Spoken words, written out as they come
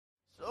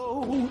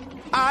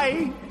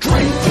I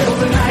drink till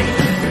the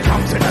night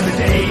becomes another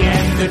day,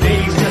 and the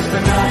day's just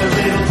another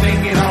little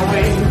thing in our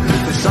way.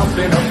 There's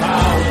something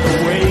about the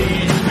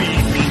way you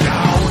beat me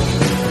down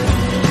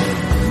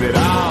that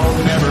I'll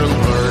never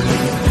learn.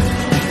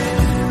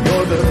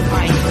 You're the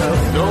pint of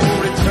no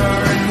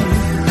return,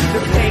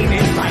 the pain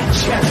in my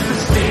chest, the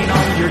stain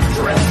on your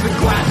dress, the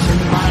glass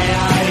in my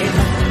eye.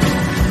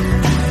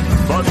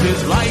 But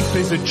this life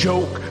is a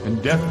joke,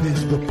 and death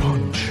is the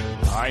punch.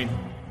 I know.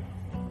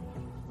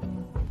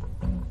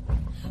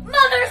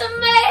 Mothers of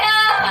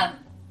Mayhem!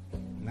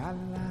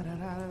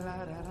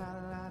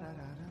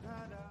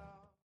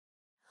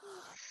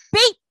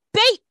 Beep,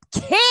 beep,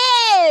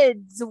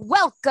 kids!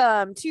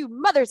 Welcome to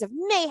Mothers of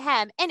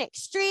Mayhem, an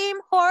extreme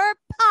horror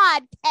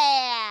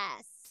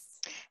podcast.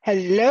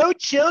 Hello,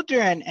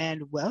 children,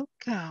 and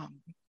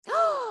welcome.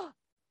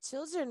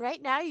 Children,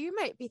 right now you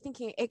might be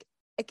thinking,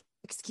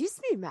 excuse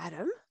me,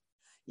 madam,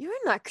 you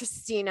are not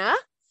Christina.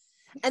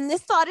 And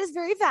this thought is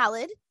very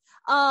valid.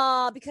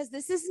 Because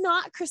this is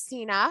not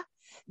Christina.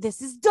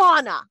 This is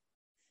Donna.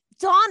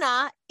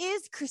 Donna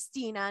is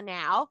Christina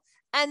now,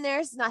 and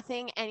there's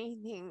nothing that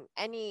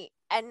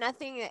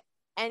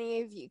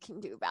any of you can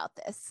do about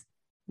this.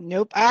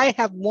 Nope, I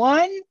have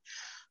won.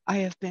 I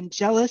have been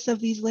jealous of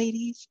these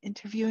ladies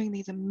interviewing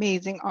these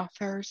amazing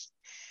authors,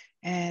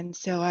 and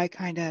so I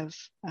kind of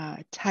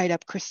tied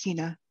up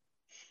Christina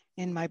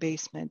in my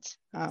basement,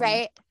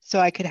 right? So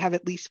I could have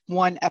at least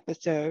one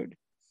episode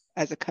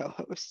as a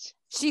co-host.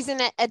 She's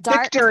in a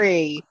dark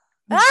victory.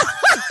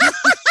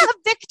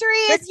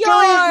 Victory is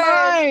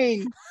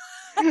yours.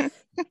 Mine.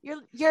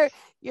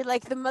 You're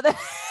like the mother.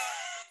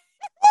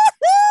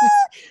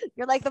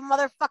 You're like the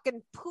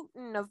motherfucking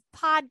Putin of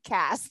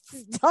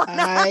podcasts.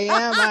 I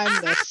am.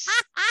 I'm this.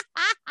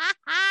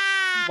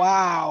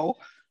 Wow.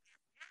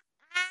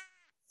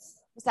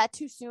 Was that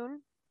too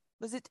soon?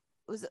 Was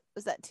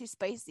that too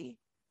spicy?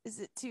 Is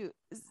it too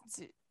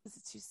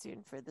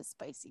soon for the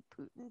spicy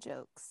Putin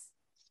jokes?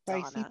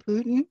 Spicy Donna.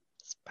 Putin.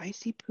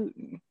 Spicy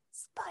Putin.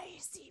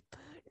 Spicy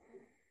Putin.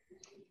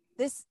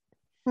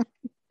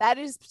 That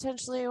is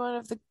potentially one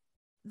of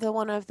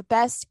the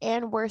best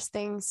and worst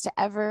things to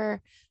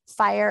ever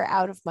fire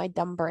out of my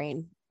dumb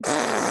brain.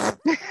 I'm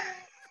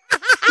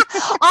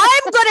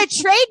gonna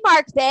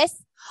trademark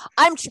this.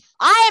 I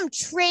am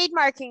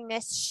trademarking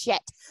this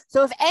shit.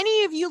 So if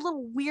any of you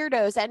little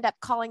weirdos end up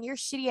calling your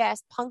shitty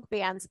ass punk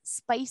bands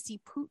Spicy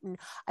Putin,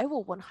 I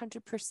will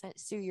 100%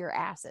 sue your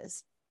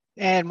asses.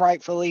 And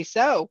rightfully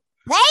so.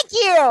 Thank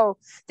you.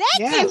 Thank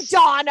you, Yes.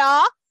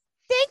 Donna.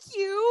 Thank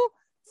you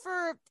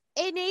for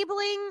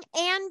enabling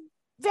and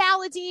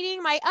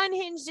validating my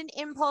unhinged and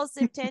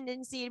impulsive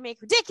tendency to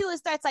make ridiculous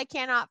threats I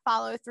cannot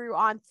follow through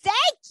on.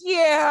 Thank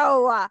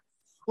you.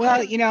 Well,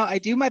 I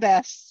do my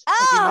best.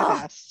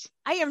 I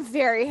am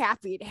very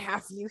happy to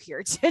have you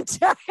here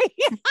today.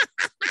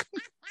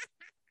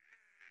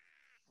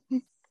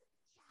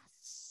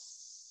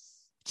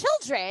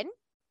 Children,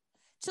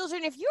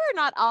 if you are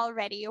not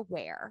already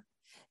aware,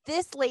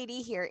 this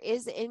lady here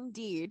is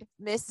indeed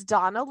Miss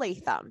Donna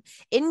Latham,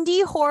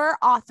 indie horror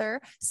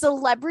author,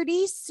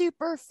 celebrity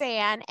super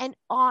fan, and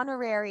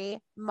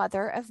honorary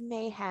Mother of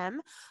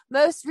Mayhem.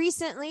 Most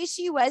recently,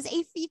 she was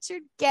a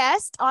featured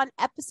guest on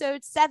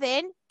episode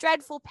 7,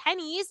 Dreadful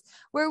Pennies,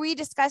 where we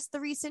discussed the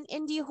recent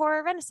indie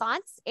horror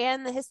renaissance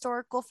and the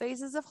historical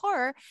phases of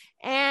horror,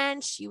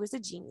 and she was a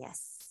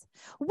genius.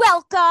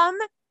 Welcome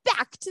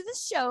back to the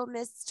show,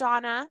 Miss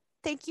Donna.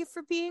 Thank you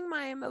for being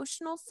my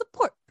emotional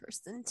support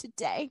person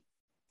today.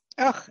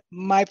 Oh,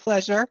 my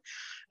pleasure.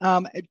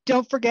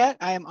 Don't forget,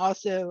 I am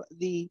also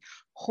the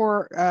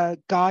horror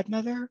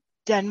godmother,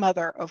 den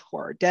mother of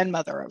horror.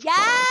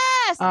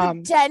 Yes,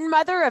 the den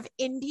mother of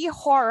indie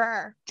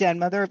horror. Den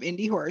mother of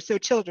indie horror. So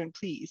children,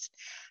 please,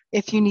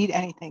 if you need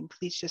anything,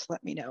 please just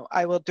let me know.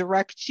 I will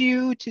direct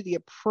you to the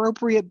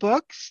appropriate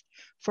books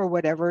for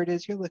whatever it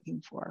is you're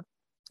looking for.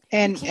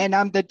 And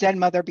I'm the den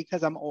mother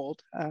because I'm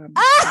old.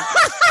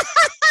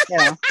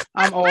 Yeah,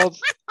 I'm old,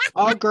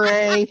 all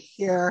gray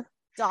here.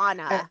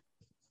 Donna.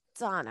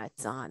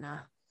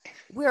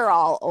 We're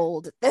all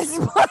old at this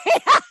point.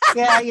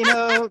 Yeah,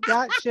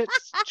 that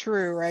shit's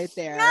true right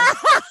there. I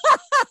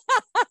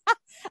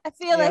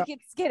feel like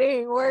it's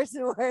getting worse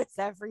and worse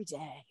every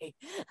day.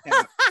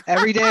 Yeah.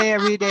 Every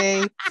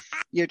day,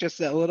 you're just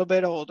a little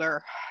bit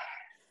older.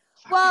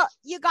 Well,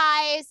 you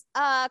guys,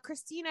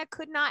 Christina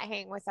could not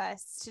hang with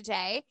us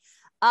today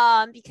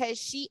because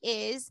she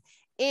is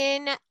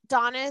in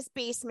Donna's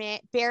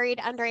basement, buried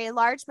under a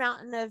large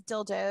mountain of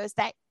dildos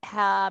that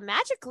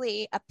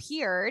magically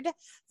appeared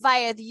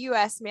via the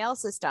U.S. mail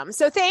system.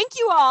 So thank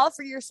you all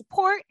for your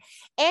support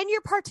and your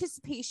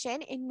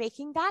participation in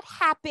making that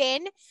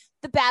happen.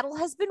 The battle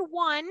has been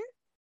won,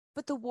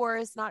 but the war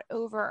is not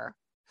over.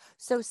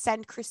 So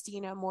send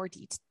Christina more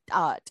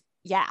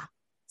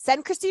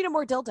Send Christina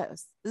more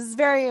dildos. This is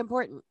very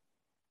important.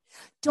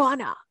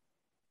 Donna.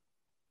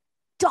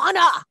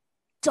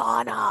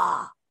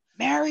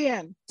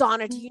 Marion.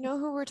 Donna, do you know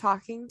who we're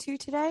talking to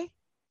today?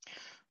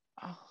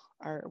 Oh,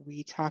 are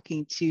we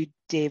talking to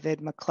David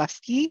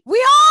McCluskey?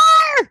 We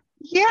are!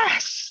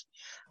 Yes.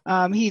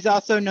 He's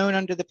also known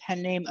under the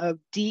pen name of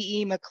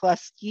D.E.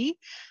 McCluskey.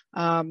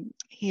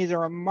 He is a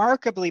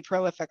remarkably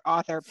prolific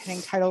author,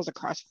 penning titles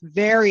across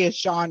various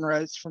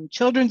genres, from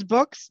children's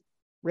books.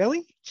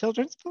 Really?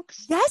 Children's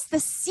books? Yes, the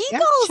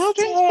Seagull's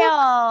children's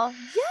Tale.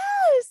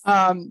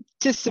 Yes.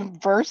 To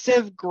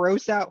subversive,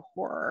 gross out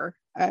horror.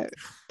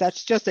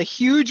 That's just a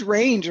huge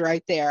range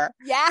right there.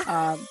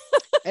 Yeah.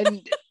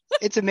 And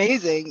it's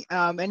amazing.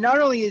 And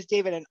not only is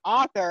David an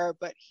author,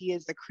 but he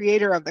is the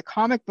creator of the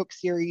comic book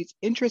series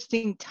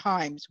Interesting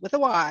Times with a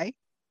Y,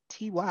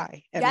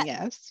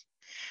 T-Y-M-E-S,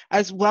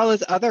 as well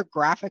as other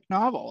graphic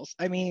novels.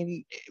 I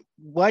mean,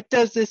 what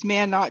does this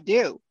man not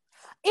do?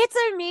 It's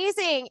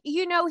amazing.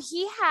 You know,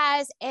 he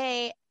has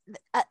an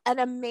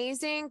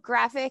amazing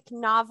graphic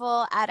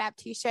novel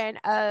adaptation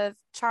of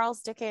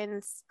Charles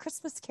Dickens'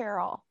 Christmas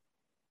Carol.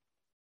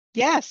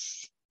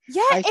 Yes.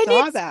 Yeah, I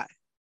saw that.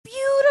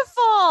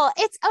 Beautiful.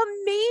 It's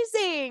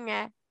amazing.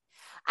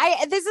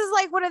 This is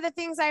like one of the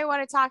things I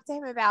want to talk to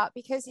him about,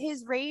 because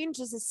his range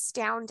is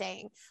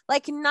astounding.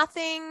 Like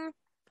nothing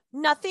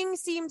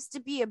seems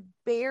to be a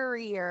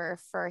barrier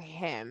for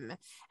him,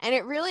 and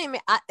it really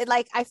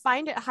I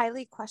find it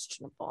highly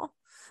questionable.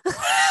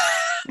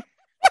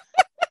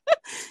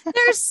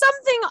 There's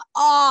something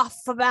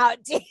off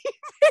about David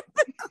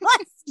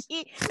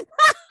McCluskey.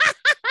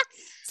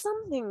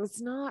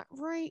 Something's not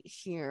right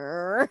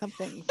here.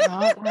 Something's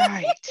not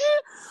right.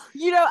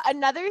 You know,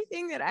 another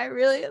thing that I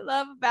really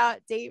love about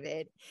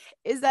David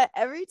is that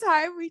every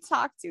time we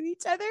talk to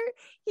each other,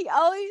 he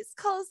always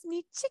calls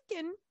me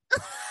chicken.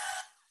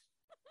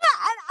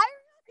 And I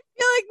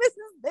feel like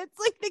it's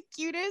like the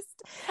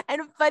cutest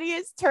and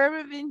funniest term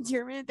of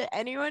endearment that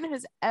anyone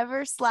has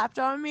ever slapped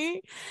on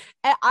me.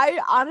 And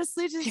I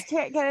honestly just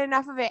can't get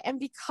enough of it. And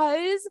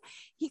because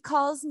he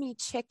calls me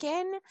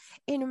chicken,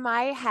 in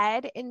my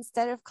head,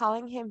 instead of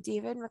calling him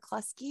David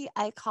McCluskey,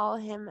 I call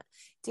him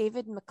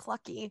David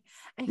McCluckey.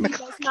 And he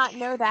does not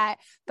know that.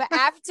 But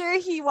after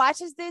he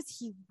watches this,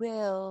 he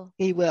will.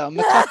 He will.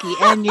 McCluckey.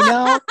 And you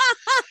know,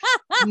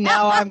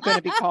 now I'm going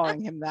to be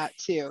calling him that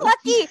too.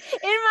 Clucky.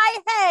 In my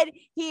head,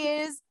 he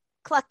is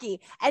Clucky.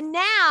 And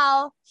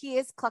now he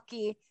is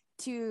Clucky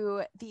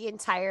to the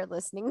entire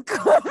listening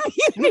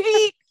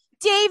community.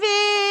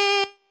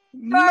 David,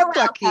 you're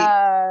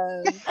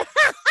welcome.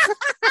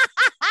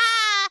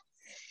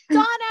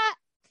 Donna,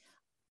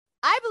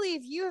 I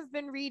believe you have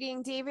been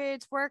reading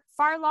David's work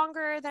far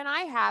longer than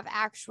I have,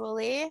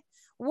 actually.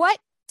 What,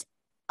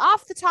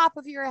 off the top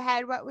of your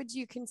head, what would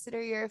you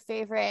consider your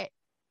favorite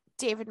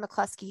David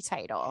McCluskey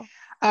title?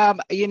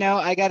 You know,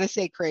 I gotta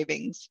say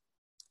Cravings.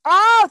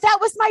 Oh, that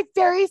was my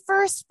very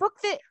first book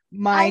that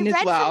mine I as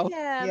read well. from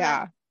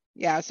him.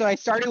 Yeah. So I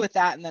started with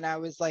that, and then I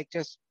was like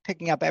just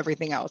picking up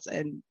everything else,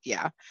 and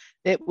yeah,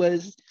 it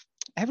was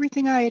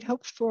everything I had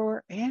hoped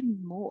for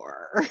and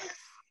more.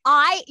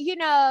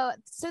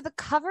 So the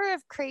cover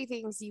of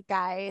Cravings, you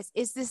guys,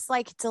 is this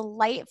like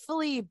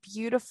delightfully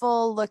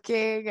beautiful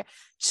looking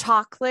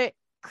chocolate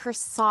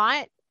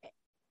croissant.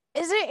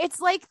 Is it?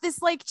 It's like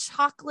this like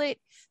chocolate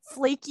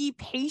flaky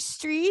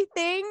pastry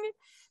thing.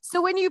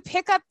 So when you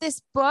pick up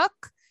this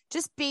book,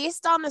 just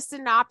based on the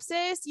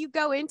synopsis, you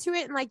go into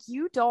it and like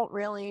you don't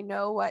really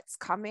know what's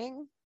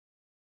coming.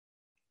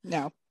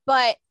 No.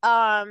 But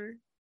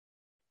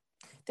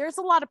there's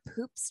a lot of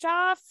poop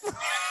stuff.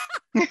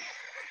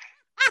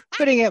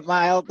 Putting it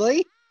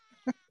mildly.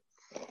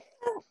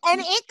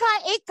 And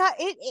it got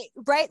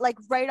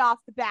right off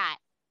the bat.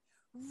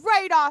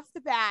 Right off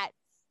the bat,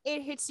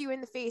 it hits you in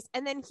the face,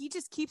 and then he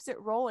just keeps it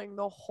rolling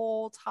the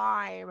whole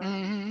time.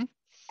 Mm-hmm.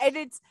 And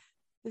it's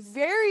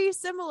very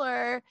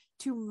similar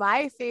to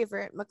my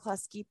favorite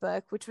McCluskey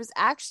book, which was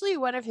actually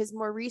one of his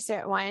more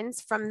recent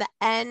ones from the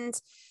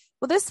end.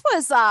 Well, this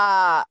was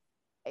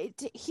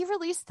he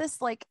released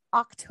this like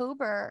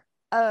October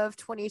of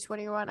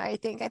 2021, I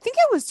think it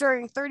was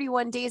during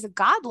 31 Days of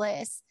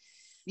Godless.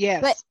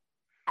 Yes. But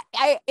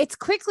it's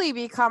quickly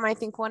become, I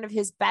think, one of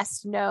his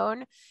best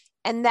known,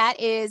 and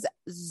that is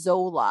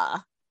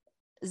Zola.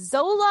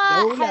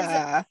 Zola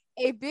has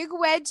a big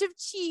wedge of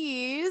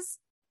cheese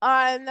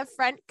on the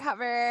front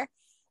cover,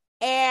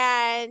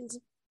 and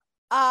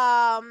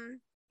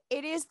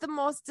it is the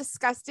most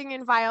disgusting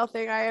and vile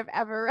thing I have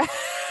ever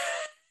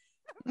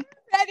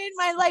read in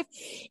my life.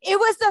 It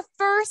was the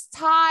first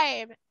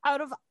time out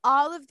of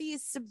all of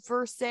these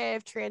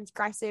subversive,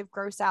 transgressive,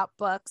 gross out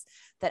books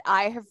that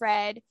I have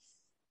read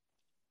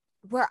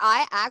where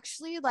I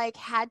actually like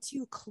had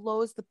to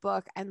close the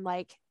book and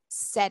like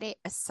set it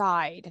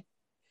aside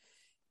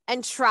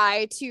and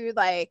try to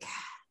like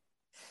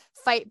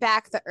fight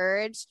back the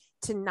urge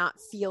to not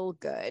feel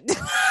good.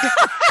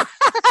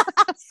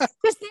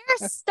 Because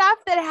there's stuff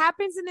that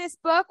happens in this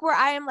book where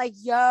I am like,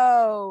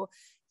 yo,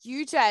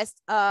 you just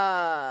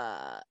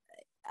all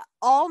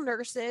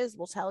nurses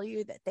will tell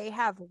you that they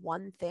have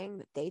one thing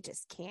that they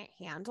just can't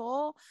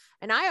handle.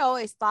 And I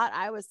always thought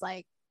I was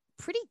like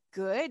pretty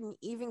good and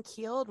even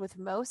keeled with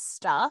most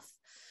stuff.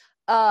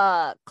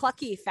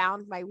 Clucky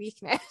found my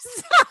weakness.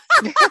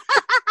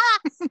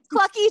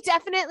 Clucky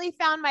definitely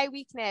found my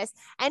weakness,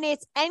 and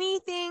it's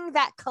anything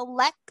that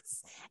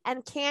collects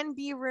and can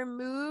be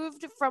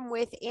removed from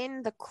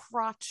within the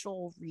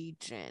crotchal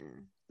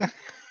region.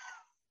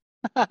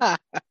 Yeah.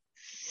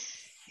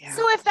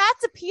 So if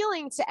that's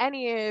appealing to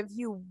any of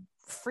you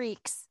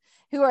freaks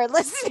who are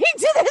listening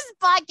to this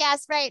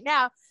podcast right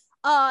now,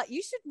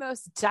 you should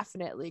most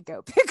definitely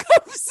go pick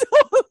up some.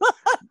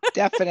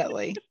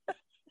 Definitely.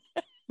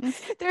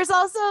 There's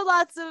also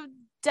lots of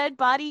dead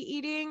body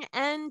eating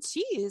and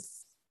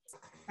cheese.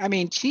 I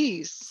mean,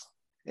 cheese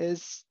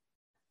is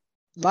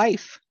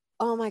life.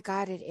 Oh my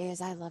God, it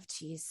is. I love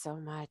cheese so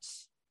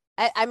much.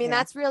 I mean,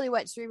 that's really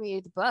what drew me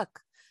to the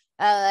book.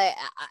 I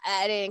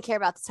didn't care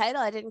about the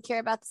title. I didn't care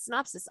about the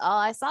synopsis. All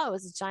I saw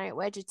was a giant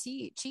wedge of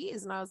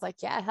cheese. And I was like,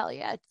 yeah, hell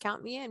yeah.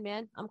 Count me in,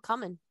 man. I'm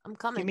coming.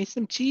 Give me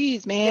some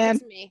cheese, man.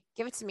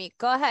 Give it to me.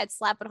 Go ahead.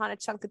 Slap it on a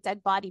chunk of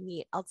dead body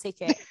meat. I'll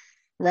take it.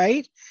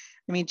 Right?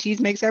 I mean,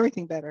 cheese makes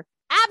everything better.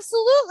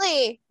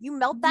 Absolutely. You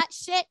melt that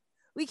shit.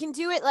 We can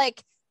do it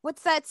like,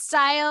 what's that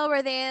style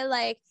where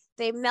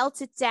they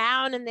melt it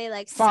down and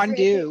they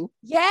fondue.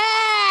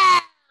 Yeah.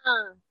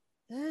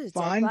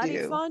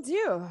 Fondue.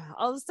 Fondue.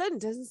 All of a sudden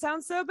doesn't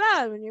sound so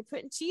bad when you're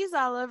putting cheese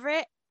all over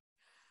it.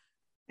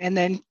 And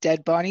then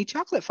dead body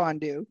chocolate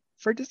fondue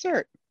for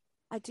dessert.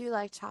 I do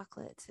like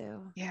chocolate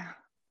too. Yeah.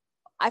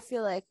 I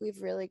feel like we've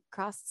really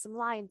crossed some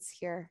lines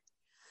here.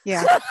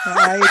 Yeah,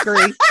 I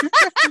agree.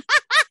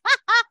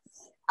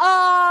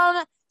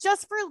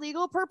 Just for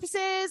legal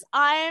purposes,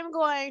 I'm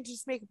going to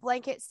just make a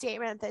blanket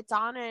statement that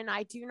Donna and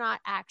I do not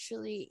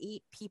actually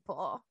eat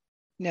people.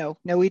 No,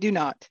 we do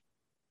not.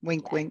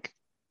 Wink, wink.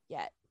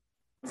 Yet.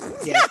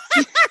 Yeah.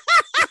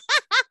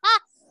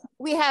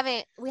 we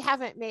haven't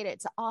made it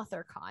to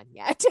AuthorCon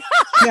yet.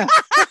 Yeah.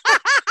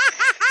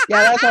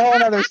 Yeah, that's a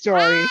whole other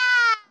story.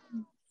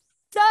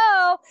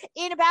 So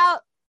in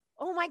about,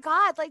 oh my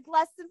God, like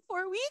less than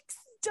 4 weeks,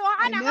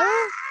 Donna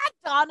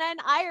and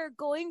I are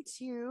going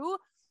to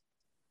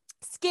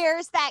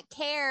Scares That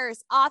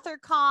Cares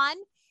AuthorCon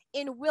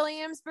in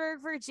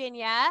Williamsburg,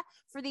 Virginia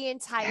for the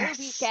entire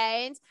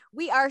weekend.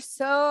 We are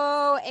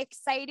so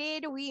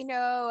excited. We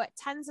know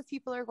tons of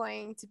people are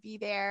going to be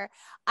there.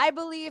 I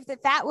believe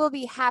that will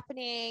be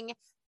happening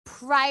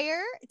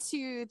prior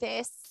to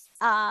this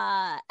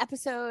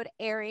episode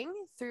airing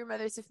through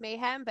Mothers of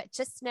Mayhem, but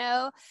just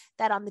know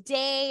that on the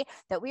day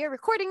that we are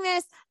recording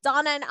this,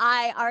 Donna and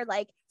I are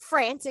like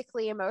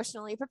frantically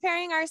emotionally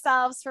preparing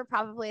ourselves for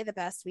probably the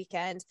best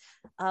weekend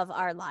of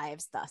our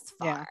lives thus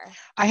far. Yeah.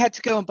 I had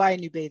to go and buy a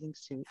new bathing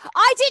suit.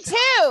 I did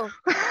too.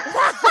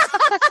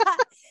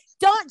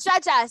 Don't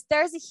judge us.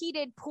 There's a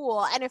heated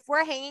pool, and if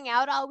we're hanging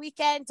out all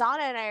weekend,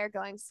 Donna and I are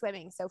going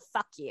swimming, so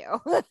fuck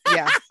you.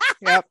 Yeah.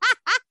 Yep.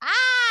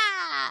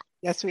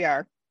 Yes, we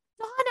are.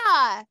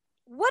 Donna,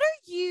 what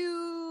are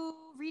you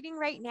reading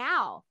right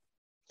now?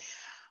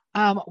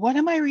 What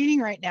am I reading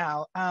right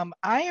now?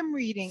 I am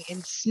reading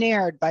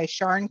Ensnared by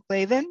Sharon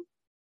Clavin.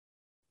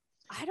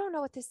 I don't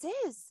know what this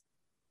is.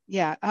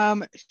 Yeah.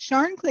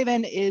 Sharon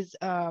Clavin is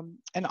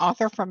an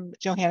author from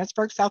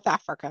Johannesburg, South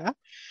Africa.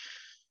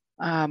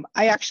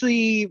 I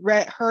actually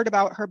heard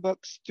about her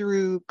books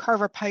through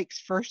Carver Pike's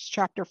First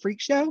Chapter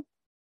Freak Show.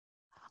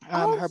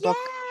 Her book,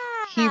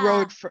 he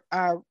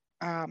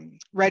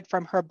read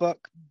from her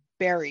book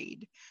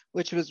Buried,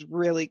 which was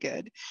really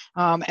good.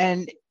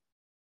 And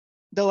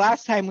the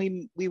last time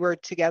we were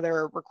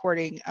together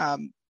recording,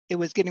 it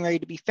was getting ready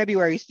to be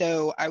February,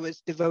 so I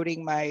was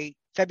devoting my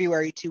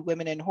February to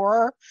women in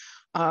horror.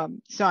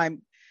 So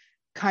I'm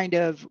kind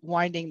of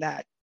winding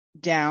that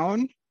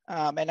down.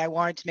 And I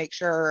wanted to make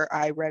sure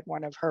I read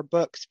one of her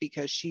books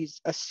because she's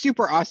a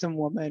super awesome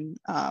woman.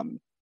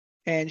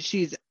 And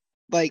she's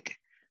like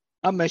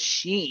a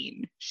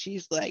machine.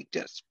 She's like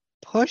just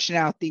pushing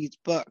out these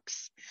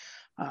books.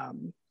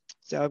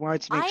 So I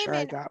wanted to make sure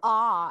I got. I'm in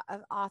awe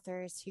of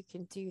authors who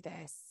can do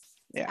this.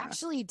 Yeah.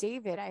 Actually,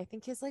 David, I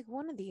think, is like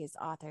one of these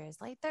authors.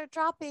 Like they're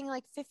dropping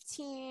like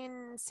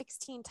 15,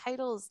 16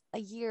 titles a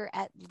year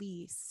at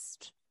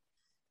least.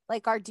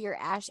 Like our dear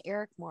Ash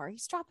Ericmore.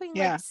 He's dropping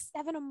like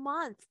 7 a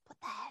month. What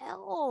the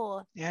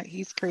hell? Yeah,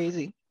 he's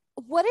crazy.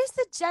 What is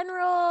the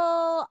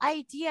general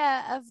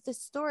idea of the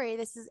story?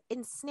 This is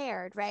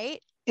Ensnared,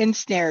 right?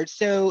 Ensnared.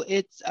 So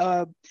it's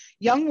a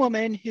young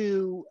woman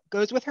who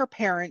goes with her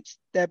parents.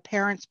 The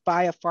parents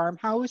buy a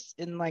farmhouse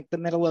in like the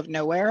middle of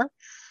nowhere.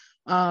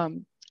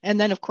 And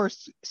then, of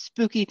course,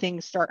 spooky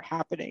things start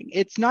happening.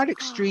 It's not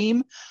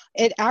extreme.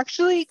 It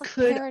actually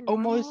could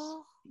almost,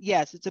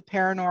 yes, it's a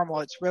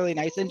paranormal. It's really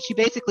nice. And she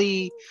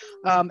basically,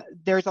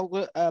 there's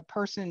a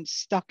person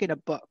stuck in a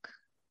book,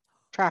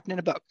 trapped in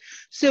a book.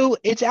 So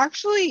it's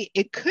actually,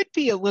 it could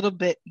be a little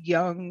bit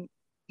young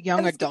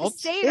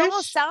adults. It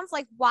almost sounds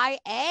like YA.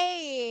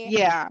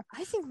 Yeah.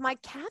 I think my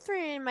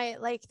Catherine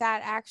might like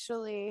that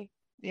actually.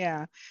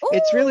 Yeah. Ooh.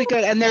 It's really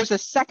good. And there's a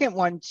second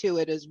one to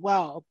it as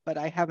well, but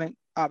I haven't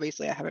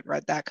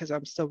read that because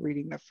I'm still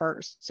reading the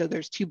first. So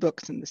there's 2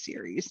 books in the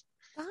series.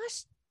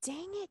 Gosh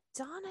dang it,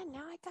 Donna.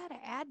 Now I gotta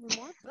add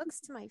more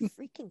books to my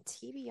freaking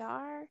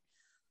TBR.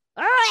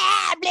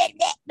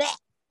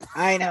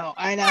 I know.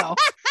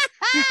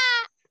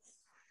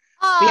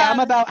 Yeah, I'm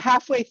about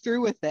halfway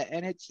through with it,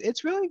 and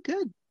it's really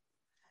good.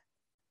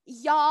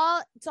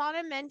 Y'all,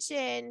 Donna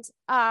mentioned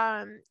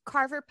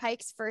Carver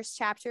Pike's first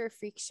chapter of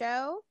Freak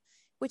Show,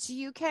 which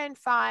you can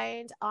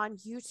find on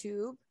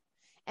YouTube.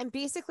 And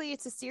basically,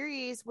 it's a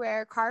series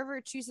where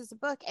Carver chooses a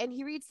book and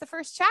he reads the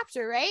first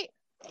chapter, right?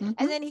 Mm-hmm.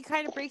 And then he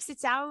kind of breaks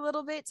it down a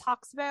little bit,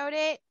 talks about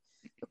it.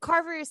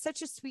 Carver is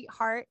such a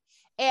sweetheart.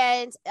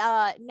 And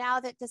now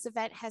that this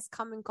event has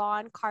come and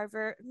gone,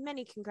 Carver,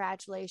 many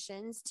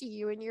congratulations to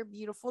you and your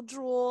beautiful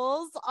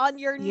jewels on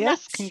your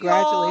nuptials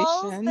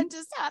congratulations that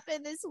just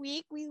happened this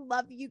week. We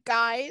love you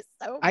guys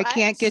so much.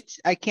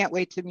 I can't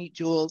wait to meet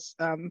Jules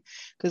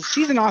because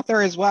she's an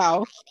author as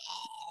well.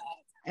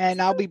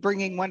 And I'll be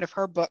bringing one of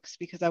her books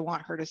because I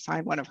want her to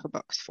sign one of her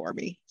books for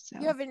me. So.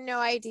 You have no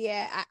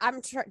idea. I'm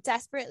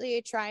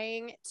desperately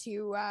trying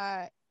to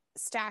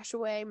stash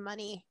away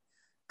money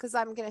because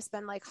I'm going to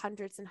spend like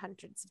hundreds and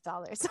hundreds of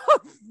dollars on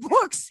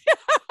books.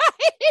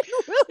 It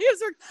really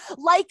is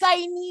like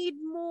I need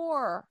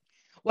more.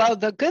 Well,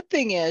 the good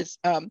thing is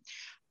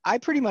I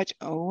pretty much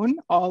own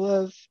all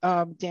of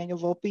Daniel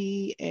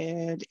Volpe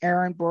and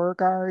Aaron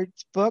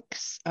Beauregard's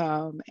books.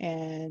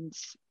 And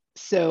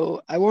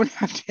so I won't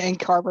have to end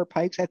Carver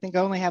Pike's. I think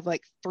I only have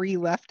like 3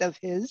 left of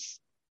his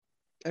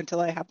until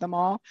I have them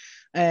all.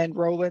 And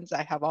Roland's,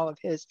 I have all of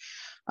his.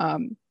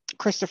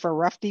 Christopher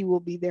Ruffty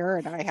will be there,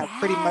 and I have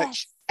pretty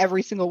much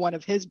every single one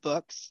of his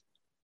books.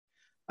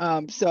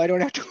 So I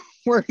don't have to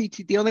worry.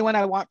 The only one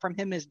I want from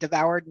him is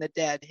Devoured and the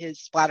Dead,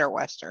 his splatter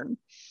Western.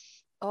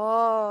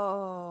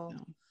 Oh,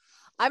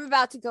 I'm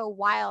about to go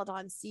wild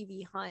on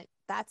CV Hunt.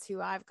 That's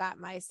who I've got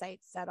my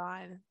sights set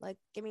on. Like,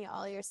 give me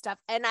all your stuff.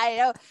 And I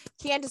know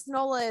Candace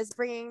Nola is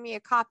bringing me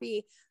a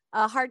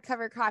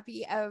hardcover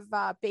copy of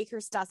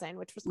Baker's Dozen,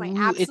 which was my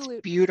absolute.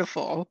 It's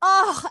beautiful.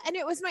 Oh, and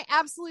it was my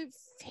absolute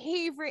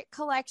favorite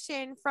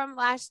collection from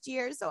last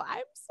year. So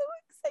I'm so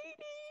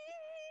excited.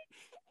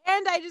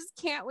 And I just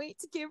can't wait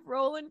to give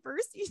Roland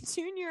Percy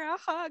Jr. a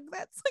hug.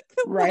 That's like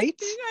the one thing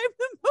I'm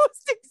the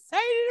most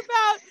excited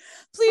about.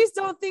 Please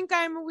don't think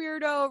I'm a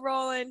weirdo,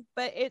 Roland,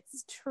 but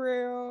it's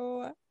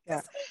true. Yeah.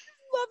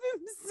 I love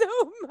him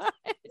so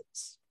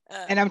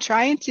much. And I'm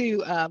trying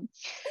to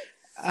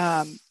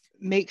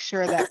make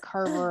sure that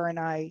Carver and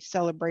I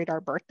celebrate our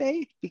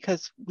birthday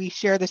because we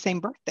share the same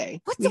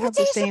birthday. What day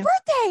is your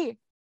birthday?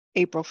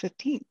 April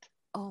 15th.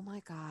 Oh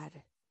my God.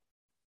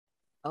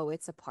 Oh,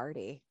 it's a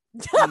party.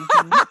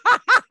 Mm-hmm.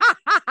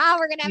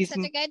 We're gonna have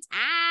such a good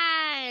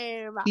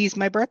time. He's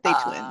my birthday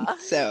twin,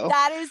 so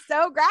that is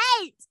so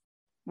great.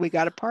 We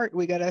got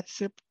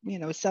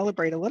to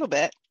celebrate a little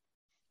bit.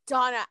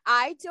 Donna,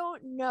 I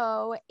don't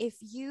know if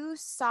you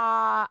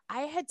saw,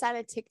 I had done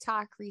a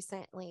TikTok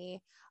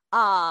recently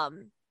about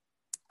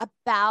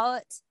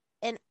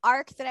an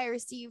arc that I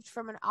received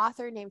from an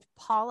author named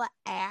Paula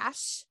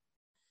Ashe,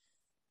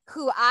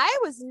 who I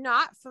was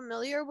not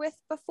familiar with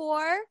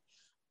before.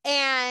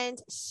 And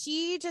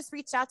she just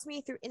reached out to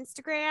me through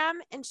Instagram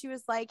and she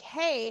was like,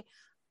 hey,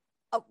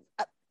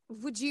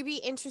 would you be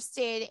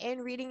interested in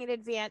reading an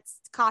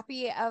advanced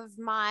copy of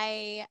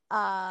my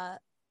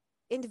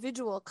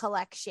individual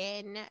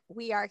collection?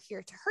 We Are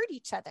Here to Hurt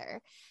Each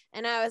Other.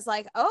 And I was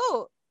like,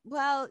 oh,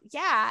 well,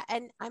 yeah.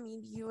 And I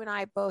mean, you and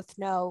I both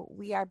know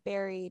we are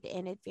buried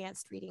in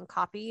advanced reading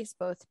copies,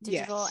 both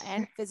digital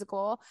and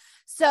physical.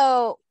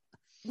 So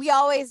we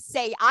always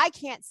say, I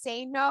can't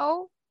say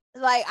no.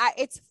 Like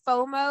it's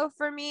FOMO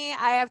for me.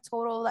 I have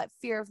total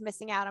fear of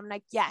missing out. I'm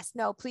like, yes,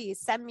 no,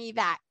 please send me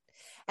that.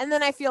 And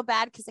then I feel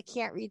bad because I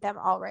can't read them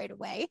all right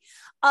away.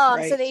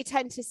 So they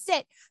tend to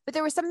sit, but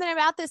there was something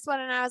about this one.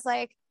 And I was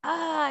like,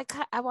 I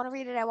want to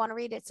read it. I want to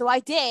read it. So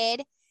I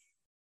did.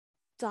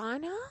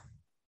 Donna,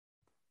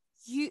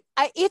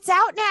 it's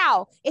out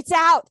now. It's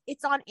out.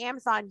 It's on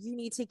Amazon. You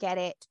need to get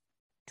it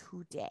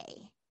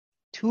today.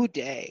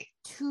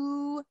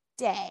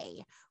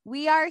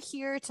 We Are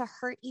Here to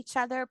Hurt Each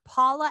Other.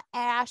 Paula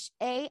Ashe,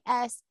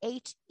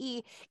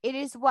 A-S-H-E. It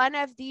is one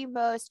of the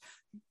most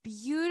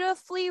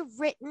beautifully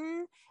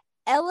written,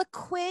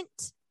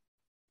 eloquent,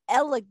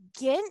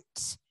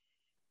 elegant,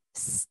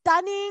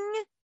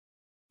 stunning,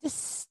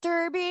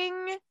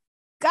 disturbing,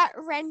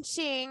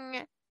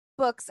 gut-wrenching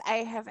books I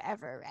have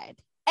ever read.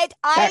 And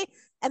I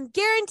am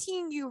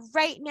guaranteeing you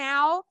right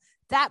now,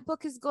 that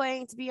book is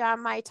going to be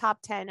on my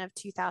top 10 of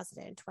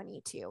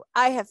 2022.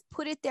 I have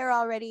put it there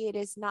already. It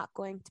is not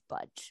going to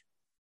budge.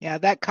 Yeah,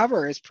 that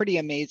cover is pretty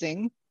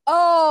amazing.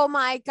 Oh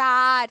my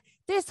God.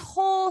 This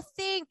whole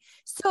thing.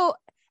 So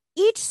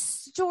each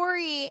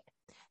story,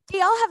 they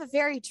all have a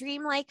very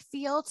dreamlike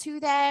feel to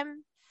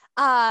them.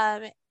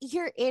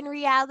 You're in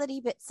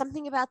reality, but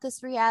something about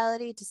this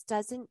reality just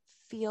doesn't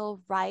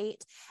feel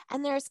right.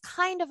 And there's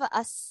kind of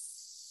a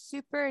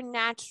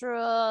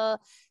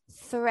supernatural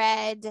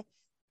thread,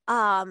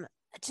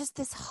 just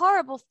this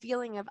horrible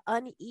feeling of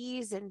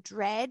unease and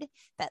dread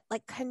that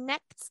like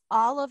connects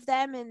all of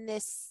them in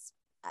this.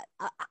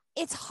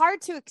 It's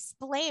hard to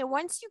explain.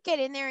 Once you get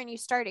in there and you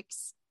start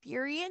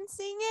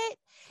experiencing it,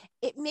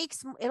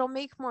 it'll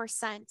make more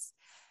sense.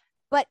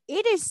 but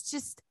it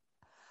is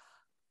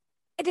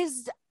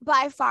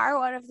by far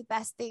one of the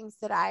best things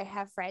that I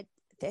have read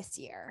this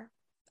year.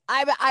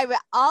 I'm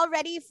all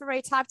ready for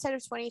my top 10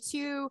 of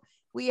 22.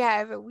 We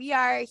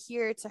Are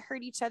Here to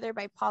Hurt Each Other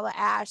by Paula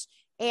Ashe,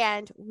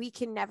 and We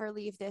Can Never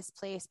Leave This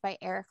Place by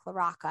Eric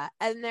LaRocca.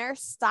 And their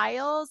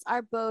styles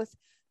are both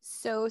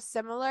so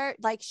similar.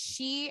 Like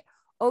she's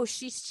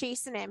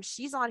chasing him.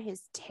 She's on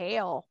his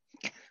tail,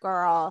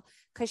 girl,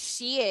 because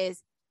she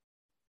is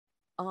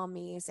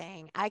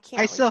amazing. I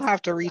still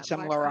have to read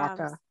some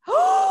LaRocca.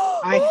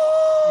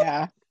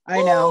 I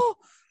know.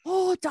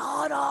 Oh,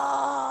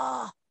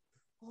 Donna.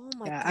 Oh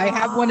my god. I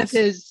have one of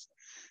his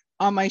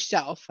on my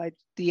shelf.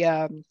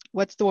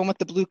 What's the one with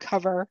the blue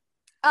cover?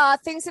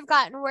 Things Have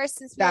Gotten Worse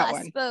Since We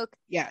Last Spoke.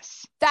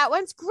 Yes. That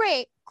one's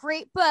great.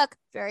 Great book.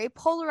 Very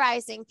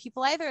polarizing.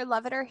 People either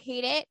love it or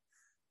hate it.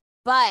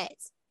 But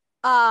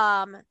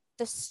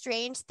The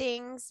Strange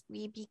Things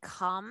We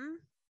Become,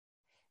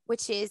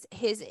 which is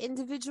his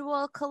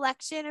individual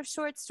collection of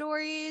short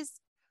stories,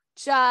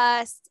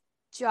 just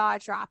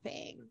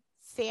jaw-dropping.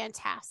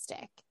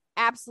 Fantastic.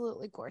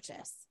 Absolutely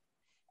gorgeous.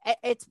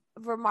 It's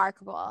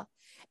remarkable.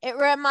 It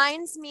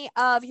reminds me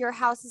of Your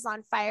House is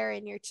on Fire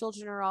and Your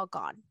Children Are All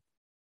Gone.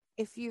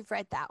 If you've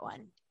read that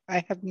one.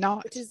 I have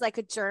not. Which is like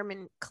a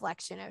German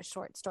collection of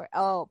short stories.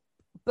 Oh,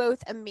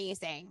 both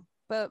amazing.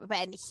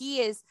 And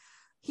he's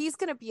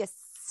going to be a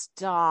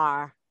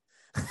star.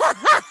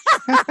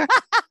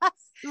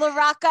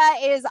 LaRocca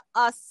is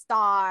a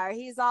star.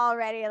 He's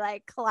already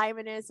like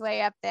climbing his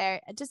way up there.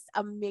 Just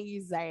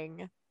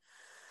amazing.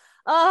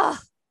 Oh,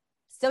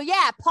 so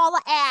yeah,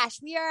 Paula Ashe,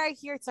 We Are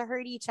Here to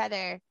Hurt Each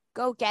Other.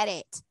 Go get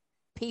it,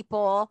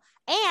 people.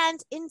 And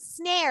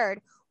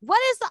Ensnared. What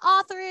is the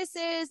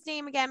authoress's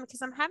name again?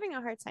 Because I'm having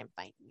a hard time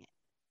finding it.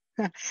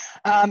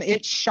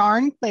 It's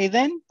Sharn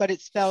Clavin, but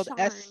it's spelled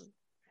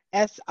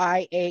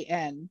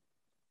Sian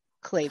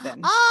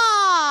Clavin.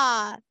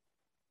 Ah,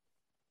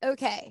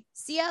 okay.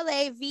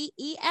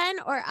 CLAVEN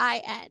or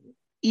IN?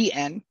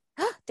 EN.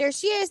 There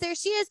she is.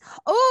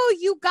 Oh,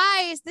 you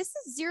guys, this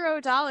is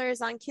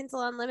 $0 on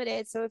Kindle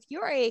Unlimited. So if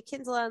you're a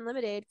Kindle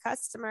Unlimited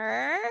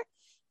customer,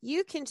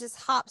 you can just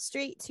hop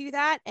straight to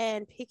that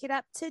and pick it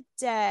up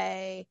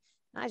today.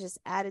 I just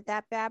added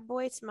that bad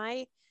boy to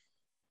my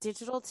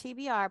digital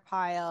TBR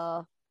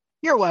pile.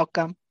 You're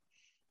welcome.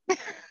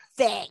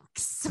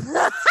 Thanks.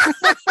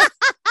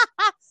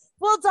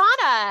 Well,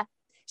 Donna,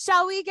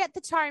 shall we get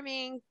the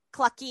charming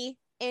Clucky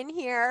in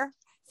here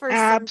for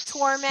some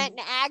torment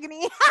and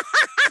agony?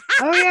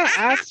 Oh, yeah,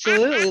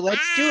 absolutely.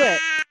 Let's do it.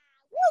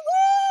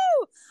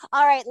 Woo-woo!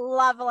 All right,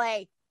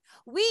 lovely.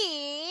 We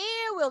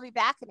will be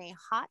back in a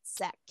hot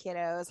sec,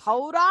 kiddos.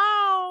 Hold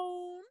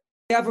on.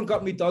 I haven't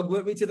got my dog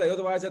with me today,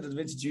 otherwise I'd have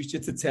introduced you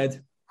to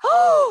Ted.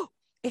 Oh,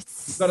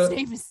 his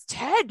name is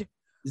Ted.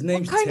 His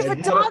name's What kind Ted. of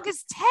a dog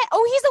is Ted?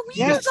 Oh, he's a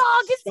wiener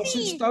dog, isn't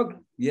he? Sausage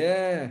dog.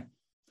 Yeah.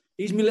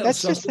 He's my little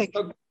sausage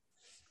dog.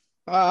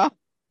 I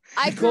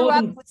grew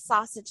up with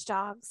sausage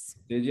dogs.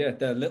 Did you?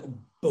 They're little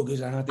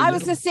buggers. I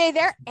was going to say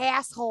they're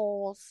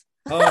assholes.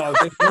 Oh,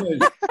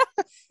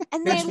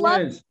 and they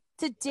love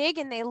to dig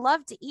and they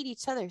love to eat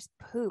each other's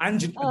poop.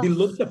 And they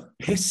love to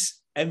piss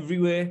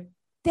everywhere.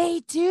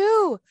 They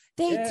do.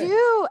 They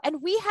do.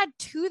 And we had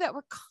two that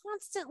were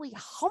constantly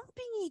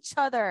humping each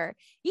other,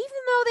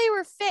 even though they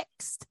were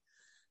fixed.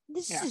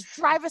 This just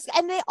drive us.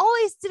 And they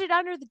always did it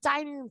under the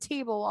dining room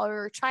table while we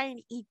were trying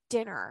to eat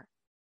dinner.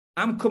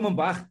 I'm coming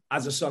back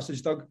as a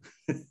sausage dog.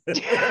 An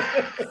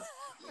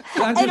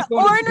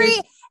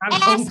ornery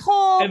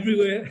asshole,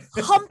 everywhere.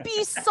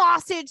 humpy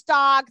sausage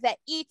dog that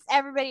eats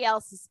everybody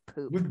else's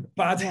poop. With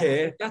bad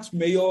hair. That's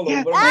me all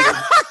over.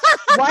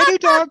 Why do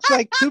dogs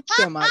like poop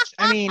so much?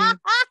 I mean,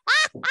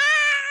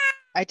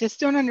 I just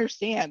don't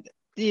understand.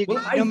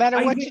 No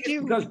matter what you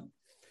do.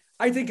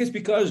 I think it's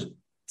because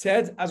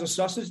Ted, as a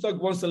sausage dog,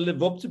 wants to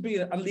live up to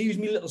being and leaves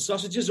me little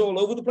sausages all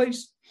over the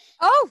place.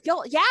 Oh,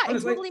 yeah,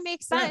 it totally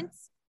makes sense.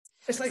 Yeah.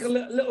 It's like a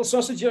little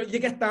sausage. You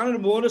get down in the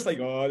morning, it's like,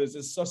 oh, there's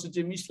a sausage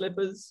in my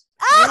slippers.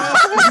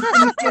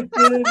 I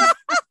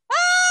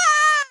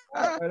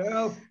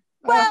know.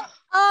 Well,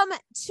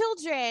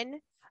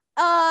 children,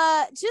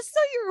 just so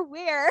you're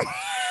aware,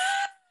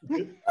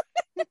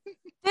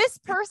 this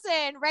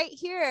person right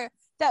here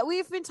that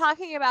we've been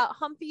talking about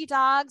humpy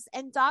dogs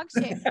and dog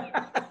shit for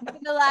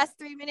the last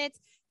 3 minutes,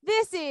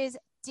 this is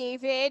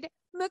David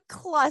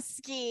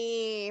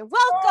McCluskey.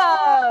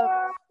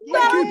 Welcome.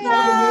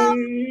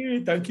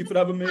 Thank you for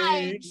having me.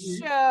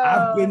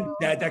 I've been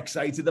dead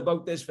excited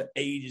about this for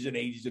ages and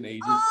ages and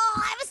ages. Oh,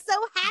 I was so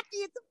happy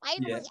it's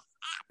finally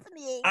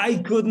happening. I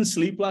couldn't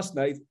sleep last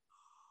night.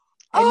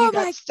 And you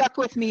got stuck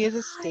with me as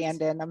a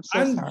stand-in. I'm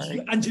so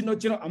sorry. And you know,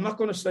 I'm not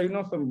going to say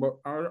nothing, but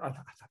I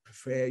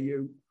prefer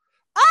you.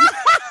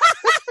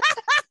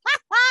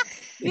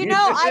 You know,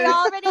 I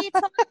already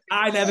told you.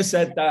 I never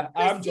said that.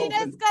 I'm joking.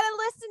 Christina's going to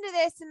listen to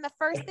this, and the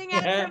first thing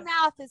out of her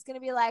mouth is going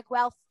to be like,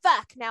 well,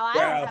 fuck, now I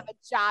don't have a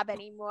job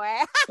anymore.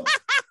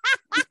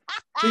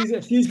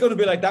 She's going to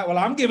be like that. Well,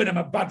 I'm giving him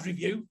a bad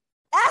review.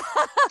 1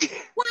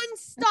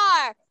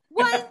 star.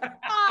 1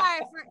 star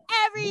for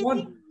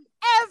everything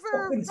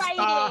ever Fucking write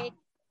star. it.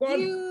 Go on,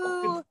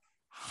 You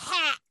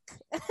hack.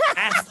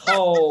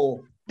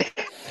 asshole.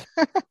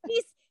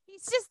 He's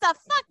just a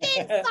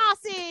fucking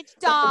sausage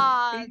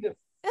dog.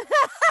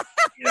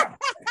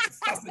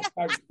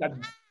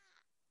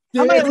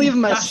 I might leave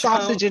him a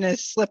sausage in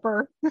his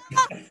slipper.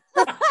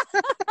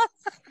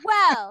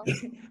 Well,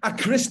 a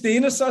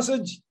Christina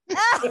sausage.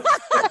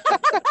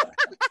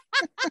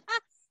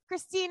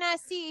 Christina,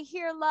 see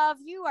here, love,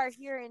 you are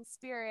here in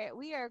spirit.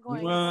 We are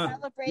going to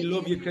celebrate we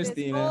love you, through this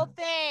Christina. whole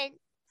thing.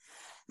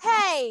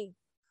 Hey,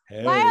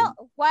 Hey.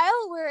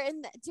 while we're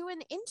doing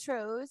the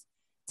intros,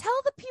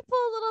 tell the people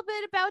a little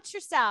bit about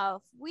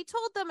yourself. We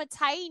told them a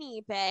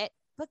tiny bit,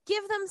 but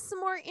give them some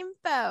more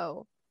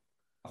info.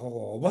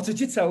 Oh, what did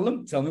you tell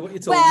them? Tell me what you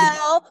told them.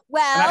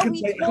 Well,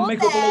 we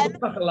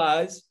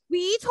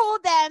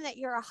told them that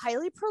you're a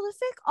highly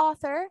prolific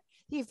author.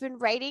 You've been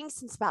writing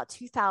since about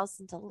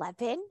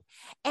 2011,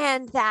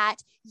 and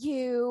that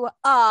you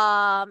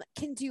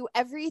can do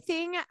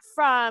everything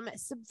from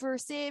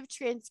subversive,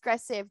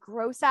 transgressive,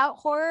 gross out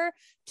horror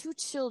to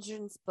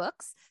children's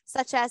books,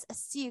 such as A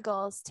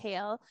Seagull's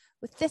Tale,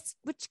 which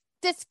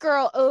this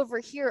girl over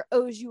here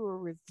owes you a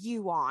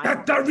review on.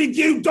 Get the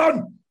review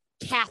done,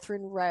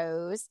 Catherine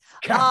Rose.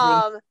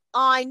 Catherine.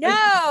 I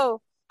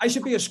know. I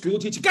should be a school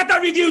teacher. Get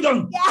that review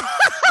done. Yeah.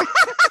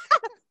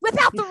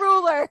 Without the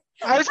ruler.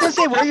 I was going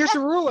to say, where's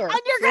your ruler?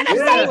 And you're going to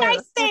say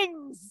nice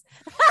things.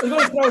 I'm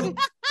going to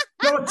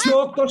throw a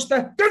chalk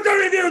duster. Get the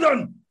review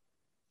done.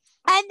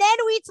 And then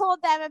we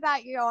told them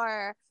about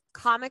your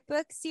comic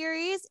book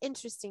series,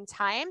 Interesting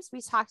Times.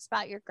 We talked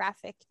about your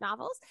graphic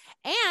novels.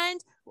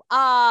 And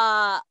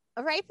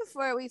right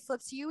before we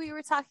flipped to you, we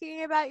were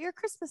talking about your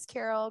Christmas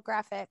Carol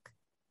graphic.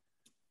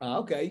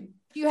 Okay.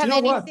 Do you have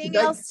anything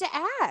else to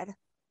add?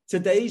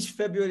 Today's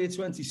February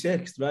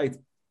 26th, right?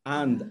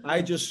 And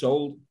I just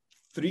sold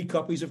 3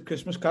 copies of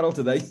Christmas Carol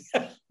today.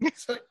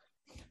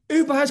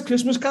 Who buys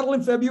Christmas Carol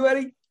in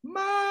February?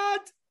 Mad!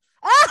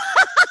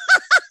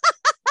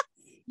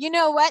 You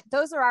know what?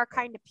 Those are our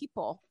kind of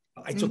people.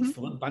 I took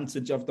full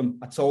advantage of them.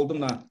 I told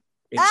them that.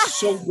 It's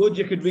so good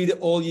you could read it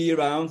all year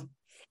round.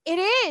 It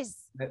is.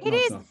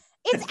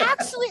 It's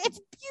actually,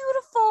 it's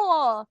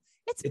beautiful.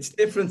 It's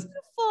different.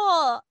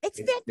 Beautiful. It's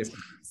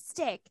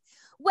fantastic.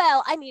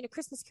 Well, I mean, A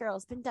Christmas Carol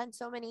has been done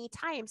so many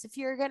times. If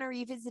you're going to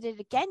revisit it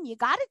again, you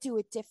got to do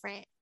it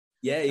different.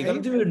 Yeah, you got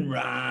to do it in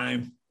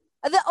rhyme.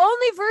 The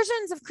only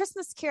versions of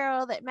Christmas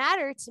Carol that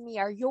matter to me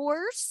are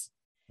yours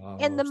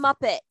and the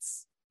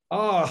Muppets.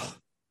 Oh,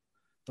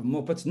 the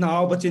Muppets.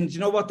 No, but do you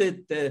know what?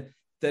 The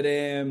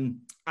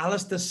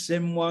Alistair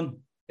Sim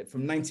one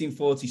from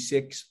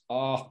 1946.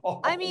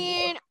 Oh, I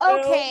mean,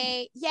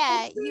 okay,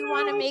 yeah, you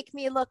want to make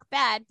me look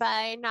bad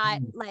by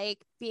not like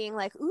being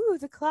like, ooh,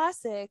 the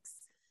classics.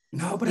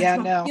 No, but yeah,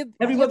 no.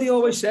 Everybody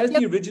always says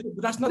the original,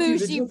 but that's not the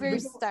original.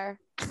 Brewster.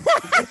 Do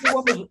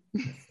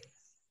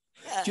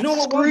you know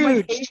what one's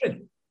my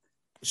favorite?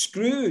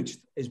 Scrooge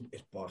is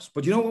boss.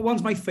 But you know what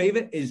one's my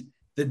favorite is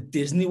the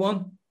Disney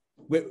one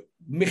with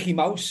Mickey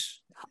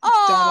Mouse.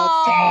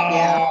 Oh,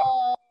 yeah.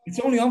 It's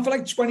only on for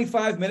like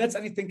 25 minutes,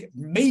 and you think,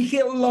 make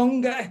it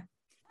longer.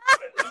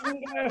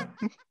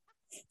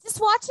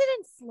 Just watch it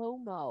in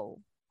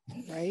slow-mo.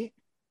 Right?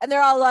 And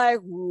they're all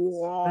like,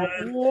 whoa,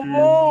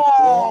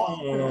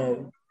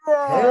 whoa.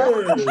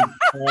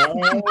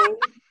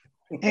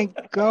 And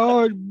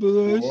God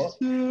bless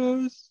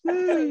us,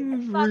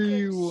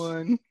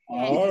 everyone.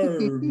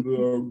 I'm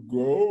the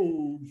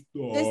ghost.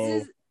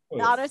 This is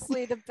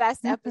honestly the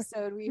best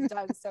episode we've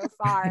done so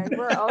far. And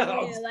we're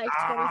only like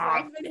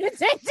 25 minutes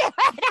into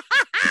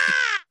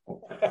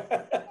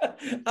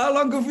it. How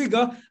long have we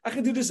got? I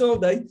can do this all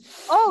day.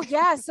 Oh,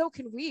 yeah, so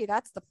can we.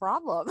 That's the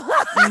problem.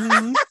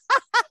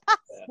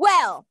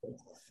 Well,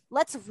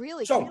 let's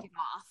really kick it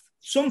off.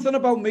 Something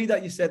about me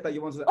that you said that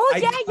you wanted to. Oh,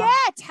 yeah.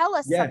 Tell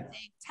us something.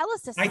 Tell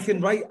us I can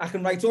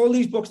write all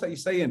these books that you're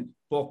saying,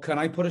 but can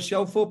I put a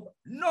shelf up?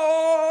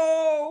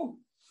 No.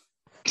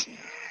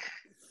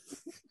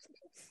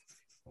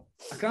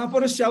 I can't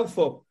put a shelf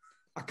up.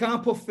 I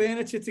can't put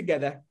furniture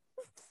together.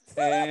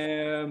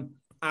 I'm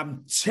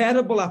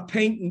terrible at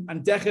painting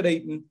and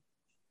decorating.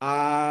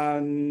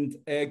 And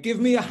give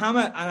me a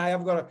hammer, and I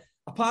have got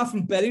apart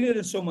from burying it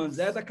in someone's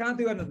head, I can't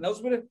do anything else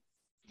with it.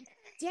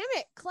 Damn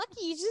it,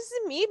 Clucky, you just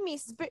made me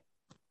spit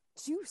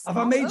juice. Have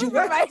I made you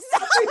wet?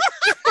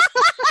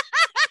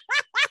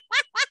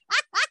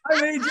 I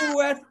made you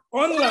wet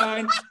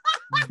online.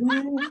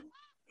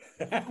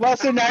 Well,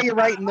 so now you're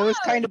writing those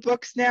kind of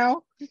books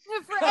now?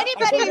 For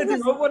anybody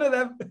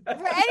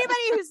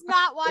who's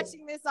not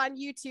watching this on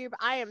YouTube,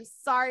 I am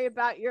sorry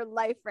about your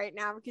life right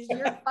now because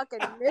you're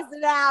fucking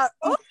missing out.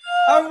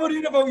 I'm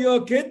worried about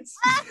your kids.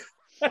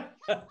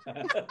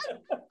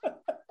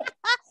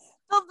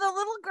 The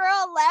little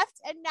girl left,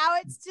 and now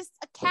it's just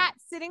a cat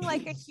sitting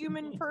like a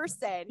human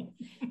person.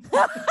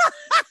 What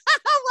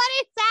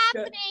is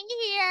happening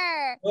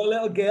here? The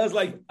little girl's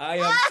like, I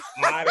am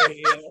out of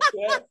here.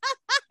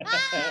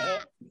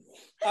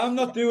 I'm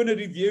not doing a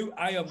review.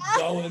 I am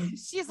going.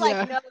 She's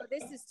like, no,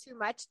 this is too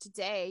much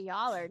today.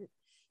 Y'all are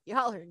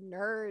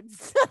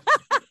nerds.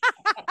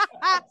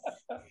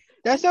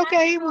 That's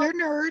okay. We're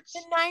nerds.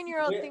 The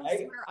 9-year-old thinks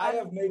we're I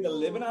have made a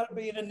living out of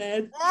being a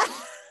nerd.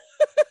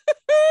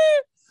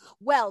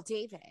 Well,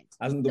 David.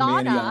 Hasn't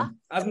done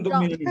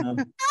me any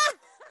harm.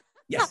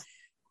 Yes.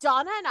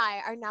 Donna and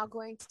I are now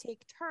going to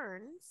take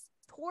turns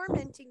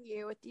tormenting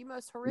you with the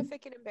most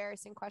horrific and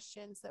embarrassing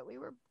questions that we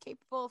were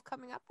capable of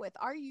coming up with.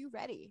 Are you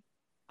ready?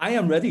 I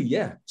am ready,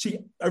 yeah. See,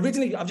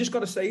 originally, I've just got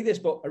to say this,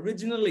 but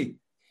originally,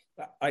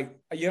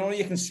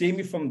 you can see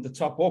me from the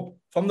top up.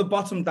 From the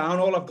bottom down,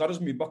 all I've got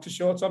is my boxer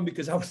shorts on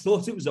because I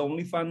thought it was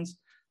OnlyFans.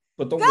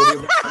 But don't worry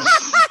about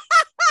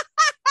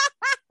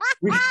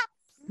it.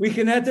 We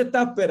can edit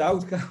that bit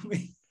out, can't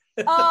we?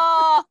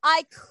 Oh,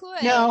 I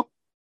could. No.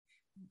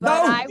 But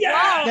I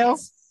won't. No.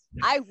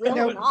 I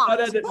will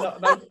not. I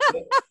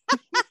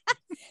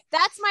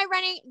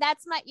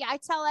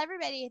tell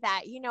everybody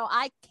that,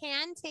 I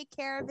can take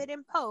care of it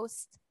in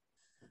post,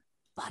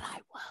 but I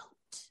won't.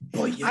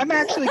 I'm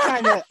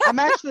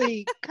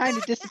actually kind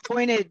of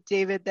disappointed,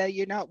 David, that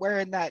you're not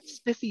wearing that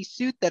spiffy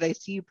suit that I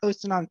see you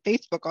posting on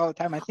Facebook all the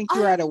time. I think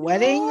you were at a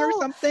wedding or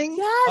something.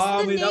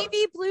 Yes, the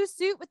navy blue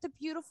suit with the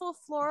beautiful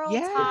floral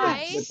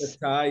tie. With the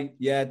tie.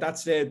 Yeah,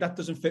 that's it. That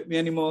doesn't fit me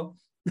anymore.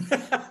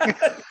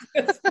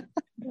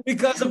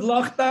 Because of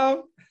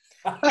lockdown.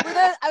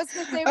 I was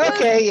going to say,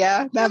 okay,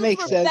 yeah, that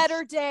makes sense.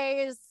 Better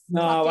days.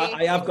 No, I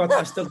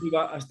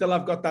still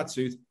have got that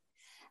suit.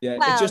 Yeah,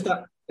 well, it's just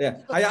that.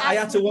 Yeah, I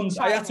had to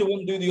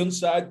undo the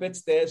inside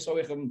bits there so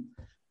I can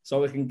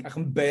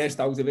burst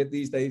out of it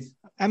these days.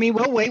 I mean,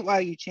 we'll wait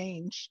while you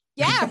change.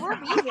 Yeah, we'll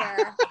be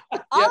here.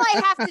 All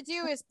I have to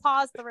do is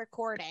pause the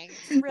recording.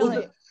 It's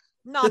really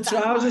not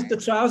the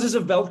trousers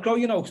are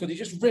Velcro, so they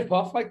just rip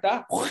off like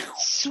that.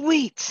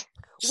 Sweet.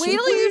 Wait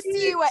till you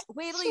see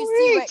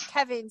what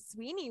Kevin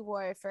Sweeney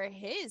wore for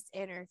his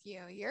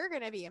interview. You're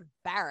gonna be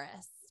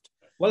embarrassed.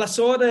 Well, I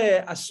saw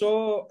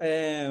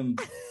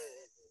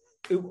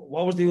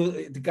what was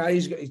the guy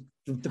who's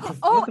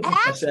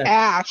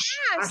Ash.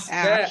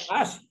 Yeah,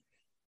 Ash.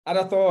 And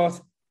I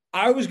thought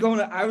I was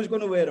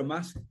gonna wear a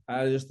mask.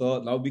 I just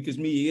thought no, because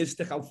my ears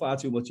stick out far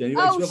too much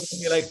anyway. So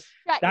I'm like,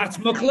 that's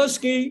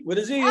McCluskey with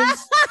his ears.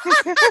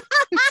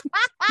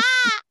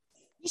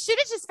 You should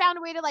have just found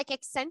a way to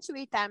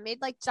accentuate them.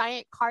 Made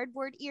giant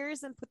cardboard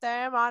ears and put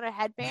them on a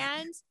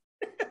headband.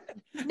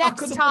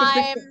 Next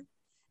time.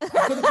 I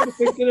could have put a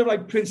picture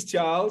of Prince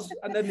Charles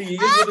and then the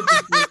ears would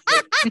have just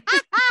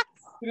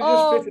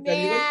oh man.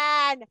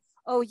 Anyway.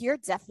 Oh, you're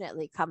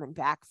definitely coming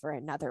back for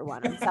another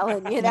one. I'm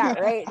telling you that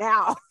right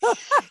now.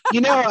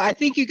 I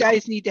think you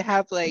guys need to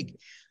have the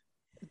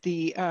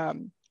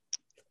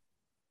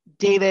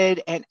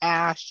David and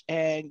Ash,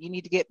 and you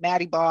need to get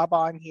Maddie Bob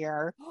on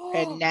here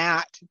and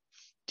Nat.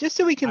 Just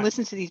so we can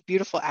listen to these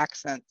beautiful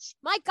accents.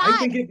 My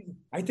God.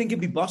 I think it'd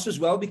be boss as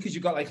well because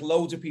you've got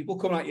loads of people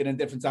coming at you in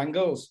different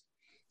angles.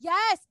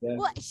 Yes. Yeah.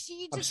 Well, I've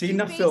seen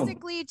that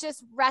basically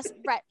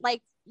film.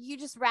 You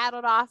just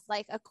rattled off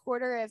a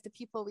quarter of the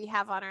people we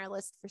have on our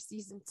list for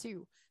season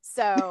 2.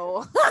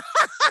 So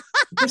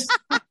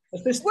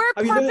we're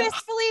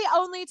purposefully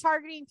only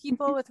targeting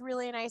people with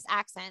really nice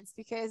accents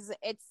because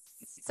it's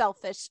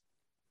selfish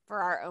for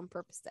our own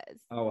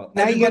purposes. Oh well.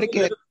 Now you got to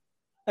get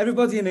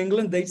everybody in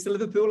England dates the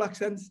Liverpool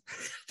accents.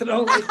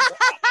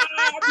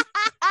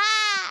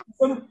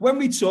 When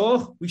we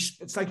talk,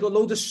 it's like a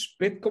load of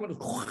spit coming.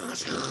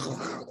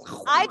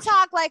 I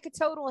talk like a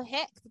total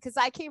hick because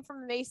I came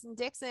from the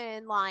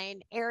Mason-Dixon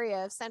line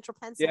area of central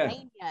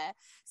Pennsylvania. Yeah.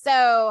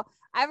 So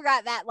I've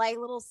got that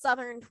little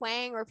southern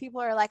twang where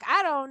people are like,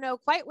 I don't know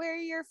quite where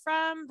you're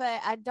from,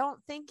 but I don't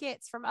think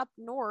it's from up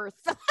north.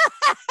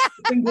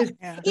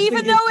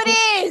 Even though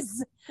it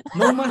is.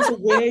 No matter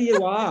where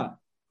you are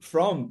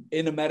from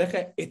in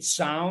America, it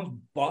sounds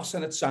boss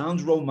and it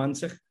sounds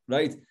romantic,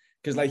 right?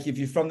 Because if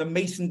you're from the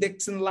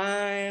Mason-Dixon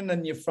line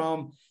and you're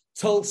from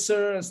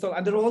Tulsa and stuff,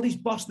 and there are all these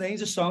boss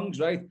names of songs,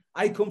 right?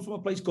 I come from a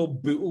place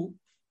called Bootle.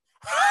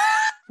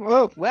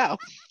 Whoa, wow.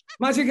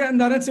 Imagine getting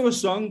that into a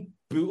song,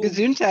 Bootle.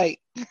 Gesundheit.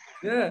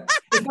 Yeah.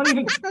 It's not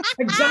even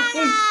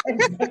exactly.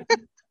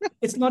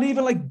 It's not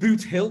even like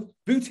Boot Hill.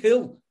 Boot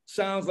Hill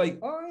sounds like,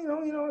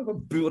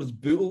 Bootle. It's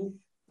Bootle.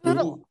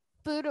 Bootle.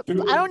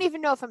 I don't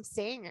even know if I'm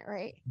saying it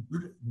right.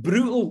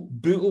 Brutal.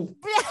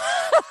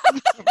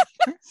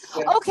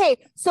 Okay,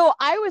 so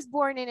I was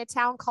born in a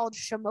town called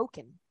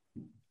Shamokin.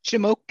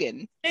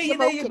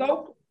 There you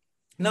go.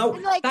 No,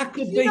 that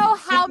could be. You know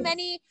how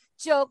many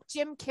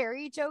Jim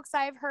Carrey jokes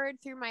I've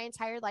heard through my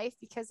entire life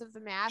because of the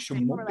mask? And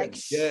people were like,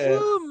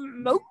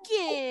 Shamokin.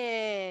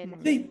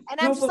 And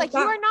I'm just like, you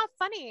are not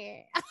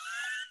funny.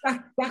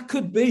 That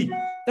could be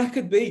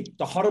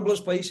the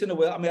horriblest place in the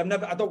world. I mean,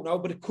 I don't know,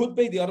 but it could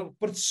be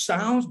but it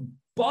sounds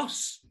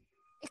boss.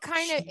 It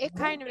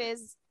kind of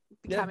is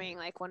becoming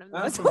one of the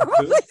most horrible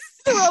places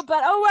in the world,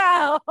 but oh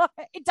well,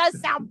 it does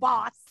sound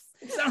boss.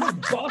 It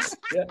sounds boss.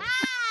 Yeah.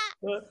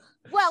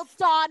 Well,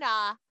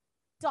 Donna,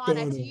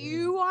 do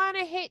you want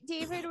to hit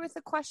David with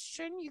a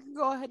question? You can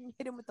go ahead and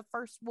hit him with the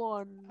first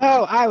one.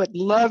 Oh, I would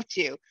love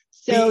to.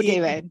 So,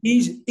 David,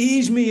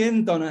 ease me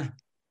in, Donna.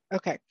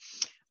 Okay.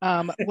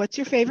 What's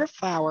your favorite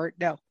flower?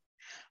 No.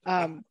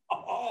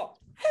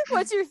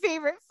 What's your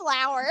favorite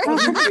flower?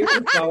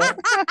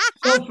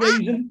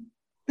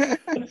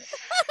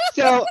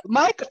 So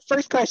my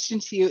first question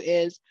to you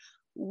is,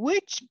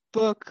 which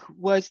book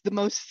was the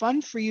most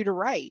fun for you to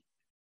write?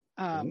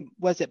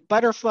 Was it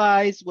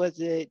Butterflies? Was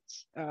it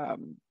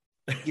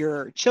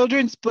your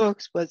children's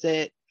books? Was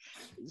it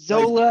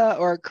Zola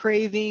or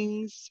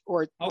Cravings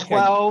or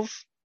 12?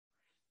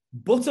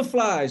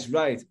 Butterflies,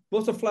 right.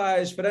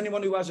 Butterflies, for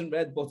anyone who hasn't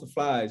read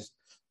Butterflies,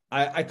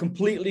 I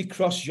completely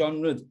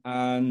cross-genred,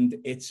 and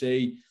it's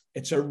a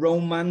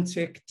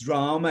romantic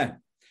drama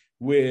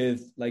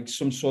with like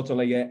some sort of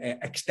like a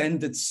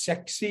extended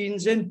sex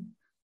scenes in,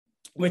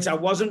 which I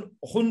wasn't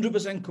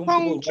 100%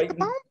 comfortable writing.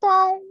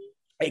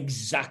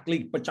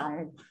 Exactly.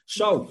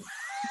 So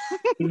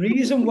the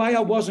reason why I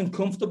wasn't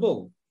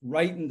comfortable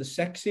writing the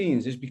sex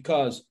scenes is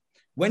because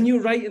when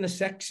you're writing a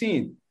sex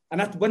scene,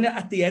 and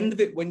at the end of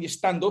it, when you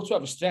stand up to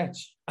have a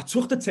stretch, I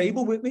took the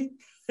table with me.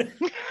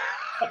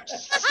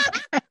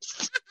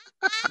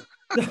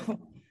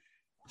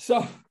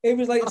 so it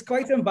was like, it's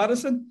quite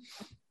embarrassing.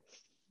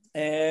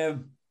 But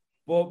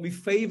my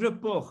favourite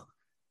book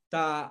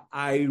that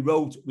I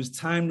wrote was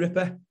Time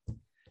Ripper.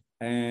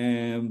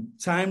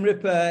 Time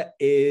Ripper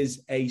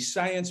is a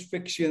science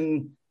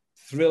fiction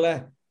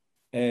thriller,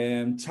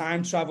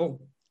 time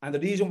travel. And the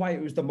reason why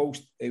it was the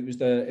most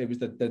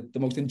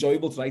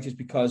enjoyable to write is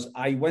because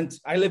I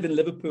live in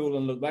Liverpool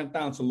and went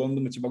down to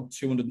London, which is about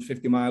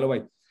 250 miles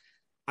away.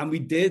 And we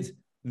did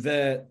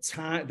the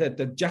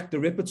Jack the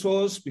Ripper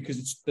tours,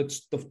 because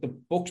the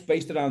book's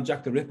based around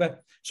Jack the Ripper.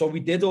 So we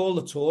did all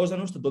the tours, and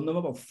I must have done them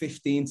about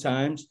 15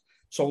 times.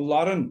 So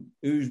Lauren,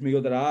 who's my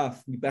other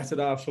half, my better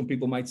half, some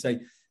people might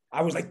say,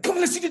 I was like, come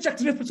on, let's see the Jack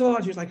the Ripper tour.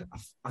 And she was like,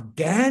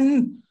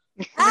 again?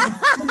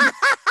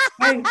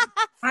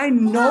 I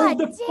know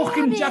the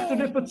fucking Jack the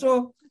Ripper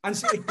tour. And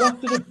so it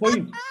got to the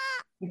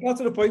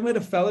point where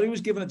the fella who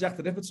was giving a Jack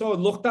the Ripper tour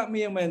looked at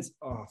me and went,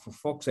 oh, for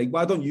fuck's sake,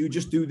 why don't you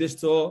just do this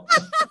tour?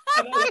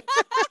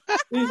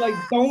 He's like,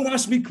 don't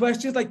ask me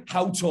questions like,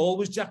 how tall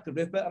was Jack the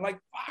Ripper? I'm like,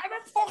 I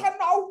don't fucking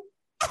know.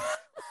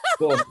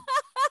 But,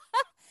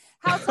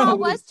 how tall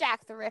was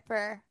Jack the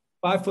Ripper?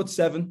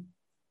 5'7".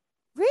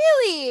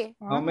 Really?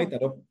 I'll make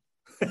that up.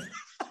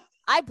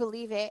 I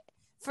believe it.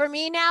 For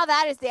me now,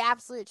 that is the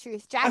absolute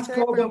truth. Jack the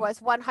Ripper was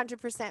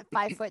 100%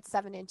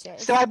 5'7".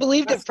 So I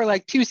believed it for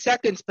like 2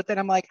 seconds, but then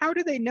I'm like, how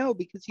do they know?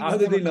 Because he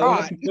was never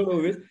caught.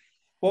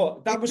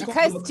 But that was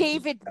because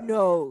David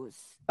knows.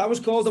 That was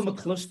called a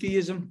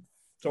McCluskeyism.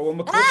 So a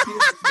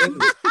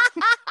McCluskeyism.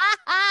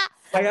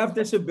 I have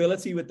this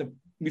ability with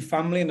my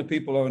family and the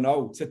people I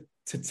know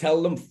to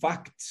tell them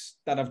facts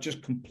that I've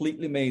just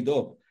completely made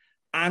up,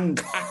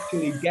 and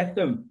actually get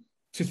them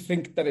to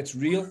think that it's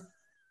real.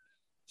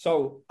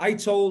 So I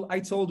told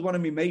one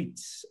of my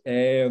mates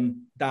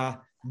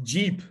that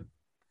Jeep,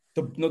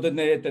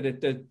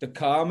 the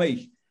car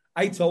mate,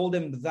 I told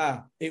him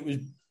that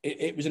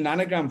it was an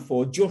anagram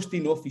for just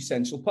enough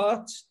essential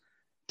parts.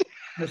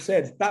 And I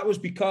said that was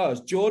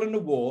because during the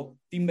war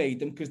they made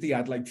them because they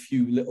had like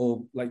few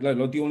little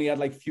they only had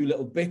like few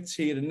little bits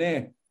here and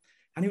there.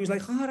 And he was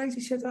like, all right, he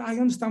said, I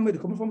understand where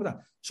they're coming from with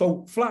that.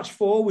 So flash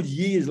forward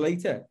years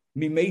later,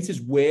 my mate is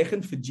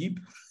working for Jeep.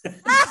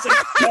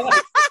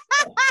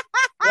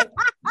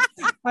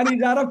 And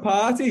he's at a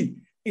party.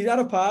 He's at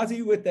a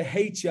party with the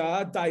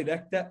HR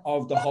director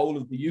of the whole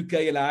of the UK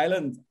and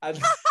Ireland. And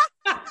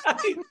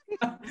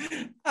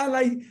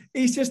like,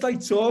 he's just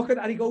like talking,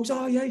 and he goes,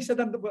 oh yeah, he said,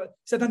 I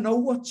know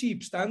what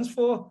Jeep stands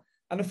for.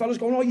 And the fella's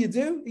going, oh, you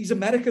do? He's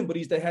American, but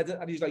he's the head.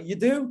 And he's like, you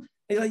do? And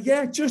he's like,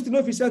 yeah, just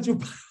enough essential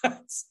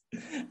parts.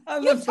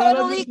 And you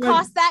totally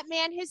cost that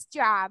man his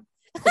job.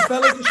 The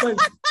fella just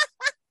went,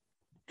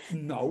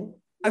 no.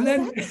 And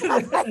then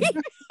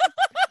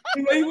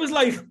he was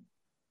like,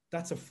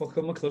 that's a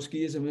fucking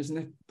McCluskeyism, isn't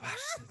it?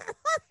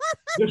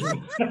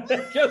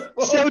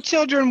 So,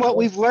 children, what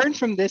we've learned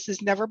from this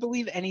is never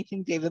believe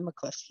anything David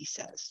McCluskey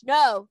says.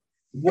 No.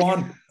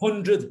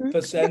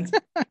 100%.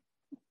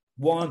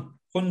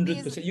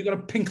 100%. You got a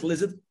pink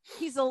lizard.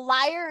 He's a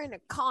liar and a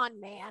con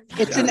man.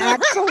 It's an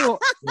axolotl.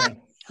 Yeah.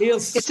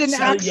 It's an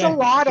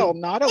axolotl,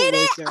 not a lizard.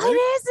 It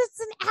is. It's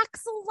an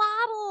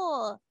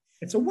axolotl.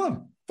 It's a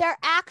what? They're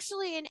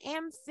actually an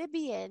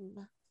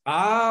amphibian.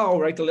 Oh,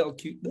 right, the little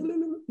cute.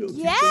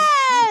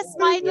 Yes,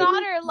 my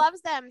daughter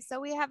loves them.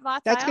 So we have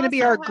lots. That's going to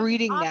be our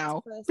greeting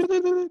now.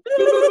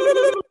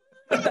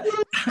 That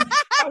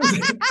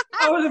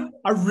was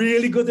a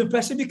really good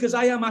impression because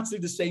I am actually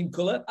the same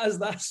color as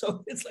that.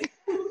 So it's like.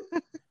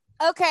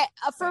 Okay,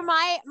 for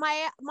my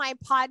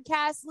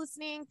podcast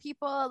listening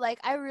people, like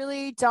I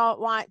really don't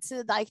want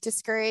to like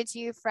discourage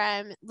you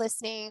from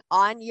listening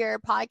on your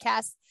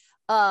podcast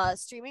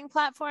streaming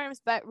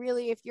platforms, but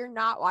really if you're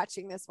not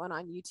watching this one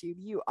on YouTube,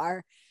 you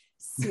are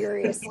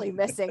seriously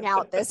missing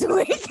out this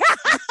week.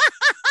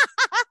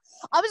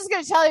 I'm just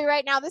going to tell you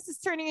right now, this is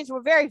turning into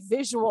a very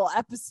visual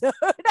episode.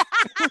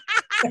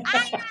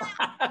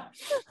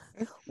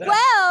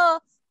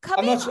 Well,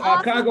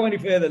 I can't go any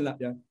further than that.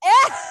 Yeah.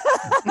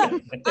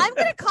 I'm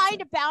going to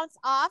kind of bounce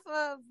off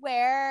of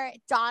where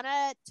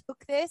Donna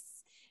took this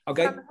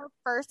Okay. from her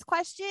first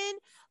question.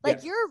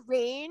 Like your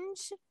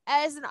range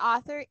as an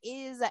author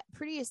is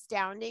pretty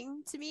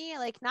astounding to me.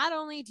 Like not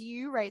only do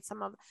you write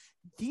some of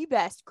the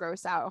best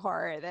gross out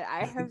horror that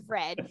I have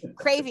read,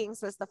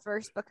 Cravings was the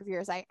first book of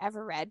yours I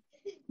ever read.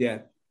 Yeah.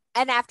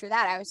 And after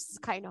that, I was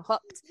just kind of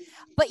hooked.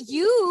 But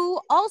you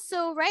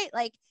also write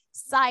like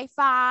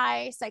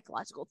sci-fi,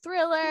 psychological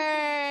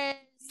thrillers,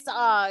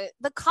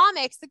 the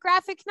comics, the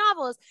graphic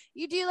novels.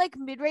 You do like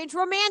mid-range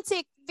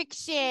romantic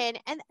fiction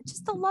and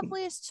just the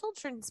loveliest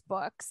children's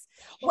books.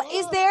 What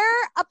is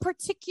there a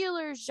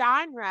particular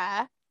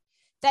genre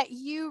that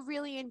you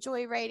really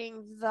enjoy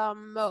writing the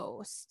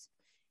most?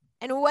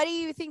 And what do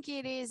you think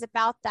it is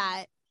about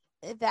that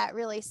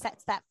really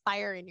sets that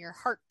fire in your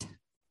heart?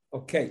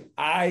 Okay,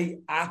 I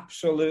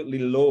absolutely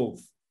love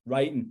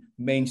writing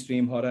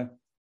mainstream horror.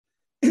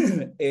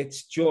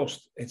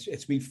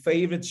 It's my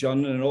favorite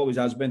genre and always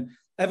has been.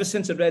 Ever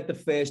since I read the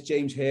first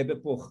James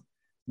Herbert book,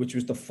 which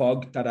was The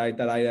Fog that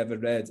I ever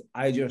read,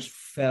 I just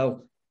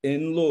fell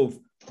in love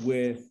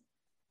with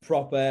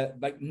proper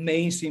like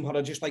mainstream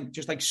horror, just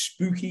like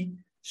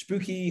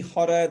spooky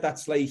horror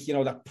that's like, you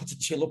know, that puts a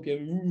chill up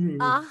you.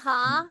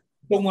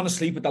 Don't want to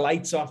sleep with the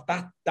lights off.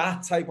 That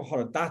type of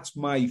horror, that's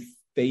my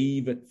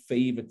favorite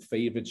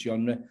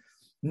genre.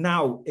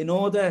 Now, in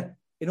order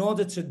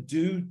to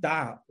do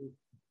that,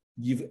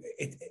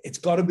 it's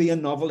got to be a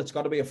novel. It's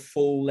got to be a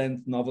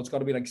full-length novel. It's got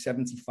to be like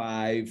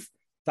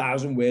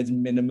 75,000 words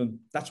minimum.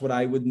 That's what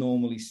I would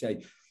normally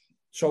say.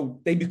 So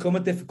they become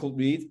a difficult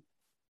read.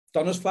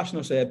 Donna's flashing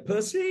us here.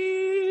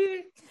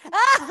 Pussy!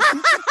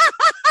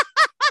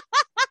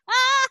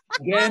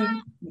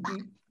 Again.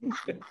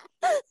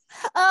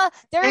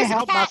 There's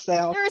a cat.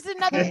 Myself. There's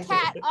another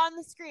cat on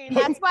the screen.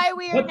 That's why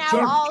we are now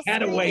all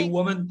cat screaming, away,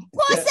 woman.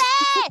 Pussy!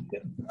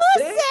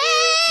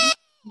 Pussy!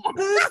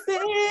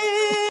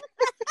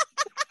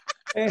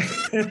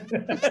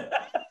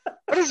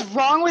 What is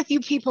wrong with you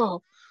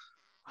people?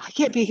 I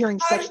can't be hearing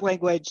such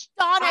language.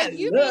 Donna,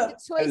 you made the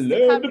choice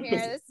to come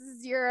here. This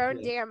is your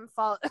own damn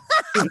fault.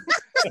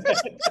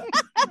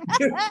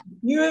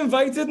 You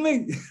invited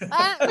me.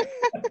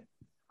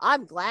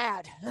 I'm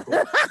glad.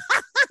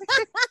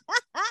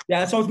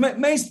 Yeah, so it's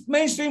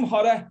mainstream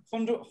horror,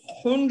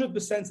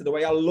 100% of the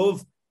way. I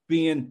love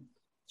being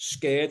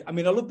scared. I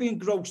mean, I love being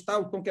grossed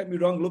out. Don't get me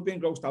wrong. I love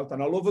being grossed out.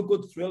 And I love a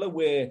good thriller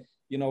where,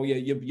 you know,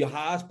 your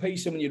heart's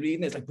pacing when you're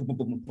reading it. It's like,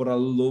 but I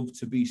love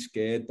to be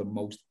scared the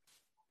most.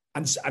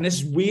 And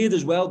it's weird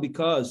as well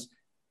because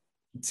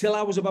until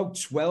I was about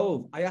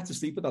 12, I had to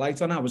sleep with the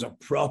lights on. I was a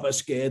proper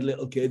scared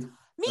little kid.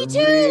 Me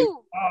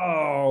too.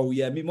 Oh,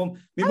 yeah. My mum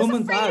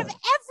and dad. Of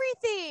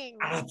everything.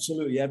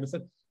 Absolutely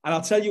everything. And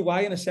I'll tell you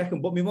why in a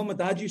second. But my mum and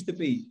dad used to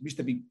be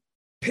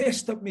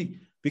pissed at me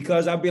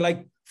because I'd be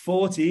like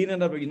 14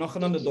 and I'd be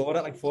knocking on the door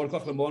at like 4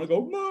 o'clock in the morning and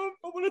go, Mum,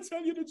 I want to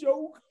tell you the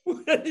joke.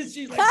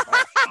 She's like,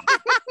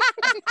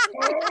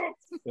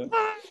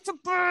 it's a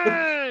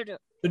bird.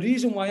 The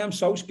reason why I'm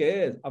so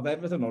scared of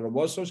everything, or I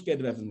was so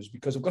scared of everything, is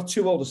because I've got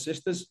 2 older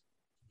sisters.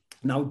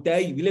 Now,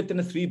 we lived in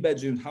a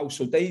 3-bedroom house.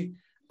 So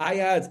I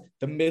had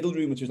the middle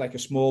room, which was like a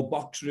small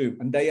box room,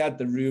 and they had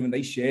the room, and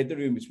they shared the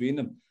room between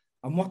them.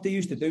 And what they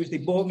used to do is they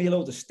bought me a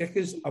load of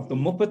stickers of the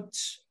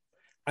Muppets,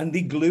 and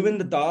they glue in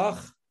the dark.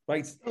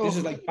 Right, this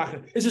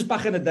is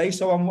back in the day,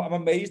 so I'm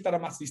amazed that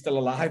I'm actually still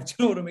alive. Do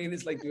you know what I mean?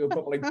 It's like you're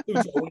probably like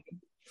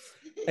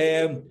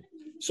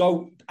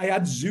so I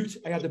had Zoot.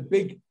 I had a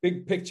big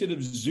picture of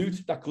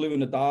Zoot that glue in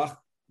the dark,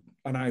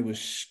 and I was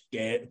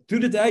scared. Through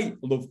the day,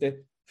 loved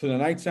it. For the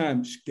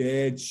nighttime,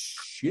 scared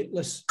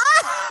shitless.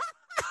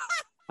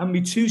 And my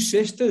 2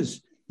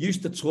 sisters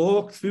used to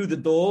talk through the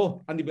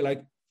door, and they'd be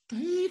like,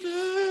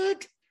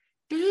 David,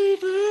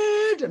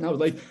 and I was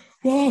like,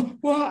 what?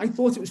 I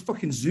thought it was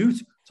fucking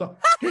Zoot. So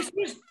this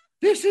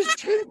is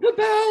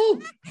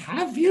Tinkerbell.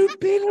 Have you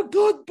been a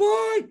good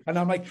boy? And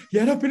I'm like,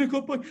 yeah, I've been a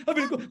good boy.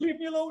 Leave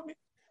me alone.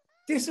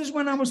 This is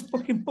when I was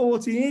fucking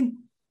 14.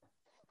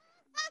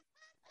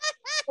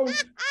 So,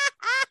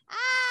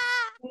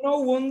 no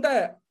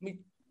wonder my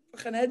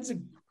fucking head's What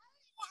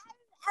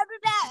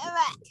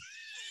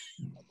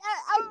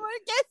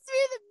gets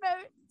me the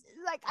most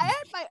is like I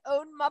had my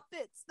own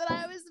Muppets that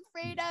I was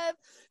afraid of.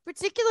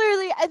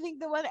 Particularly, I think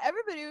the one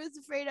everybody was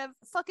afraid of,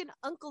 fucking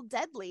Uncle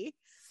Deadly.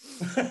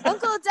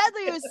 Uncle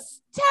Deadly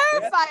was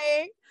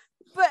terrifying.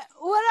 But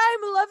what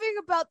I'm loving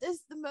about this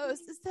the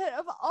most is that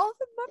of all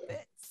the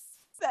Muppets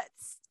that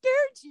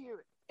scared you,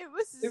 it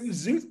was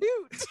Zoot.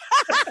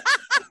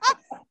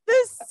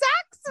 The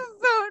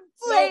saxophone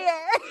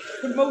player.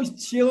 The most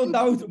chilled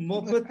out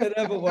Muppet there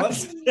ever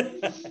was.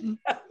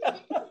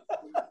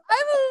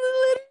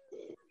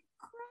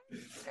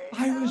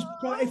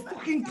 I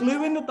fucking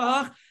glue in the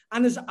dark,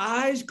 and his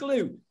eyes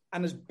glue,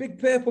 and his big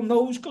purple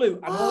nose glue,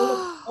 and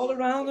all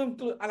around him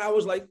glue. And I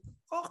was like,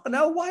 oh,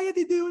 now why are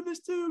they doing this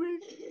to me?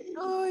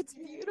 Oh, it's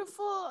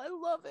beautiful. I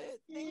love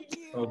it. Thank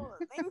you. Oh,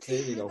 thank there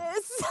you for go.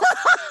 this.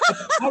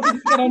 How did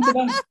you get onto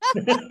that?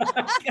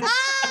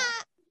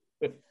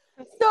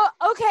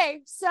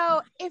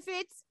 So if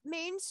it's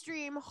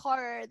mainstream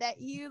horror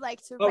that you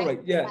like to write right,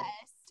 yeah.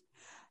 best,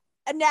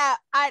 Now,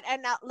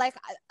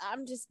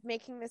 I'm just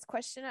making this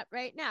question up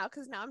right now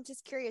because now I'm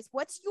just curious.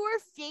 What's your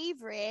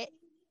favorite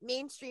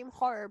mainstream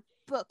horror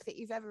book that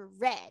you've ever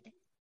read?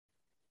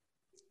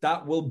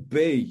 That will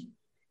be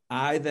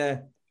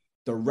either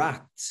The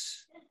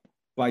Rats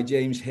by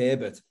James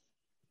Herbert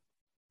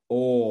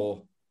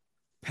or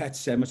Pet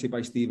Sematary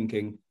by Stephen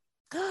King.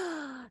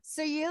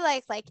 So you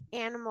like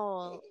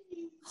animal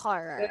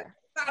horror?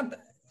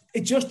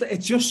 It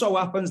just so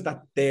happens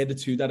that they're the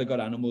two that have got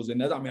animals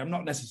in it. I mean, I'm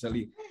not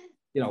necessarily,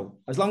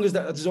 as long as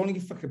there's only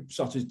a fucking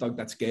sausage dog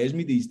that scares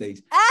me these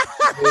days.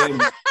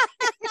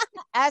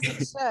 As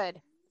it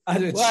should.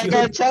 I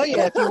gotta tell you,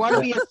 if you want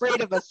to be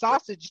afraid of a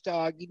sausage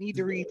dog, you need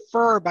to read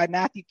Fur by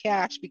Matthew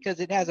Cash because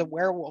it has a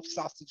werewolf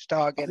sausage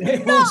dog in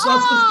it.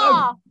 Sausage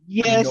dog?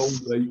 Yes. No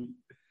way.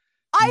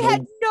 I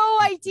had no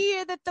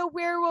idea that the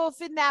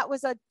werewolf in that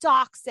was a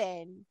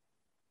dachshund.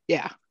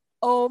 Yeah.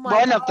 Oh my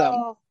One God. of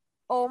them.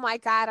 Oh my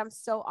God, I'm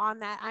so on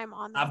that. I'm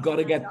on that. I've got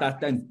to get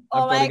that then.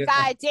 Oh my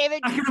God,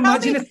 David. I can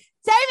imagine it.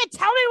 David,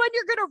 tell me when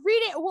you're going to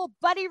read it. We'll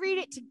buddy read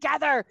it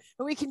together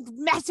and we can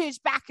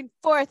message back and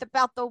forth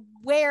about the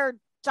were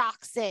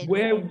dachshund.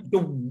 Where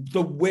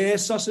the were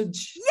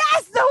sausage?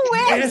 Yes, the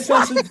were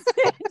sausage.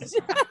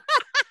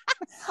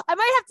 I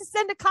might have to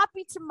send a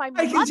copy to my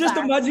mother. I can just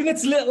imagine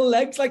its little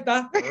legs like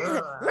that.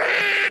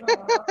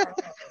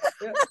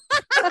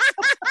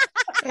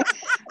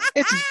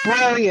 It's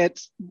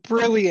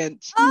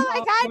brilliant. Oh my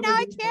God! Now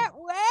I can't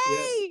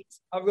wait.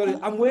 Yeah.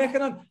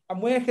 I'm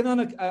working on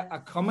a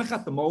comic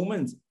at the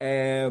moment,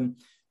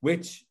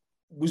 which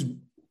was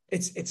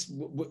it's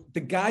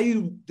the guy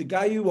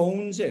who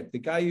owns it, the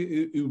guy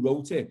who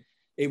wrote it.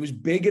 It was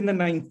big in the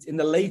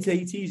late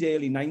 80s,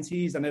 early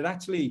 90s, and it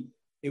actually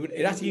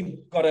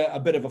got a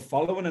bit of a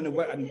following,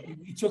 and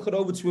he took it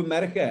over to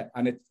America,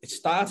 and it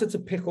started to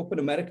pick up in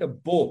America,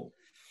 but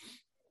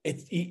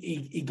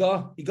he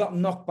got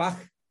knocked back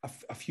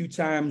a few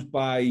times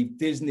by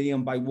Disney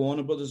and by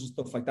Warner Brothers and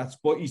stuff like that.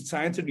 But he's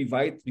trying to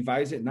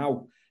revise it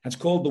now. It's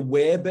called the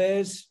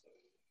Werebears,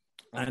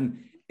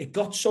 and it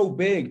got so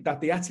big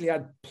that they actually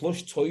had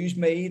plush toys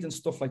made and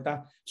stuff like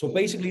that. So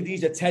basically,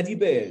 these are teddy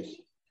bears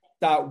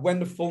that, when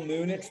the full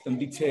moon hits them,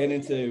 they turn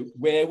into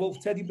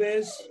werewolf teddy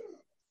bears.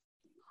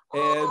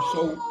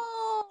 So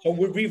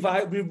we're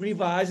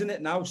revising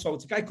it now. So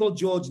it's a guy called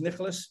George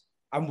Nicholas,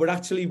 and we're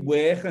actually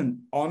working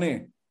on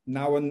it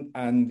now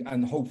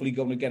and hopefully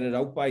going to get it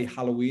out by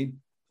Halloween.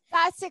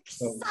 That's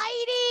exciting.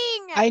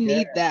 I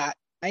need that.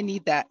 I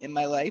need that in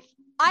my life.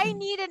 I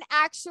need an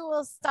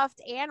actual stuffed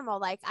animal.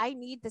 Like, I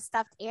need the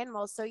stuffed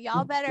animal. So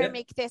y'all better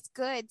make this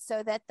good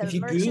so that the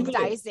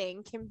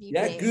merchandising can be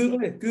big.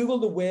 Google it. Google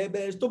the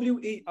Werebears.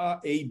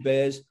 WERE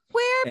bears.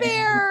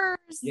 Werebears.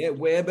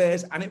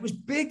 Werebears. And it was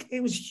big.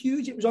 It was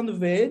huge. It was on the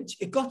verge.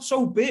 It got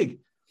so big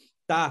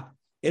that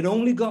it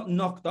only got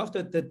knocked off.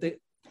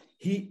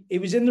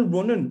 It was in the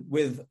running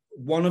with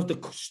one of the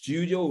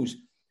studios,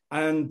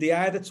 and they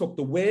either took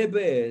the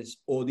Werebears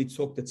or they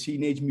took the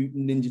Teenage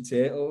Mutant Ninja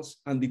Turtles,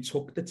 and they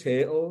took the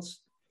Turtles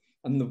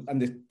and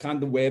the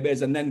kind of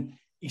Werebears, and then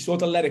he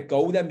sort of let it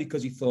go then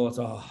because he thought,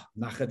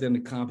 knackered and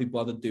it can't be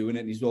bothered doing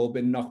it, and he's all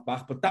been knocked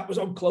back. But that was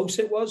how close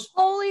it was.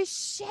 Holy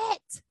shit.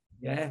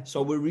 Yeah,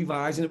 so we're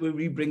revising it, we're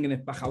rebringing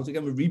it back out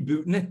again, we're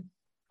rebooting it.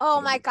 Oh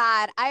my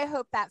God. I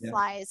hope that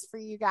flies for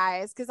you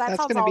guys because that's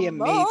going to be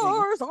amazing.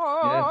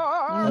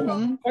 Yeah.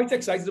 I'm quite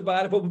excited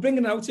about it, but we're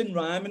bringing it out in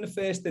rhyme in the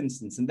first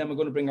instance, and then we're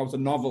going to bring out a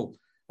novel,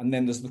 and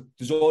then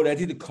there's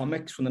already the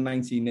comics from the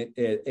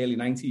early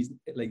 90s,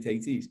 late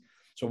 80s.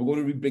 So we're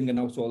going to be bringing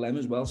out all them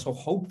as well. So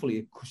hopefully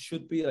it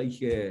should be like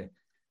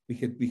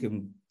we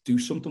can do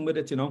something with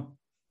it,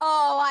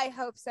 Oh, I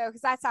hope so,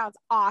 because that sounds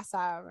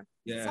awesome.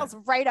 Yeah. Sounds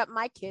right up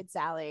my kid's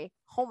alley.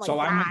 Oh my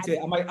God.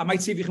 I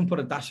might see if you can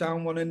put a dash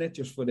down one in it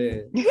just for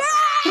the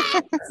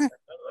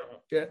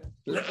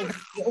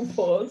little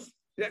pause.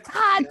 Yeah.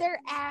 God, they're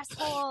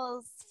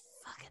assholes.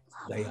 Fucking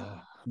love they them.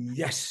 are.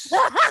 Yes.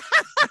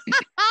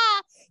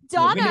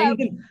 Donna.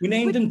 We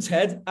named him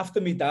Ted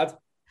after me dad.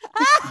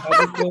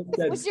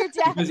 Was your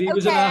dad? Because he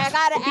was okay, an I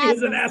gotta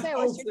ask him.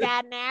 asshole. Was your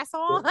dad an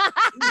asshole?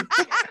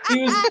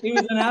 he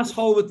was an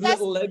asshole with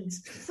little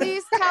legs.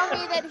 Please tell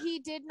me that he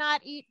did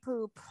not eat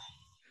poop.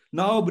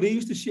 No, but he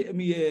used to shit in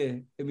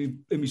me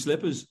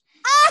slippers.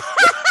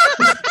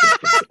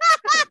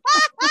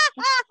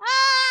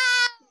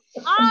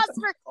 Pause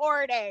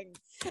recording.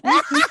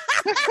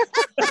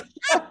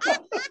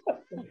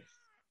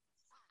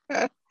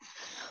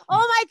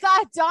 Oh my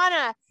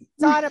God,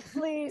 Donna,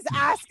 please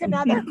ask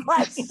another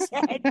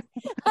question.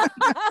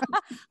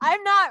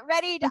 I'm not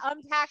ready to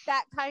unpack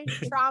that kind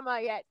of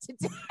trauma yet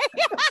today.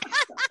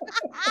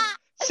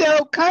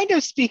 So kind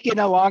of speaking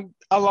along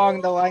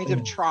the lines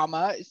of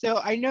trauma. So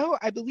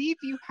I believe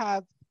you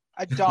have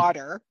a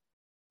daughter.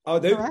 Oh,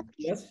 do? Correct?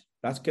 Yes,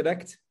 that's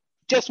correct.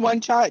 Just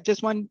one child,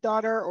 just one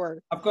daughter,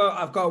 or I've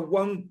got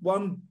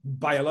one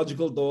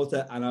biological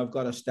daughter, and I've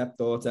got a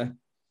stepdaughter.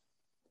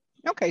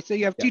 Okay, so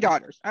you have two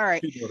daughters. All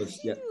right. Two daughters,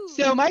 yeah.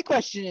 So my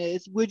question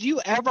is, would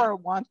you ever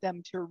want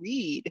them to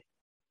read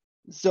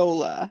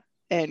Zola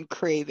and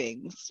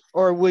cravings?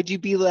 Or would you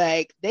be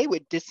like, they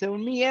would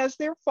disown me as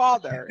their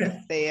father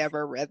if they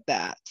ever read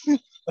that?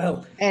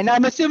 Well, and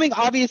I'm assuming,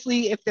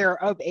 obviously, if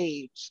they're of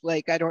age,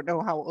 like, I don't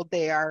know how old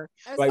they are.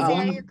 I was gonna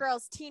say, are your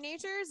girls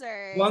teenagers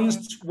or?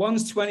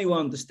 One's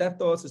 21. The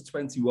stepdaughter's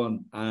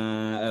 21,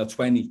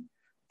 20.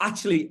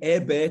 Actually,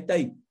 her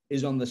birthday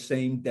is on the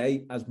same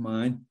day as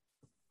mine.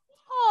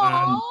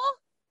 Oh.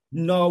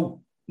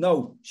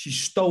 No, she's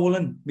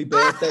stolen my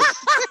birthday.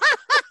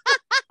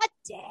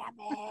 Damn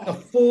it. The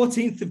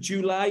 14th of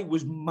July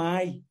was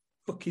my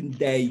fucking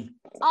day.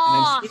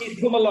 Oh. And then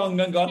she'd come along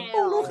and gone,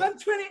 oh, look,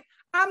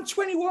 I'm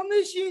 21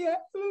 this year.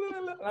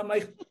 And I'm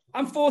like,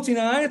 I'm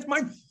 49. It's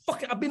my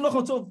fucking, I've been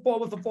looking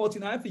forward for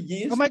 49 for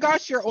years. Oh my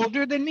gosh, you're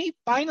older than me?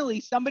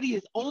 Finally, somebody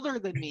is older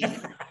than me.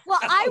 Well,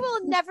 I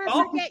will never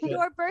forget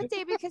your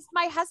birthday because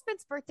my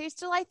husband's birthday is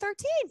July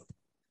 13th.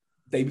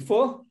 Day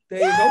before? There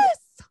yes! you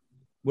go.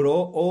 We're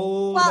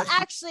all well,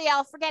 actually,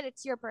 I'll forget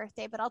it's your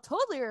birthday, but I'll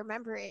totally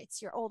remember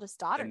it's your oldest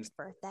daughter's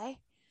birthday.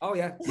 Oh,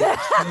 yeah.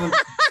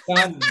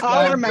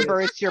 I'll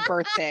remember it's your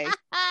birthday.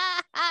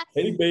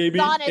 Hey, baby,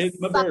 it's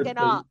my birthday.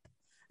 Up.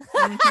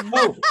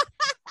 Oh,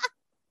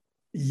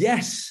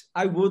 yes,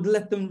 I would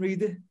let them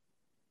read it.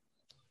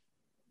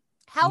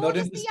 How old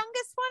is the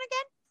youngest one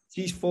again?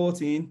 She's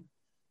 14.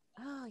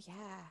 Oh,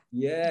 yeah.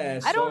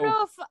 Yeah. I don't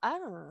know.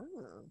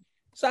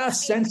 It's our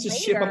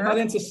censorship. I'm not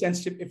into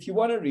censorship. If you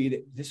want to read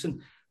it,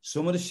 listen,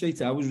 some of the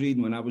shit I was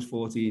reading when I was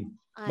 14,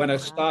 when I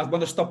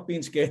stopped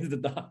being scared of the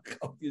dark,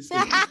 obviously.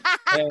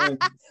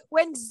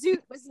 When Zoot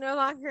was no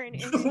longer an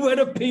when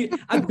I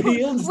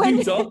peeled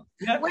Zoot off.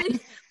 Yeah. When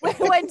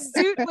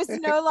Zoot was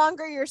no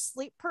longer your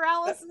sleep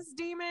paralysis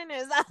demon,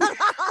 is that what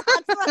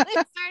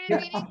I started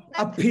reading?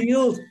 I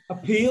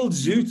peeled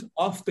Zoot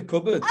off the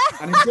cupboard,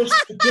 and it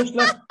just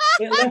left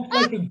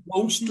like a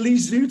ghostly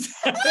Zoot.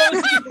 I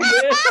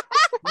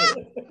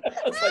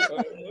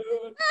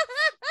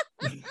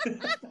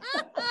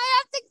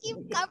have to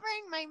keep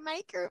covering my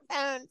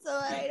microphone so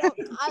that I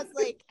don't cause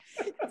like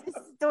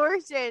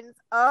distortions.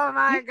 Oh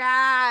my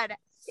god!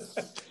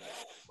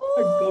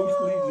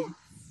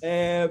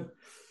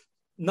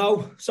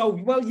 No, so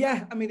well,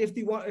 yeah. I mean, if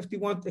they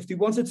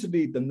wanted to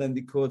read them, then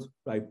they could,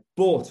 right?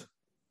 But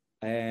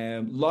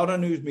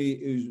Lauren,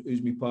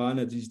 who's my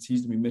partner,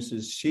 she's my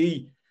missus.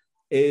 She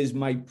is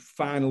my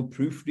final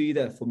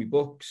proofreader for my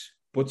books,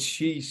 but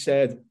she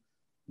said,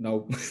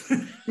 no,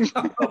 I'm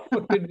not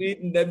fucking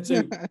reading them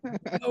too.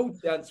 No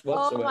chance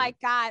whatsoever. Oh my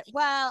god.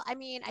 Well, I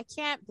mean, I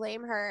can't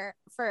blame her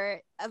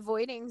for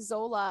avoiding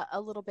Zola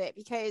a little bit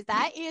because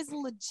that is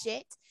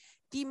legit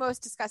the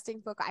most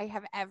disgusting book I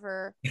have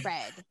ever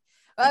read.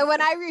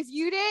 When I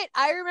reviewed it,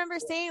 I remember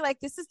saying,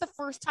 like, this is the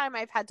first time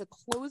I've had to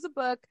close a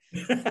book,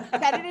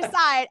 set it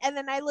aside, and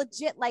then I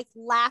legit like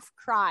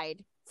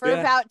cried for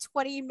about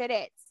 20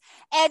 minutes.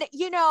 And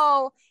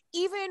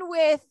even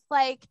with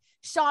like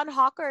Sean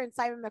Hawker and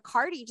Simon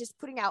McCarty just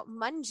putting out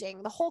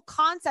Munging, the whole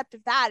concept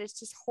of that is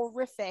just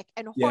horrific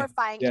and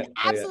horrifying and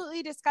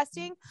absolutely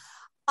disgusting.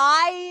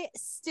 I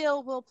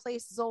still will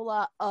place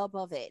Zola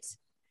above it.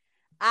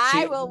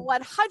 I will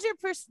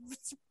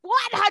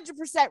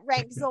 100%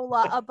 rank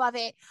Zola above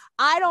it.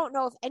 I don't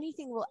know if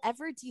anything will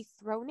ever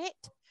dethrone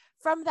it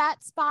from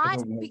that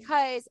spot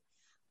because,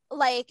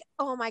 like,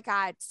 oh my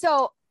God.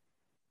 So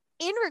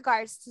in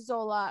regards to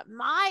Zola,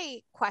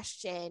 my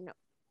question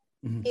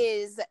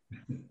is,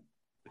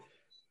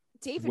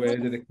 David, where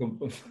did it come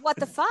from? What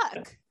the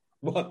fuck?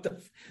 What the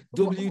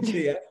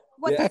WTF?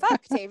 What the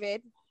fuck,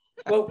 David?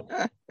 Well,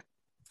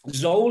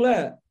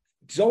 Zola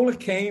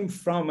came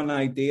from an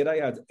idea I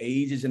had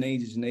ages and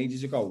ages and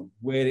ages ago,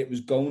 where it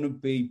was going to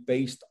be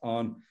based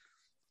on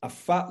a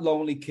fat,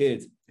 lonely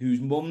kid whose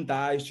mum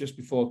dies just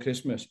before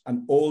Christmas,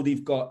 and all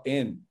they've got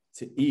in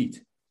to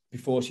eat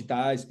before she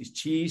dies is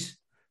cheese.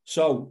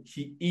 So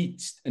he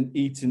eats and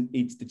eats and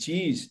eats the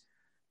cheese,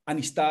 and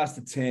he starts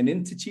to turn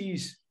into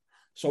cheese.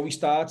 So he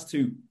starts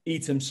to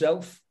eat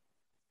himself.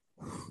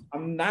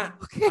 And that.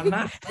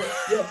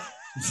 Yeah.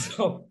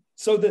 So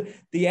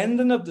the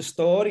ending of the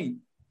story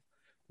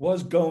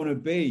was going to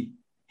be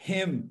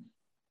him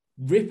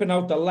ripping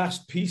out the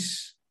last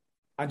piece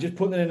and just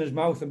putting it in his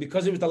mouth. And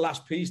because it was the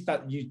last piece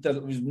that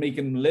was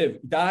making him live,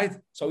 he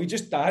died. So he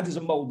just died as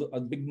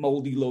a big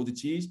moldy load of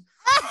cheese.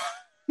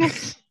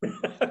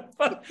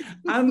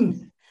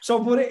 And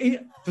so,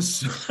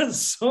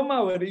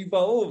 somehow it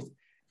evolved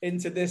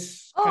into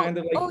this kind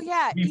of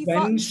like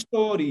revenge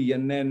story,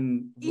 and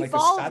then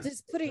evolved like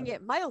is putting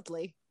it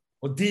mildly.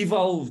 Or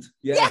devolved,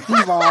 yeah.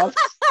 Devolved.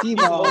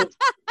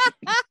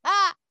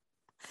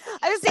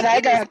 I was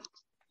thinking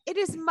it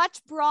is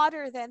much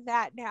broader than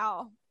that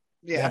now.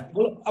 Yeah.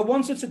 Well, I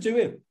wanted to do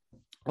it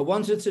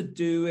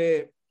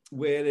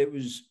where it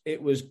was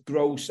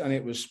gross and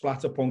it was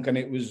splatterpunk and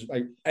it was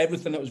like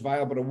everything that was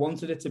vile, but I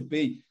wanted it to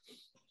be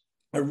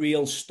a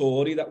real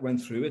story that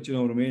went through it. You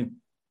know what I mean?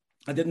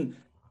 I didn't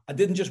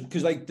just,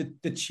 because like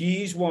the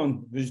cheese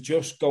one was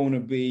just going to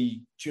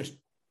be just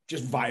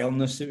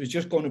vileness. It was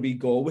just going to be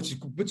gore, which is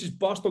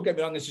boss. Don't get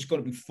me wrong, it's just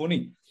going to be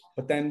funny.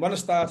 But then when I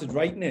started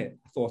writing it,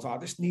 I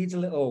thought, this needs a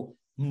little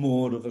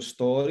more of a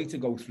story to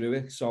go through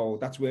it. So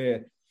that's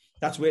where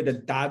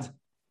the dad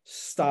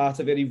start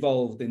of it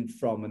evolved in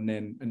from, and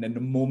then the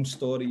mum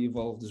story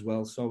evolved as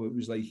well. So it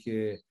was like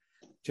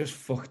just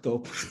fucked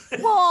up.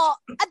 Well,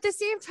 at the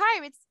same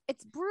time,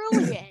 it's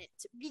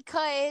brilliant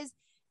because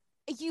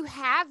you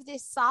have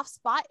this soft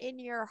spot in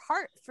your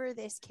heart for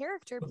this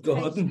character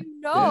because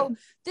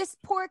this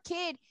poor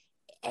kid,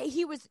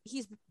 he was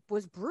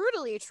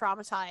brutally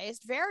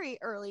traumatized very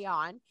early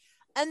on,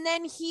 and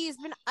then he's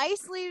been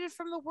isolated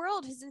from the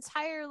world his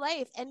entire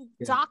life and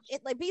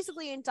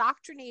basically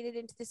indoctrinated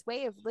into this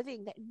way of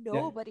living that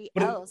nobody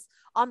else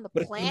on the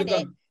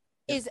planet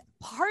is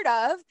part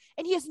of,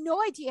 and he has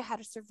no idea how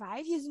to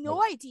survive. He has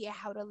no idea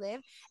how to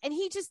live, and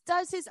he just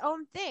does his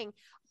own thing.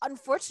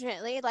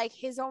 Unfortunately, like,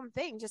 his own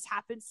thing just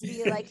happens to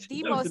be like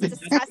the most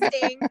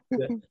disgusting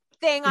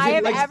thing I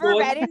have ever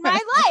read in my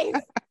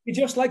life. He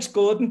just likes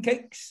Gordon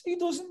cakes. He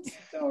doesn't.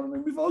 I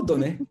mean, we've all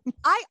done it.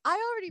 I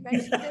already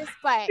mentioned this,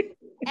 but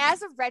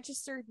as a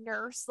registered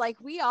nurse,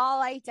 like, we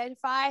all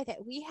identify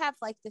that we have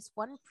like this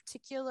one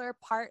particular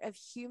part of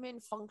human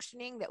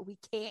functioning that we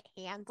can't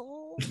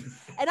handle.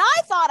 And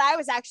I thought I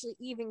was actually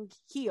even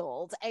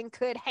keeled and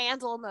could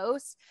handle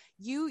most.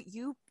 You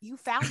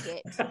found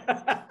it.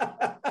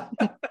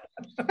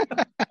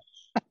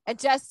 And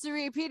just to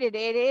repeat it,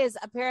 it is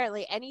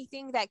apparently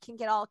anything that can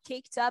get all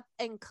caked up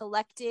and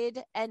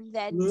collected and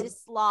then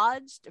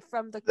dislodged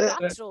from the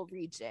crotchal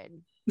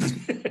region,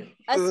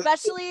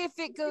 especially if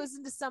it goes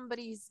into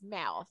somebody's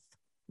mouth.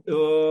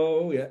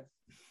 Oh, yeah.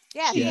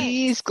 Yeah.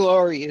 Cheese,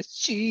 glorious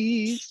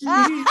cheese.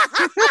 I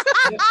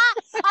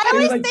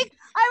always made me think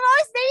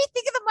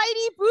of the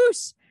Mighty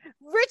Boosh.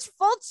 Rich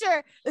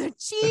Vulture.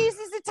 Cheese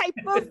is a type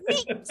of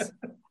meat.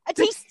 A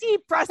tasty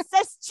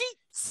processed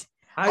treat.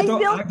 I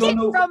milk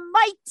it from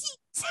my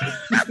teat.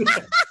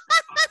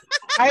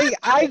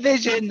 I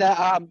vision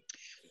the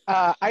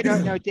I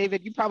don't know,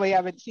 David, you probably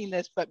haven't seen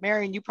this, but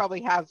Marion, you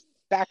probably have,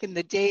 back in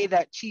the day,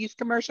 that cheese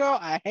commercial.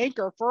 I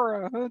hanker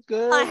for a hunk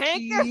of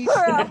cheese.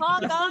 Well,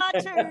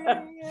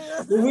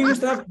 we used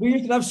to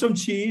have some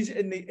cheese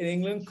in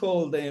England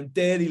called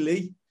Dairy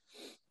Lee,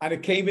 and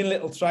it came in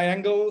little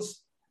triangles.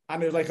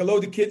 And it was like a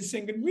load of kids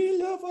singing,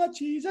 "We love our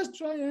cheese as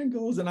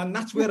triangles." And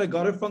that's where I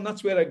got it from.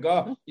 That's where I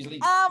got. He's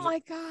like, oh my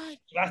God.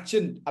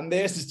 Scratching. And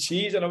there's the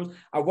cheese. And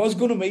I was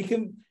going to make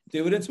him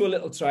do it into a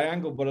little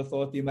triangle, but I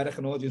thought the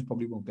American audience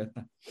probably won't get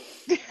that.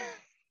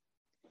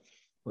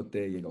 But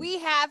there you go. We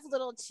have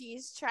little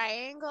cheese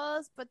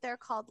triangles, but they're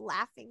called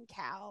Laughing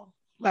Cow.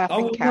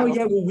 Laughing Cow. No,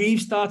 yeah. Well,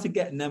 we've started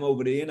getting them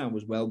over here now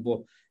as well.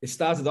 But it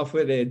started off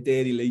with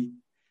Dairy Lee.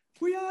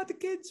 We are the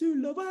kids who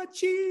love our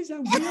cheese,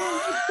 and we are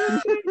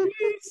the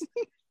cheese.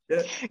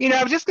 Yeah. You know,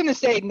 I'm just going to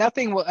say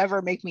nothing will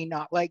ever make me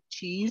not like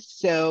cheese.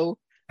 So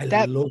I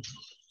love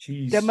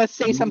cheese. That must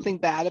say something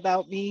bad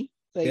about me.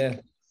 Like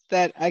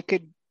that I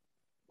could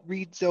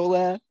read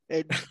Zola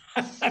and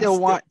still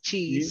want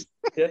cheese.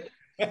 Yeah.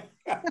 Donna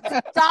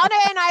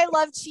and I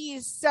love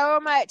cheese so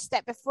much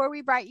that before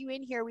we brought you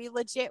in here, we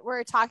legit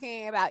were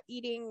talking about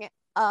eating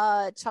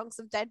chunks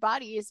of dead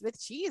bodies with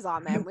cheese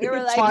on them. We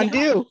were like,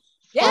 fondue.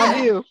 Yeah.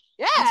 Fondue.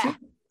 Yeah.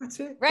 That's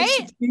it.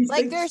 Right?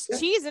 Like, there's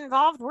cheese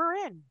involved, we're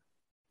in.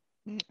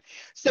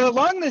 So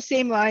along the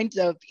same lines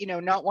of, you know,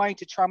 not wanting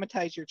to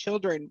traumatize your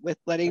children with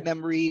letting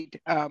them read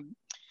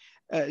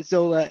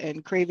Zola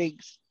and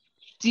Cravings,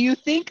 do you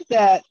think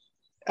that,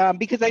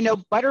 because I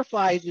know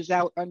Butterflies is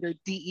out under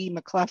D.E.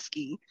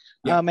 McCluskey,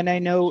 and I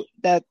know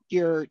that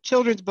your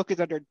children's book is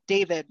under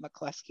David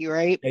McCluskey,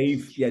 right?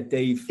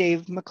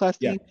 Dave McCluskey.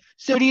 Yeah.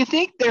 So do you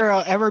think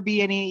there'll ever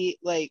be any,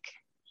 like,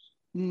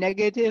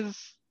 negative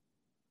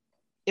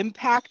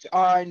impact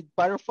on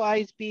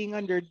Butterflies being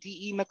under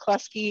D.E.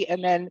 McCluskey,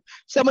 and then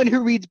someone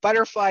who reads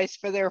Butterflies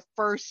for their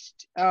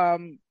first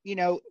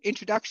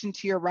introduction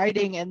to your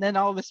writing, and then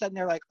all of a sudden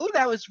they're like, oh,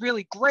 that was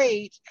really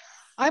great,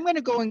 I'm going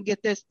to go and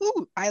get this.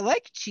 Ooh, I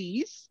like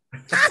cheese.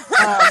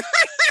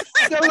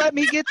 So let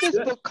me get this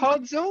book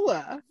called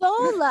Zola.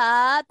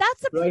 Zola,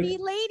 that's a pretty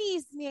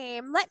lady's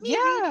name. Let me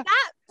read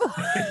that book.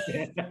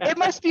 It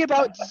must be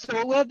about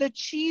Zola, the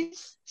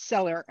cheese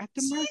seller at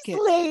the market.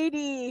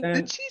 Lady.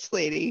 The cheese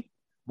lady.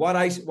 What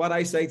I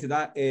say to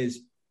that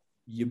is,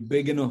 you're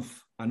big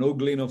enough and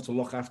ugly enough to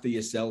look after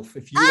yourself.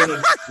 If you want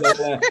to read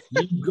Zola,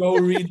 you go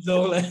read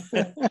Zola.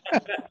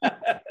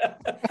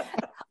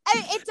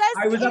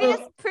 It is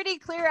pretty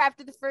clear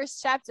after the first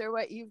chapter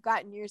what you've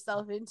gotten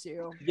yourself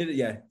into.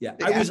 Yeah.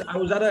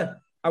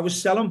 I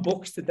was selling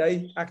books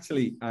today,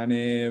 actually,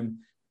 and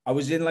I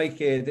was in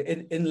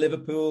in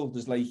Liverpool.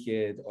 There's like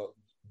a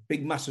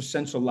big, massive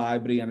central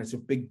library, and it's a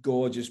big,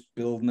 gorgeous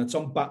building. It's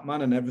on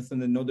Batman and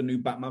everything. And the new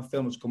Batman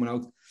film is coming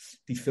out.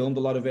 They filmed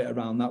a lot of it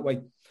around that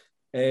way,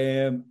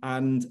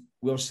 and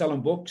we were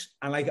selling books,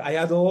 and I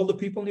had all the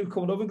people who were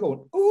coming over and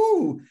going,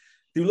 "Ooh."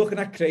 They were looking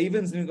at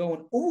Cravens and they were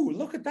going, "Oh,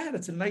 look at that.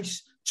 It's a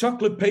nice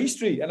chocolate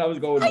pastry." And I was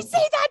going, I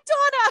say that,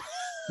 Donna.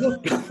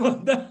 Put that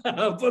one down.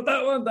 Put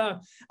that one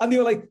down. And they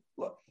were like,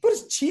 "But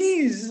it's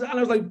cheese." And I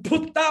was like,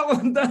 "Put that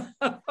one down."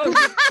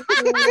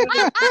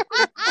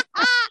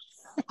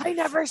 I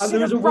never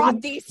should have brought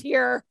these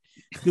here.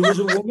 There was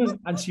a woman,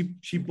 and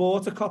she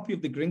bought a copy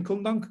of the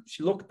Grinkelnonk.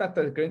 She looked at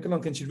the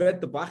Grinkelnonk and she read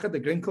the back of the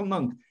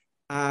Grinkelnonk.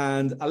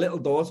 And a little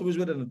daughter was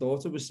with her, and the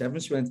daughter was 7.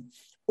 She went,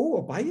 "Oh,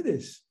 I'll buy you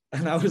this."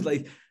 And I was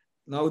like,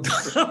 "No,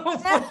 don't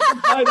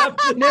buy that."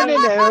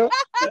 No.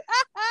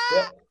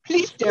 Yeah.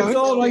 Please don't. It's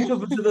all right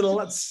up to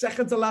the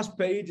second to last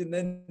page, and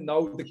then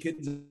no, the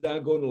kids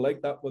aren't going to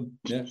like that one.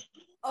 Yeah.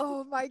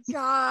 Oh my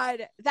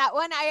God. That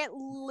one I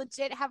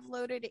legit have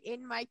loaded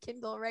in my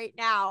Kindle right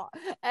now,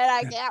 and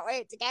I can't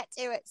wait to get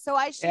to it. So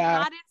I should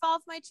not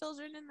involve my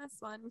children in this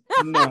one.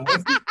 No.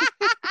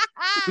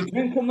 The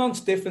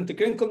Grinkelnonk's different. The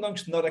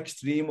Grinkelnonk's not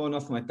extreme or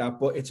nothing like that,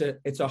 but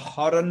it's a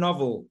horror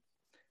novel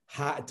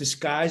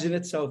disguising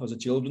itself as a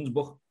children's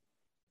book.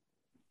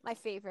 My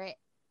favorite.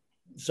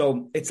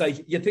 So it's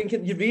like you're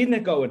reading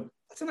it going,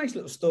 "That's a nice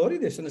little story,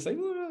 this," and it's like,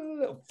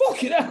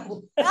 "Fuck it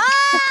hell."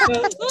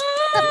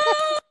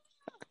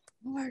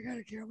 Oh, I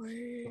gotta kill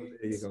me.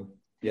 There you go.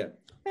 Yeah.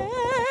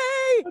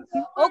 Hey!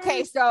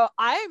 Okay, so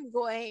I'm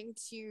going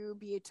to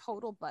be a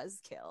total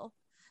buzzkill.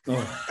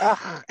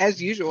 Oh.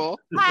 As usual.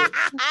 You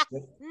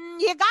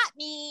got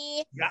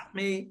me. Got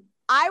me.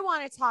 I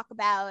want to talk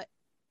about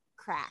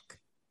crack.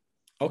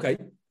 Okay.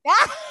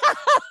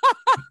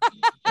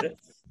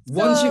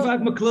 Once you've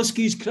had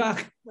McCluskey's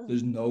crack,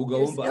 there's no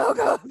going back.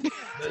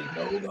 There's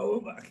no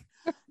going back.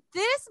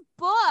 This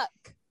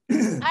book,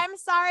 I'm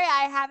sorry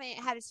I haven't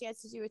had a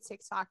chance to do a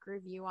TikTok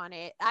review on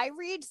it. I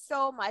read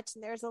so much,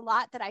 and there's a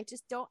lot that I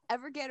just don't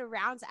ever get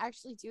around to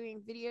actually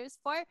doing videos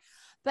for.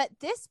 But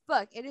this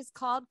book, it is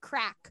called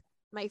Crack,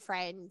 my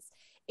friends.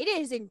 It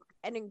is an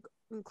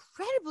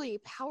incredibly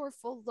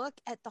powerful look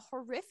at the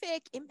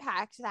horrific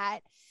impact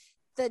that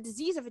the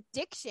disease of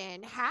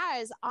addiction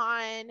has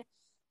on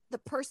the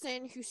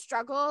person who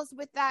struggles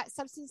with that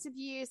substance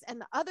abuse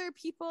and the other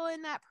people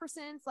in that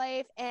person's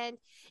life. And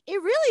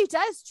it really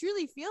does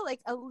truly feel like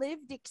a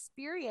lived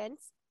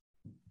experience,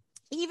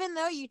 even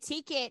though you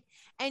take it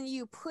and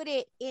you put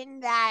it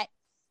in that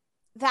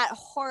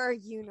horror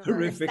universe,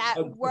 horrific that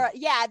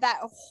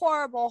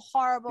horrible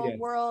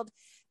world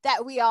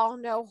that we all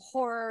know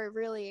horror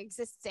really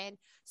exists in.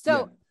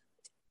 So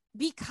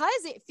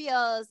because it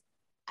feels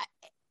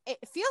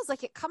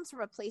like it comes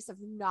from a place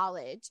of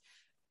knowledge,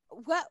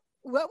 what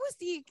was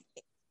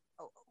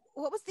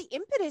the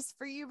impetus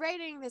for you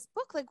writing this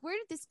book? Like, where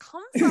did this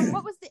come from?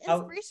 What was the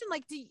inspiration?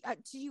 Like, do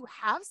you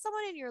have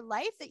someone in your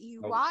life that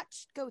you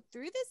watched go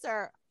through this,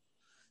 or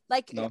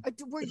like,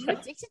 were you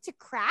addicted to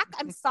crack?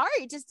 I'm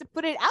sorry, just to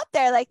put it out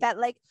there like that.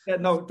 Like,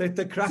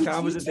 the crack I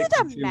was addicted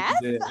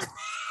to.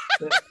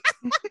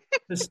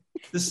 There's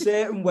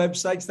certain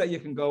websites that you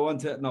can go on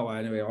to. No,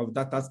 anyway,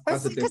 that's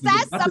because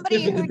that's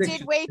somebody who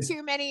did way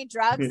too many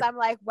drugs. I'm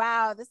like,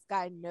 wow, this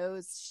guy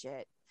knows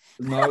shit.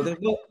 No, do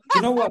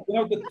you know what?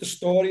 The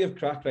story of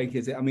crack, like,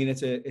 is it? I mean,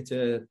 it's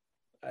a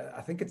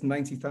I think it's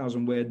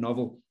 90,000 word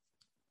novel.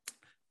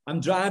 I'm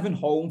driving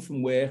home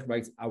from work,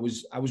 right? I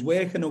was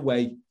working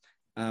away,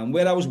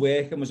 where I was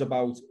working was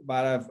about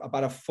a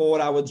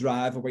 4-hour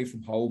drive away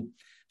from home.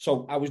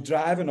 So I was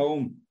driving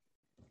home,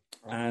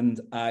 and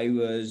I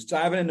was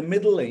driving in the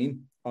middle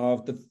lane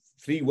of the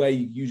freeway.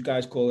 You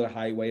guys call it a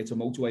highway. It's a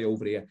motorway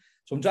over here.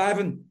 So I'm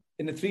driving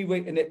in the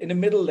freeway in the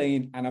middle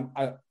lane, and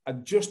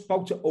I'm just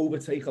about to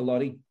overtake a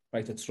lorry,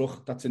 right? A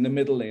truck that's in the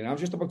middle lane. I was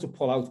just about to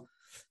pull out.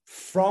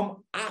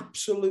 From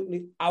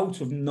absolutely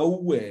out of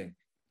nowhere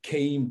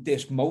came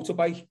this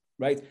motorbike,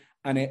 right?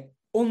 And it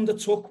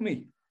undertook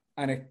me,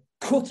 and it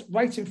cut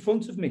right in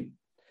front of me.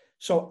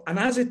 So, and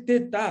as it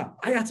did that,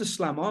 I had to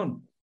slam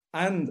on.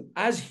 And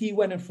as he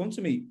went in front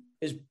of me,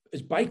 his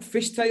bike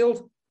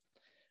fishtailed,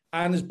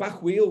 and his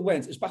back wheel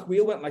went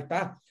like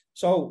that.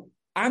 So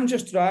I'm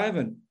just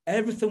driving.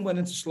 Everything went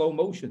into slow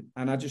motion.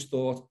 And I just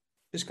thought,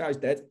 this guy's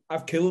dead.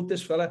 I've killed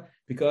this fella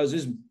because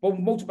his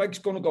motorbike's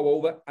going to go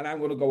over, and I'm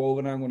going to go over,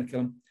 and I'm going to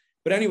kill him.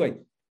 But anyway,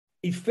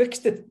 he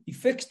fixed it.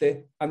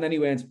 And then he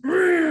went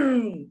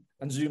and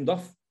zoomed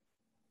off.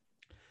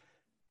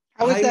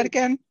 How was that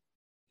again?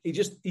 He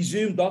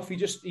zoomed off. He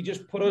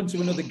just put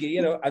onto another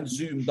gear and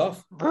zoomed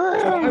off. So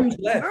I was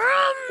left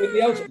with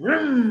the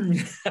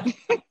outside.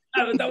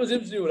 That was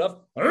him zooming off.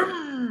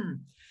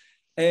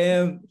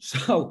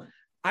 So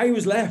I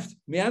was left.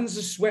 My hands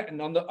are sweating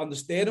on the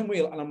steering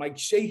wheel, and I'm like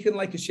shaking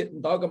like a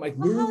shitting dog. I'm like,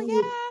 oh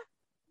yeah.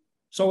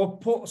 So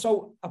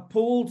I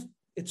pulled.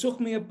 It took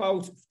me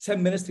about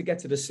 10 minutes to get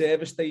to the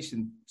service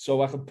station,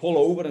 so I could pull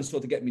over and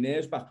sort of get my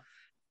nerves back.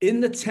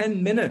 In the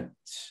 10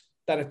 minutes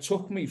that it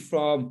took me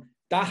from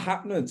that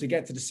happening to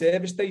get to the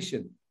service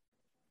station,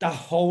 the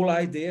whole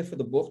idea for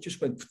the book just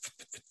went.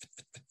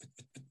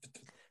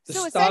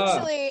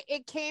 Essentially,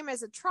 it came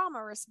as a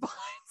trauma response.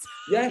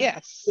 Yeah.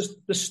 Yes.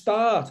 The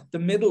start, the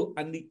middle,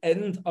 and the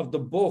end of the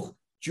book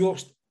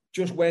just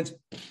went.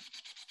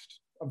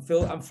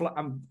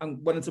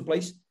 I'm went into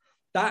place.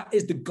 That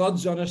is the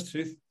God's honest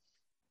truth.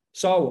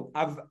 So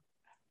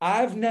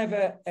I've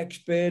never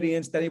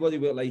experienced anybody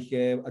with like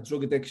a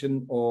drug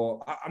addiction,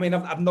 or I mean,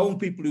 I've known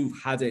people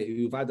who've had it,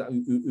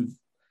 who've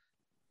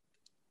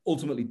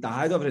ultimately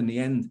died of it in the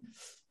end,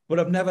 but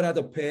I've never had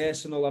a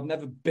personal. I've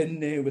never been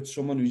there with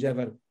someone who's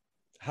ever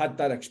had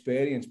that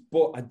experience,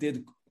 but I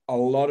did a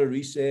lot of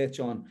research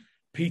on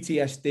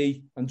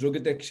PTSD and drug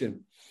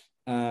addiction.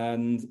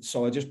 And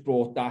so I just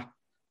brought that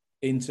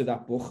into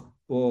that book.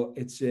 But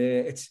it's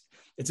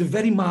a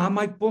very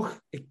Marmite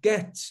book. It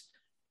gets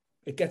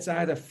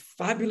either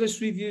fabulous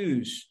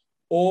reviews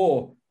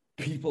or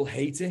people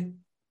hate it.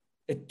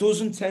 It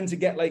doesn't tend to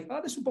get like,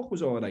 oh, this book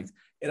was all right.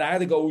 It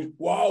either goes,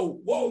 wow,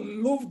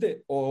 loved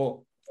it,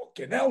 or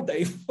fucking hell,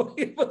 Dave, what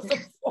the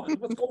fuck,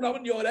 what's going on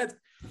in your head?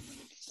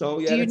 So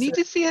yeah. Do you need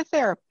to see a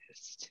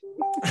therapist?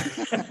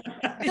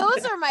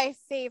 Those are my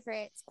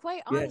favorites.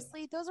 Quite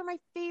honestly, those are my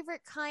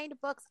favorite kind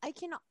of books. I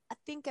can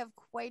think of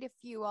quite a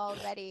few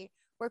already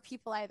where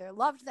people either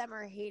loved them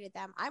or hated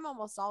them. I'm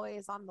almost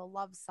always on the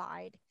love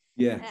side.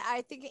 Yeah. And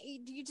I think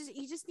you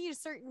just need a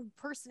certain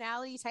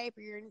personality type,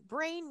 or your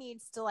brain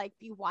needs to like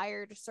be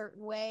wired a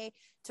certain way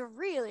to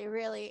really,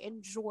 really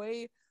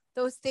enjoy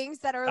those things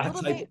that are a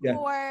little bit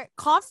more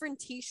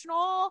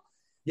confrontational.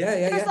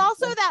 There's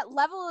also that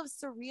level of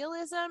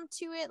surrealism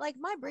to it. Like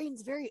my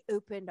brain's very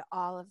open to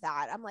all of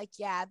that. I'm like,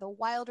 the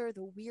wilder,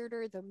 the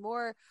weirder, the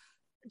more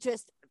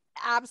just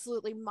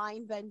absolutely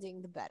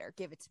mind-bending, the better.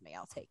 Give it to me.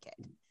 I'll take it.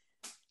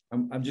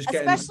 I'm just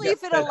especially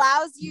if it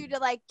allows you to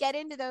like get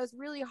into those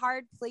really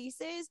hard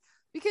places,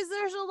 because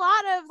there's a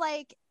lot of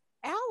like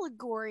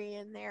allegory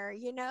in there,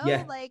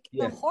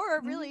 the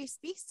horror really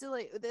speaks to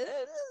like,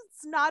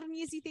 it's not an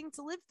easy thing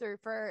to live through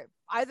for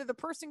either the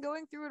person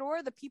going through it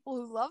or the people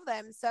who love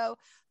them. So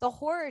the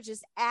horror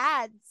just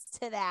adds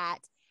to that.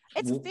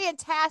 It's a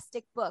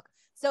fantastic book.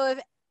 So if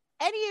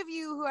any of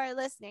you who are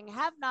listening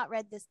have not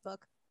read this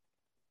book,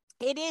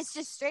 it is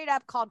just straight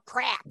up called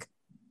Crack.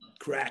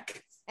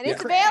 And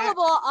it's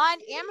available on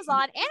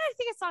Amazon, and I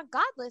think it's on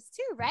Godless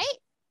too, right?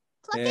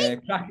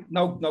 Crack,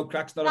 no,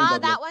 Crack's not on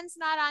Godless. That one's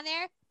not on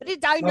there, but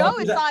I know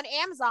it's on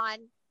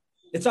Amazon.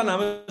 It's on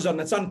Amazon.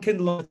 It's on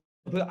Kindle.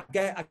 But I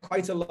get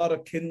quite a lot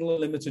of Kindle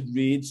limited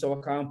reads, so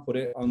I can't put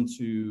it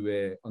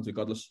onto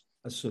Godless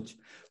as such.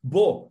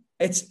 But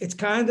it's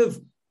kind of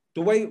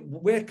the way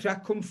where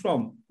Crack come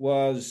from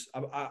was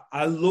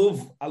I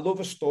love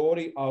a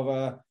story of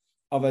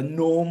a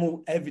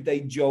normal everyday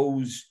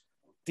Joe's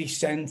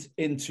descent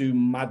into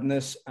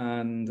madness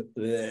and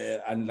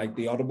like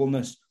the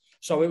audibleness.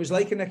 So it was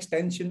like an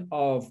extension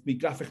of my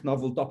graphic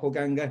novel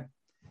Doppelganger,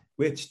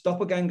 which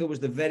Doppelganger was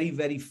the very,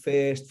 very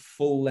first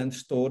full-length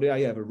story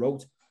I ever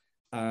wrote,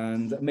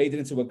 and made it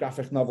into a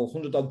graphic novel,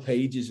 100-odd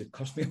pages. It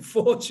cost me a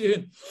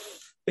fortune.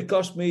 It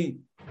cost me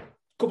a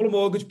couple of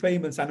mortgage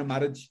payments and a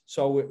marriage.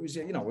 So it was,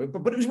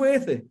 but it was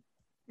worth it.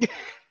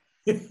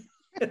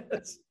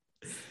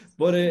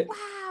 But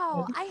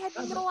wow, I had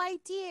no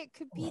idea it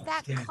could be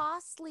that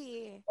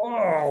costly.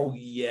 Oh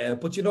yeah,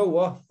 but you know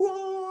what?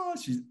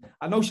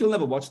 I know she'll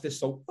never watch this,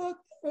 so.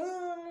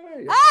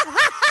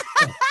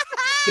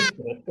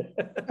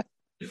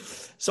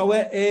 So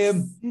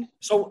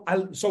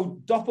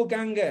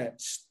Doppelganger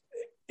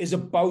is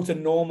about a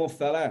normal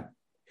fella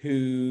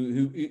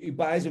who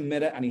buys a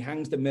mirror and he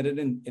hangs the mirror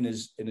in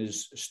his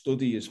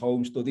study, his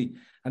home study,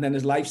 and then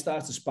his life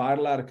starts to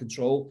spiral out of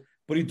control.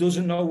 But he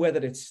doesn't know whether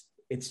it's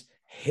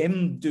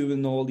him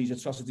doing all these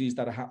atrocities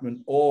that are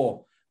happening,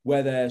 or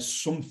whether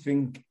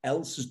something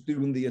else is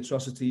doing the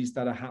atrocities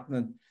that are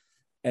happening.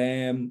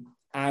 And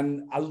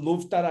I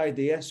loved that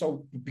idea.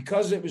 So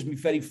because it was my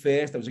very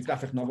first, it was a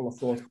graphic novel, I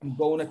thought, I'm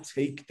going to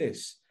take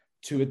this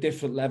to a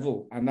different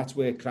level. And that's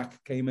where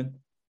Crack came in.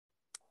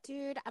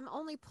 Dude, I'm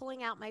only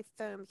pulling out my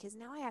phone because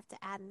now I have to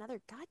add another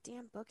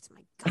goddamn book to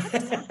my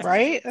goddamn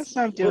right? That's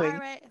what I'm doing.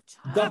 Right.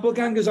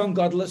 Doppelganger's on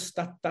Godless.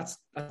 That's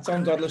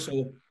on Godless. So,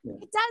 yeah.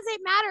 It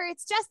doesn't matter.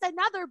 It's just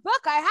another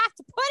book I have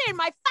to put in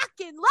my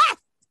fucking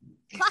left.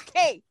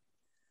 CLUCK.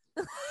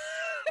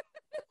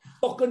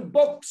 Fucking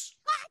books.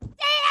 God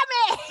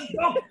damn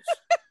it.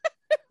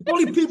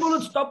 Only people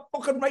that stop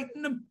fucking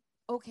writing them.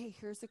 Okay,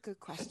 here's a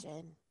good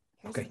question.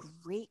 Here's a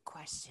great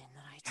question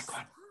that I just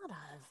thought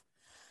of.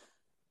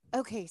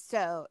 Okay,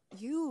 so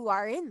you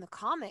are in the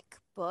comic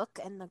book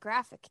and the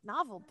graphic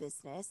novel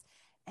business.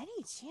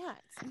 Any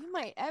chance you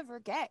might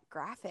ever get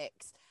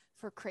graphics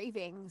for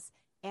Cravings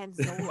and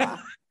Zola?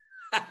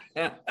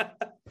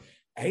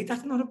 Hey,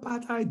 that's not a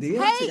bad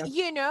idea. Hey,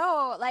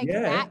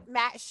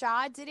 Matt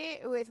Shaw did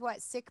it with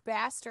Sick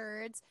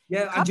Bastards.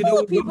 Yeah, a couple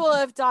of people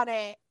have done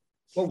it.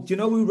 Well, do you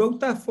know who wrote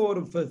that for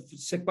him for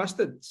Sick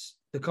Bastards?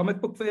 The comic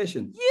book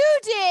version. You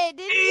did,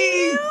 didn't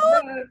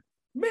you?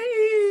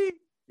 Me.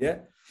 Yeah.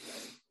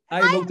 I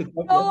had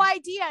no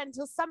idea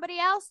until somebody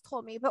else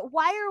told me. But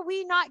why are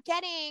we not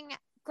getting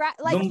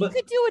you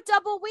could do a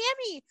double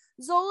whammy?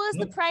 Zola's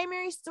the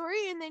primary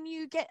story, and then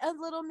you get a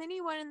little mini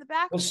one in the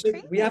back. Well,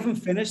 we haven't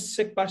finished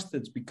Sick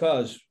Bastards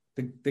because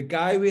the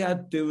guy we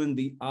had doing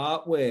the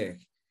artwork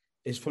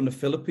is from the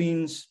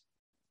Philippines.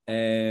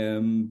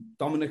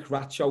 Dominic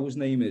Ratcho, his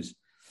name is,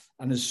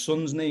 and his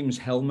son's name is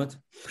Helmut.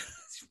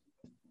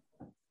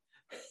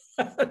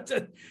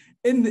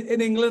 In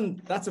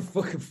England, that's a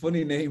fucking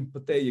funny name,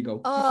 but there you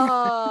go.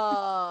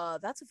 Oh,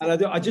 that's a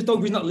and I just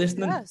hope he's not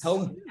listening. Yes.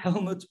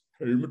 Helmut.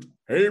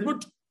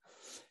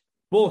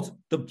 But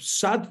the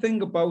sad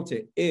thing about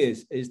it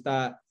is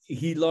that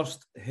he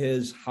lost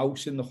his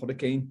house in the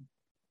hurricane.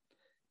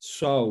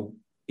 So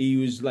he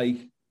was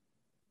like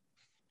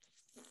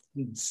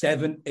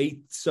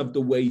 7/8 of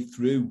the way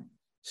through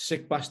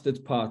Sick Bastards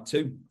Part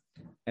 2.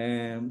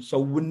 So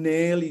we're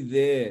nearly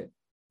there.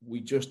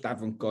 We just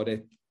haven't got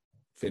it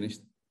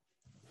finished.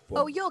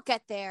 But, you'll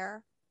get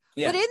there.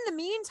 Yeah. But in the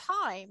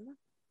meantime,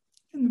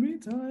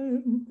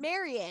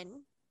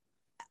 Marion,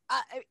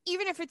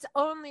 even if it's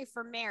only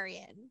for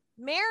Marion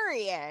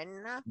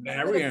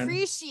would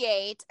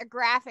appreciate a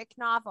graphic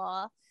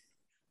novel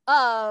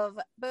of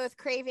both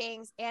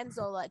Cravings and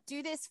Zola.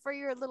 Do this for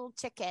your little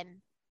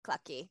chicken,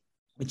 Clucky.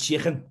 Me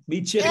chicken.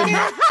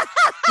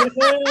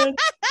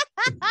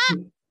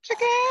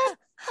 Chicken.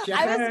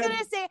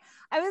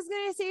 I was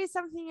gonna say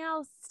something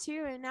else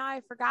too, and now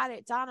I forgot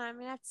it. Donna,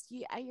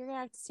 you're gonna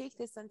have to take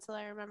this until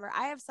I remember.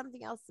 I have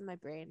something else in my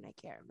brain. I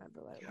can't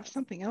remember what it was. You have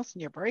something else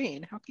in your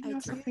brain? How can you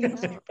have something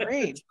else in your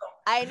brain?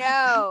 I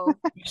know.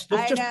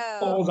 Stuff just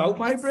falls out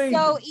my brain.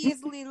 So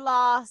easily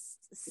lost.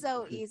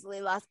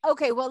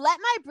 Okay, well, let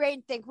my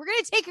brain think. We're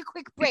gonna take a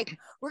quick break.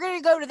 We're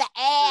gonna go to the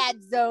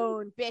ad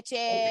zone, bitches.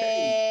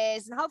 Okay.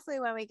 And hopefully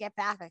when we get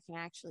back, I can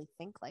actually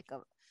think like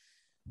a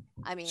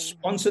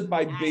sponsored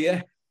by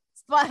beer.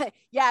 But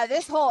yeah,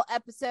 this whole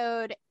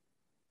episode,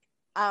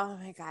 oh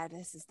my God,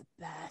 this is the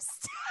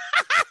best.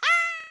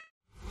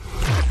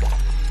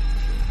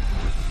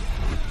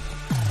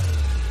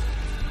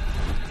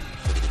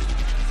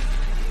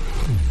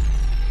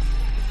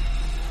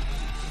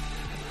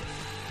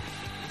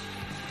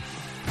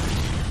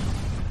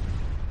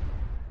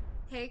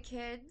 Hey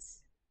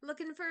kids,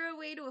 looking for a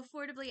way to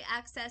affordably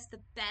access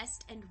the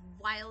best and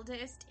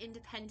wildest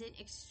independent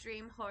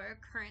extreme horror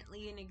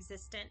currently in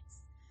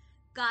existence?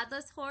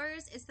 Godless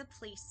Horrors is the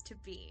place to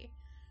be.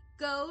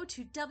 Go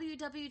to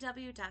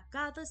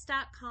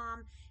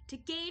www.godless.com to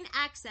gain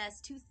access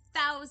to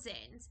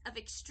thousands of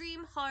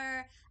extreme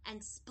horror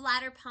and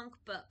splatterpunk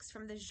books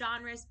from the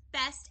genre's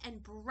best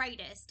and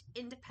brightest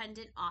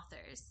independent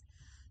authors.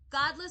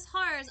 Godless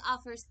Horrors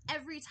offers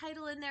every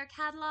title in their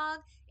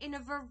catalog in a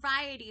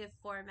variety of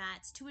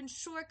formats to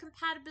ensure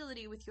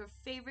compatibility with your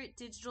favorite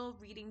digital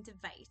reading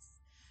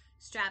device.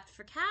 Strapped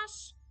for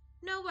cash?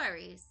 No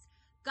worries.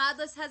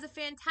 Godless has a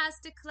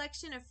fantastic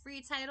collection of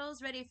free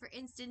titles ready for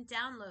instant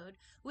download,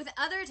 with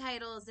other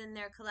titles in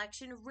their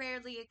collection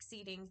rarely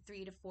exceeding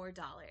 $3 to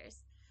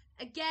 $4.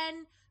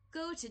 Again,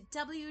 go to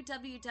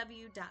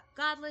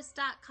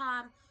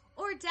www.godless.com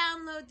or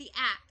download the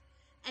app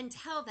and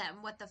tell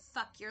them what the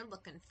fuck you're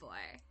looking for.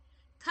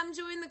 Come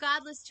join the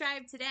Godless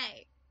tribe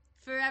today.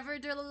 Forever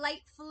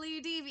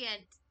delightfully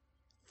deviant.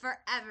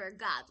 Forever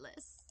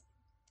godless.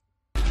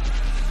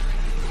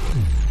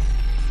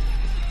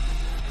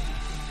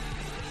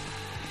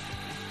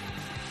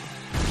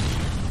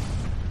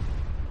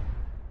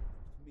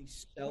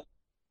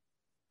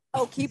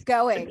 Oh, keep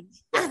going.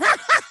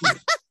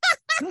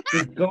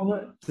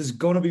 There's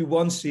gonna be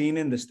one scene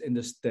in the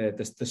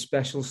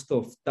special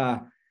stuff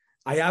that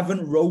I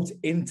haven't wrote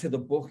into the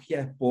book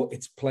yet, but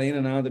it's playing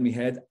around in my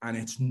head and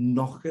it's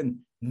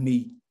knocking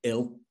me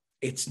ill.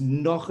 It's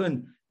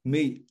knocking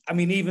me. I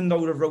mean, even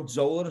though I wrote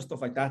Zola and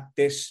stuff like that,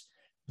 this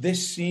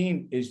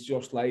scene is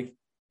just like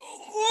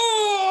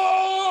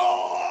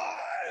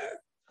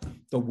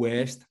the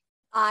worst.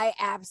 I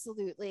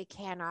absolutely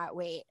cannot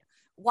wait.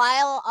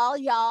 While all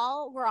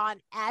y'all were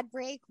on ad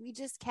break, we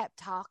just kept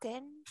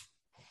talking.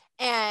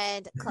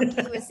 And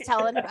Clucky was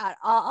telling about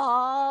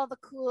all the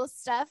cool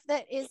stuff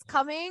that is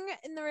coming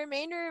in the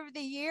remainder of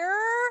the year,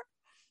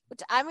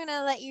 which I'm going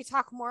to let you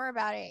talk more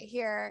about it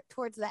here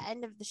towards the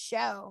end of the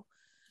show.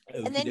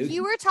 And then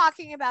you were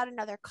talking about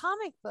another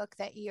comic book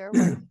that you're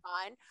working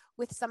on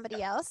with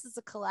somebody else as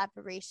a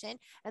collaboration.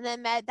 And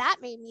then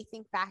that made me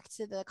think back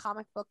to the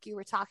comic book you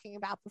were talking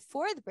about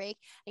before the break.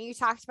 And you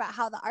talked about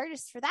how the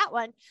artist for that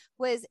one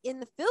was in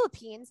the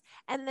Philippines.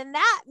 And then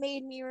that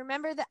made me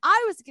remember that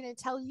I was going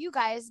to tell you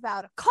guys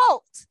about a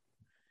cult.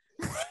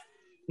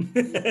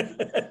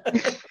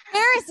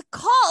 There is a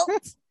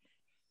cult.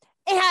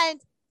 And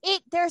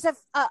there's a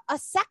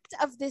sect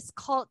of this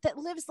cult that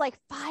lives like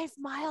 5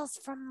 miles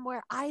from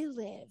where I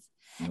live.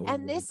 Oh.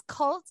 And this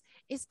cult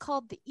is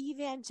called the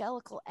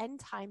Evangelical End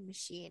Time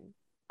Machine.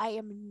 I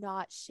am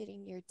not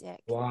shitting your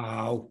dick.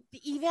 Wow.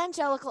 The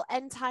Evangelical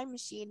End Time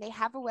Machine, they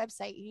have a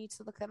website. You need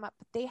to look them up,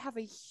 but they have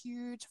a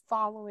huge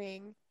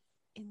following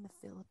in the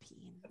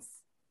Philippines.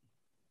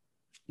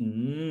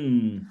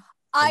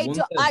 I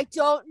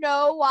don't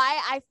know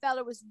why I felt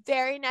it was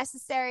very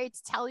necessary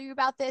to tell you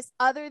about this,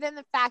 other than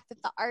the fact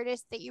that the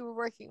artist that you were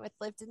working with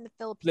lived in the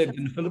Philippines.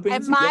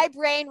 And my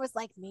brain was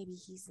like, maybe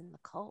he's in the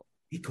cult.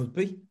 He could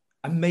be.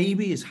 And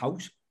maybe his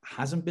house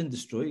hasn't been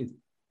destroyed,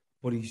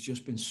 but he's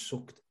just been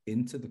sucked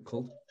into the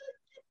cult.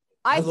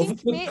 I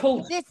think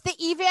it's the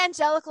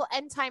Evangelical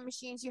End Time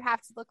Machines. You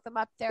have to look them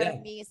up. They're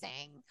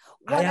amazing.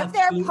 One of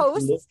their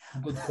posts...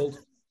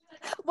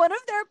 One of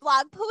their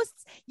blog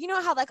posts, you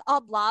know how like all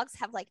blogs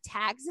have like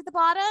tags at the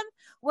bottom?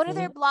 One of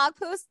their blog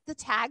posts, the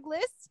tag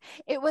list,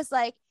 it was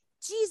like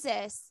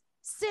Jesus,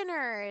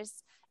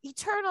 sinners,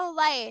 eternal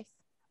life,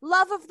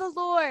 love of the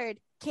Lord,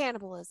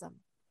 cannibalism.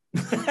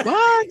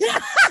 What?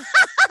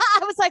 I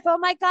was like, oh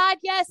my God,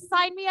 yes,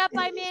 sign me up.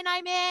 I'm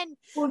in.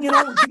 Well, you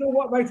know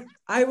what, right?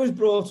 I was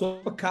brought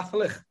up a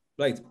Catholic,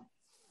 right?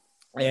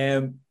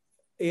 Here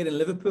in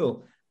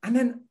Liverpool. And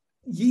then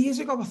years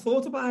ago, I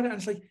thought about it, and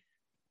it's like,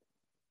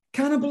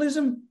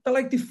 cannibalism, they're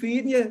like, they're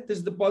feeding you. This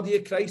is the body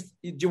of Christ.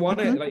 Do you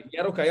want it? Like,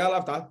 yeah, okay, I'll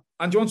have that.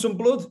 And do you want some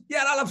blood?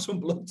 Yeah, I'll have some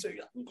blood too.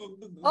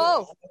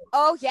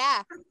 Oh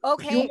yeah.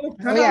 Okay.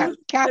 Oh yeah,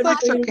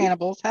 Catholics are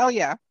cannibals. Hell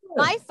yeah.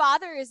 My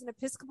father is an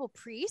Episcopal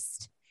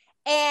priest,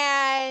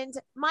 and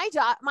my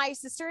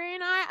sister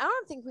and I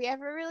don't think we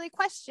ever really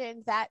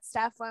questioned that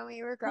stuff when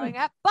we were growing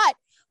up. But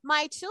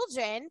my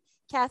children,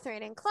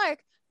 Catherine and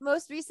Clark,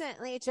 most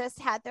recently just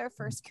had their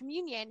first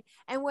communion.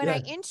 And when I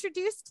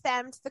introduced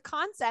them to the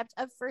concept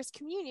of first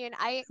communion,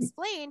 I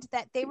explained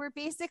that they were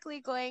basically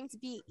going to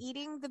be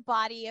eating the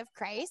body of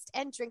Christ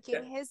and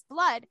drinking his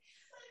blood.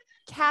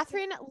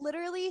 Catherine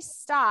literally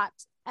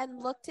stopped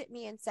and looked at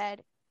me and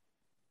said,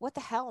 "What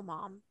the hell,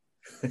 Mom?"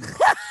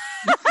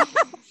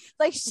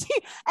 Like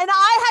and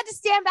I had to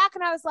stand back,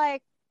 and I was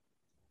like,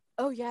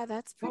 oh yeah,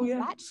 that's pretty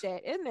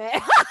batshit, isn't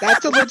it?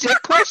 That's a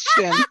legit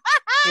question.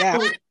 Yeah.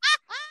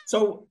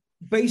 So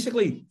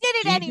basically, did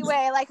it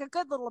anyway, like a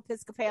good little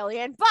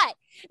Episcopalian, but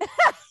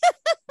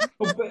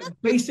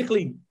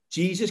basically,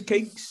 Jesus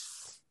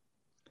cakes,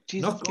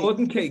 not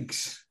Gordon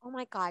cakes. Oh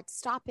my God,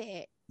 stop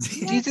it.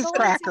 Jesus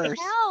crackers.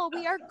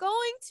 We are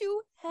going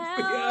to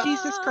hell.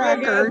 Jesus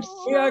crackers.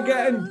 We are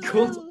getting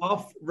cut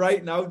off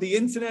right now. The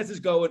internet is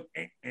going.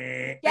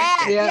 Yeah.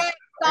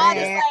 God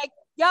is like,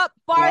 yup,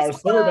 bars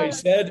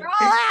closed. Said. You're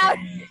all out.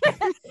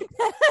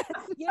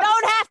 You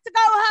don't have to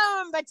go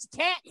home, but you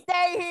can't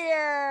stay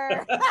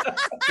here.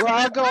 We're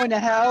all going to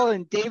hell,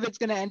 and David's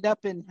going to end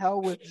up in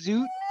hell with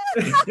Zoot.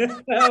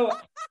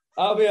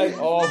 I'll be like,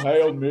 oh,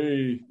 hail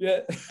me. Yeah.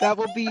 That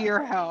will be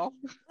your hell.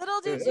 Little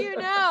did you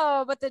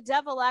know, but the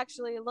devil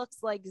actually looks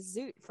like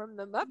Zoot from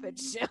the Muppet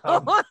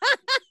Show.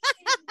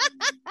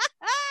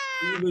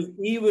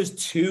 He was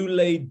too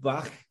laid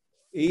back.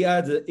 He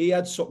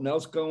had something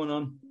else going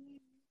on.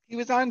 He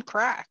was on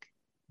crack.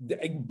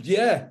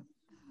 Yeah.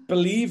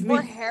 Believe me.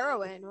 Or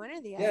heroin, one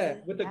or the other. Yeah,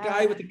 with the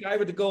guy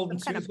with the golden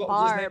tooth. Kind of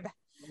barb.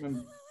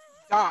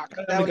 Doc.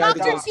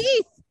 Dr.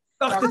 Teeth.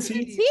 Dr.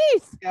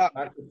 Teeth. Yeah.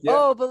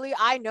 Oh, believe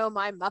I know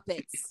my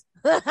Muppets.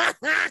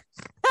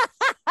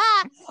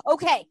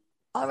 Okay.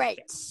 All right.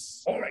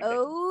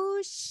 Oh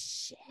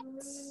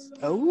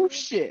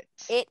shit.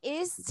 It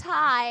is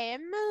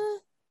time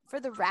for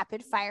the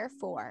rapid fire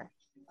 4.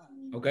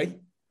 Okay.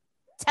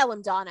 Tell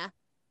him, Donna.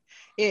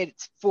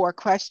 It's 4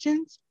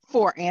 questions,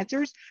 4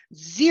 answers,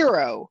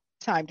 0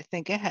 time to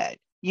think ahead.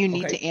 You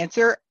need to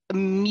answer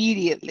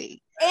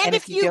immediately. And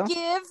if you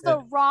give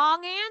the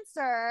wrong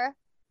answer,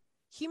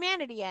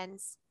 humanity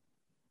ends.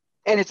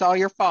 And it's all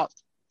your fault.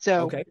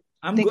 So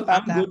I'm good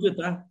with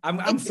that.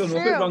 I'm filling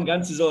up with wrong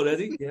answers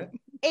already. Yeah.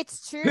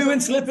 It's true. Who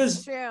in slippers?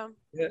 It's true.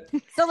 Yeah.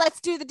 So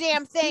let's do the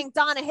damn thing.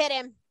 Donna, hit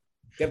him.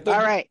 All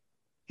right.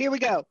 Here we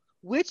go.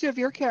 Which of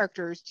your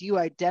characters do you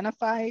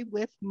identify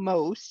with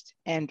most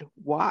and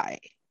why?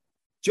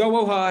 Joe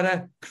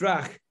O'Hara,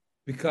 crack,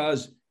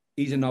 because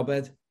he's a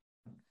knobhead.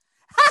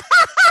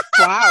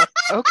 Wow.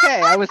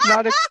 Okay. I was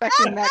not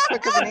expecting that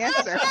quick of an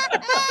answer.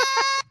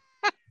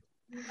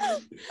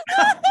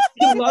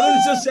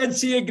 Lauren just said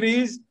she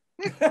agrees.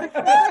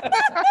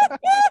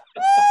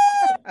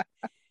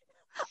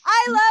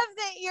 I love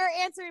that your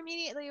answer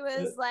immediately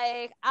was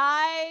like,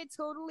 I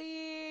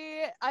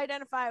totally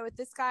identify with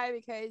this guy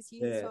because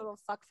he's a total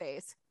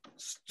fuckface.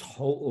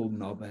 Total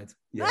knobhead.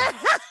 Yeah.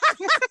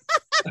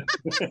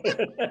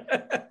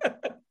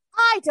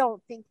 I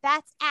don't think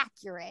that's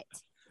accurate.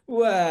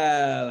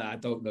 Well, I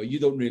don't know. You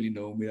don't really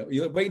know me.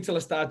 You wait until I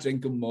start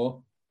drinking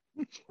more.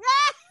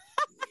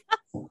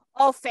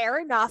 Oh, fair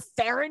enough.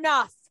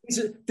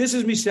 This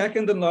is me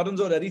second, and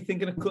Lauren's already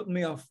thinking of cutting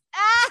me off.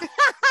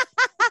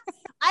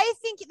 I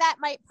think that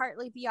might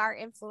partly be our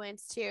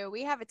influence too.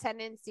 We have a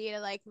tendency to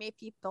like make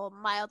people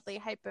mildly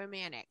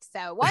hypomanic.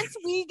 So once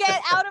we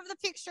get out of the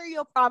picture,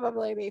 you'll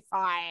probably be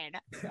fine.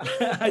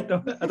 I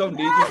don't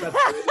need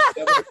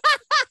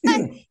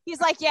you. He's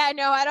like, yeah,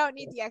 no, I don't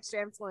need the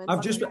extra influence. I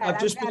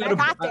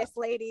got this,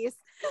 ladies.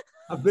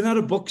 I've been at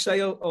a book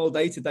sale all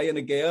day today, and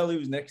a girl who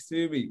was next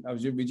to me,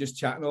 we just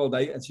chatting all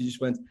day, and she just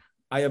went,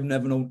 I have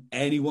never known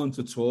anyone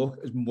to talk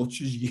as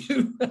much as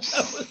you.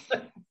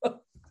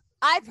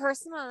 I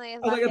personally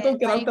love I don't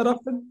get out that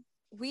often.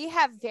 We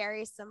have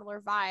very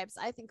similar vibes.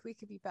 I think we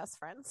could be best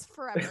friends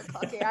forever,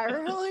 Clucky. I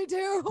really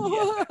do.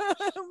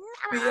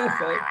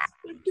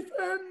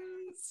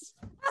 Friends.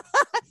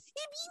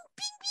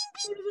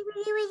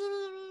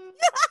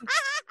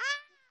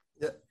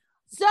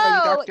 So,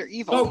 Dr.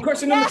 Evil. Oh,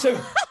 question number 2.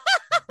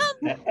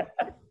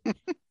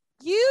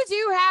 You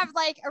do have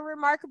like a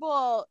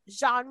remarkable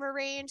genre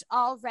range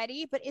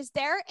already, but is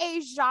there a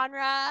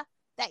genre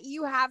that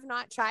you have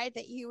not tried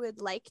that you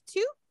would like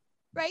to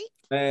write?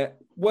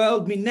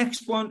 Well, my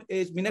next book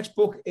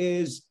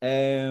is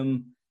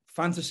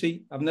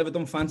fantasy. I've never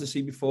done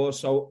fantasy before,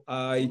 so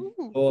I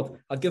thought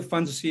I'd give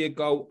fantasy a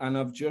go, and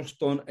I've just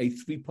done a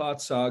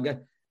 3-part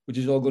saga, which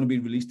is all going to be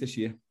released this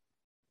year.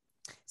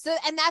 So,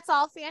 and that's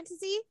all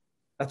fantasy?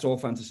 That's all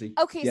fantasy.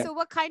 Okay, so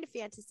what kind of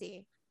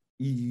fantasy?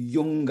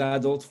 Young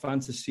adult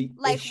fantasy.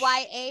 Like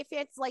YA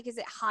fantasy? Like, is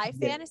it high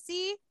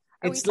fantasy?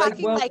 Are we It's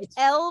talking like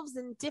elves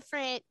and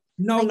different?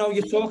 No, like, no,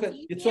 you're talking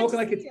like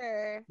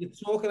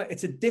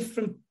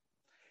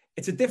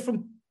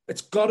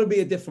it's got to be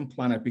a different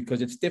planet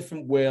because it's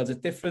different worlds,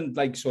 it's different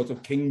like sort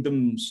of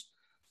kingdoms.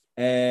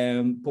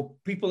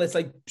 But people, it's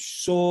like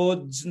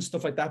swords and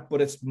stuff like that,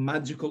 but it's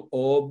magical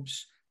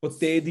orbs. But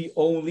they're the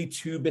only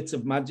 2 bits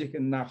of magic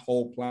in that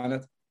whole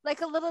planet.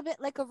 Like a little bit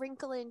like A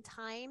Wrinkle in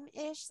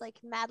Time-ish, like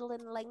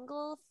Madeleine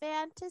L'Engle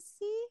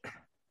fantasy.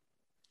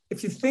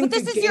 If you think, but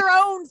this is your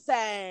own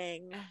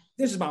thing.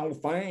 This is my own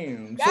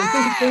thing.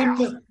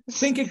 So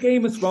think of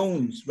Game of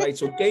Thrones, right?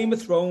 So Game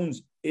of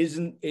Thrones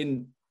isn't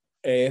in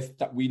Earth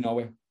that we know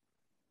it.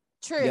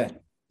 True. Yeah.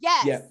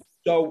 Yes. Yeah.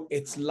 So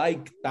it's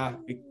like that.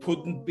 It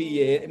couldn't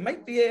be Earth. It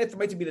might be Earth. It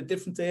might be a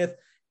different Earth,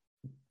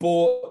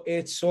 but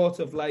it's sort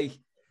of like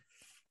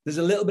there's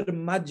a little bit of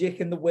magic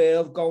in the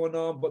world going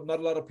on, but not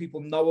a lot of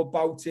people know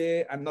about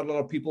it, and not a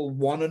lot of people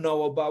want to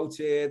know about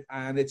it.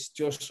 And it's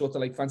just sort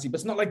of like fancy, but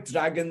it's not like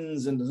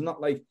dragons and there's not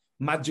like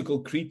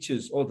magical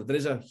creatures. Although there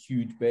is a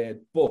huge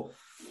bird, but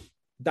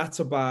that's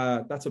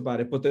about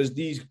it. But there's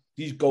these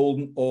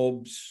golden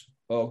orbs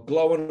or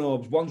glowing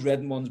orbs. One's red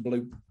and one's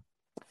blue.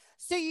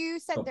 So you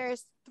said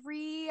there's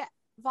 3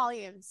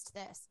 volumes to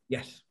this.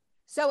 Yes.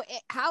 So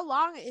how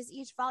long is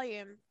each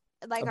volume?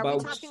 Like, are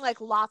we talking like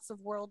lots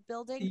of world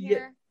building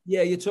here?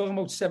 Yeah, you're talking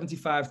about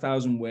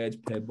 75,000 words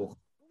per book.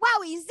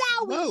 Wowie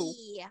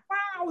zowie!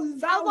 Wow,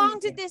 how long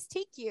did this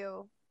take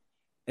you?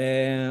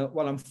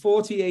 Well, I'm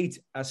 48.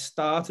 I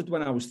started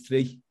when I was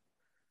 3.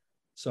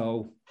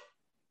 So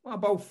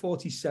about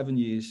 47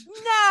 years.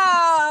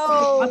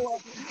 No!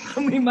 I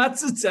mean,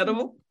 maths is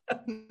terrible.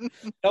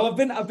 No,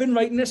 I've been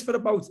writing this for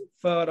about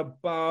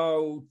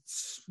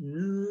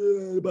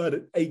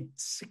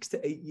 6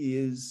 to 8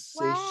 years.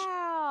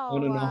 Wow.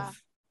 On and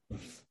off.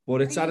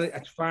 But it's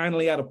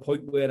finally at a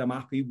point where I'm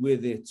happy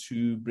with it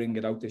to bring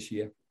it out this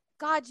year.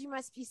 God, you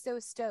must be so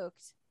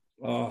stoked.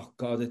 Oh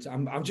God,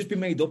 I've just been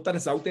made up that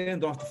it's out there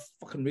and don't have to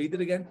fucking read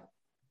it again.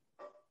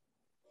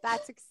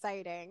 That's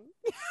exciting.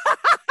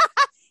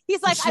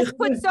 He's like, I've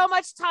put so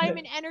much time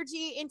and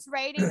energy into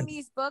writing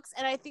these books,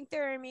 and I think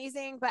they're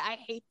amazing, but I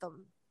hate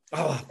them.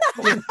 Oh,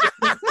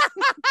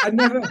 I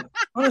never,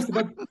 honestly,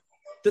 but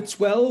the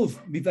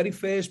 12,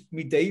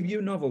 my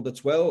debut novel, the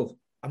 12.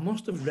 I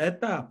must have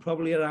read that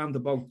probably around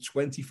about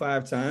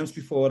 25 times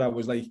before I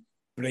was like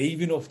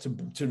brave enough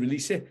to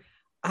release it.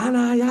 And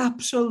I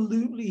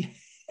absolutely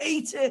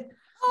hate it.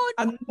 Oh,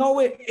 I know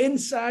it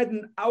inside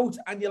and out.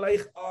 And you're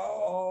like,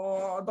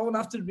 oh, I don't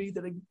have to read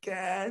it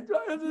again.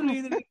 I don't have to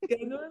read it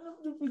again. I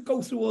don't have to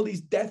go through all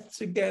these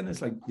deaths again.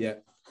 It's like, yeah.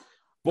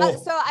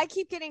 So I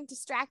keep getting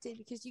distracted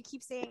because you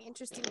keep saying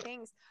interesting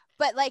things.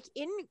 But like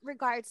in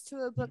regards to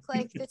a book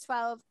like The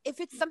 12, if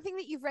it's something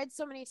that you've read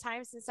so many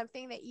times and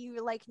something that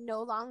you like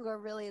no longer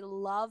really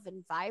love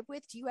and vibe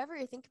with, do you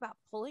ever think about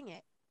pulling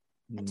it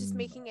and just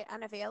making it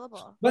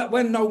unavailable? But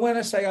when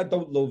I say I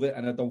don't love it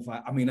and I don't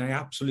find, I mean, I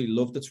absolutely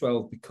love The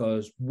 12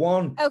 because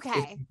 1, it's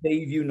a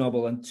debut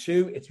novel, and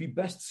 2, it's my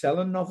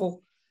best-selling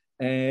novel.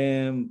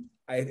 It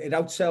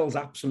outsells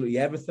absolutely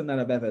everything that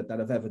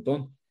I've ever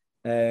done.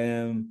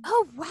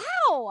 Oh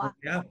wow!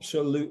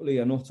 Absolutely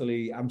and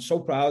utterly, I'm so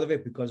proud of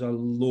it because I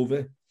love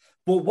it.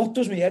 But what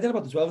does me head in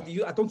about The 12?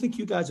 I don't think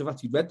you guys have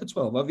actually read The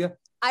 12, have you?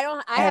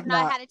 I have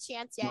not had a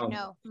chance yet.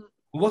 No.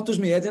 What does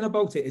me head in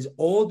about it is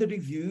all the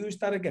reviews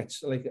that it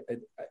gets. Like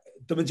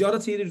the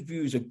majority of the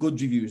reviews are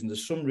good reviews, and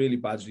there's some really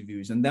bad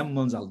reviews, and them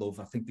ones I love.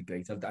 I think they're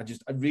great. I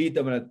read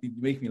them and they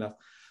make me laugh.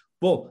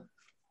 But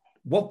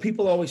what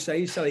people always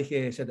say is like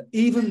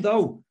even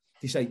though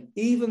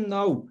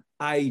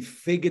I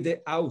figured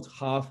it out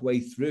halfway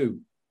through,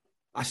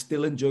 I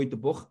still enjoyed the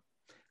book.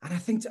 And I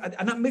think,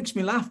 and that makes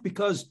me laugh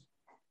because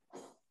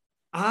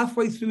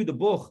halfway through the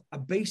book, I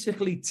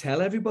basically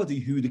tell everybody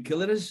who the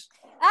killer is.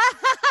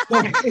 So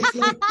it's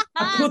like,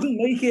 I couldn't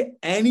make it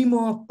any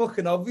more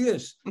fucking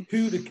obvious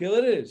who the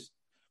killer is.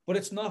 But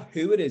it's not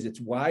who it is,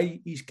 it's why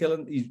he's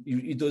killing,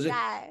 he does it.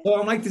 Yeah.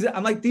 So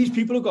I'm like, these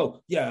people who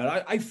go,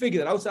 yeah, I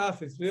figured it out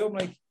halfway through. I'm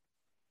like,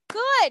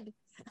 good.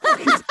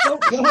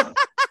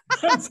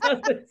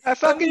 I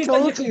fucking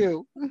told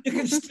you. You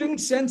can string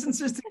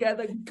sentences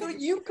together.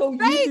 Good, you go.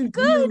 Right, you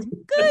good.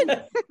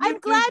 I'm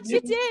glad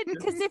you did,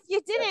 because if you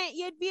didn't,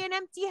 you'd be an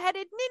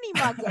empty-headed ninny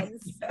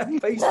muggins. Yeah,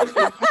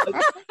 basically.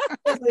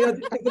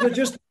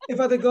 if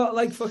I'd have got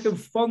like fucking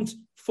font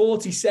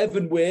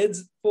 47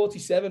 words,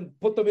 47,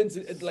 put them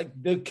into like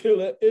the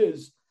killer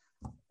is,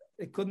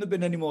 it couldn't have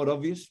been any more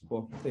obvious.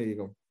 But there you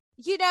go.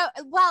 You know,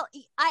 well,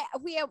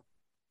 we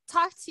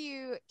talked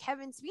to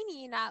Kevin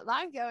Sweeney not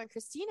long ago, and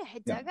Christina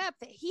had dug up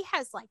that he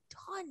has like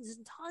tons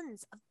and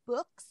tons of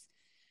books.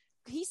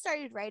 He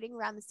started writing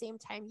around the same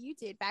time you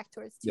did, back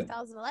towards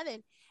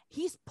 2011.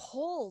 He's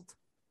pulled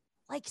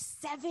like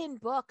 7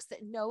 books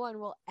that no one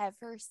will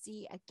ever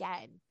see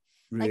again.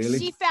 Really? Like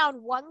she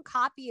found one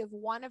copy of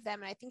one of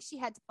them, and I think she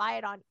had to buy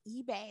it on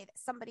eBay that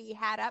somebody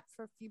had up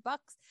for a few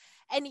bucks.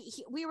 And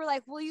we were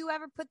like, will you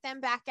ever put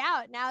them back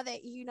out now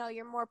that, you know,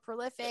 you're more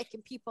prolific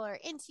and people are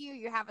into you,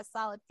 you have a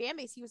solid fan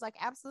base? He was like,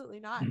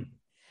 absolutely not.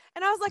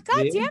 And I was like,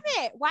 God damn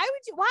it. Why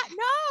would you? What?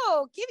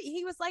 No, give it.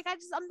 He was like,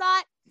 I'm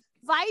not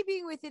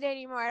vibing with it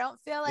anymore. I don't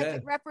feel like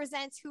it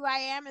represents who I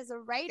am as a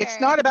writer. It's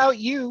not about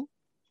you.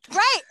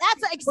 Right.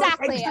 That's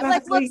exactly. I'm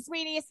like, look,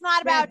 sweetie, it's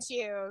not about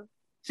you.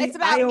 See, it's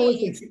about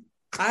me.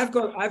 I've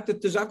got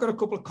a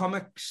couple of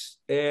comics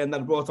that I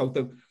brought out.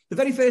 The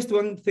very first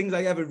things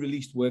I ever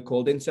released were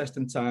called Incest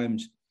and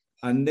Times,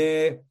 and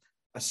they're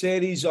a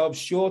series of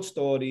short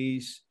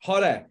stories,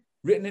 horror,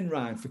 written in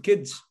rhyme for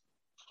kids.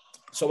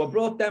 So I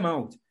brought them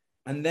out,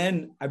 and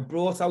then I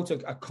brought out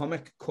a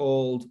comic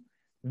called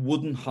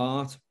Wooden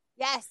Heart.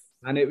 Yes.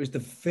 And it was the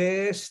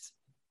first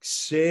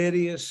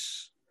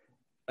serious,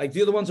 like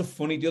the other ones are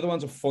funny, the other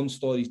ones are fun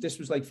stories. This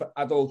was like for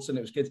adults and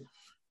it was kids.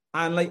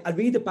 And like, I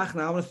read it back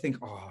now and I think,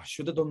 oh, I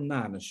should have done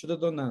that, and I should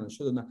have done that, and I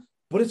should have done that.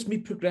 But it's me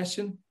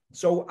progression.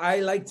 So I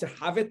like to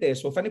have it there.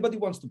 So if anybody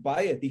wants to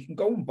buy it, you can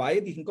go and buy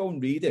it. You can go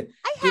and read it.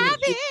 I have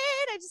it.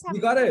 I just have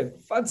You got it.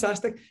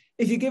 Fantastic.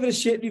 If you give it a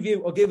shit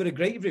review or give it a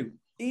great review,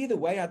 either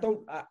way,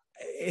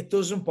 it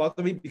doesn't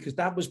bother me because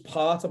that was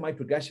part of my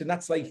progression.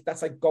 That's like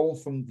going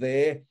from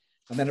there.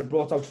 And then I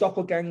brought out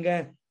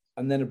Doppelganger,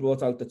 and then I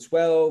brought out the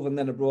 12, and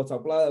then I brought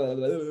out blah, blah,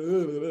 blah,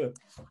 blah, blah.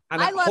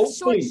 And I love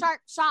Short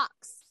Sharp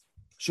Shocks.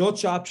 Short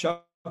Sharp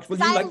Shocks. Well,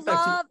 you like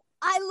that?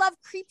 I love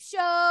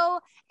Creepshow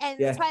and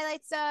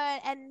Twilight Zone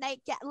and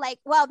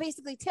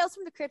basically Tales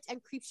from the Crypt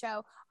and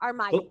Creepshow are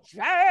my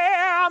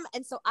jam.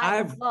 And so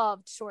I've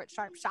loved Short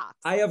Sharp Shocks.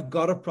 I have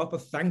got a proper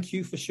thank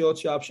you for Short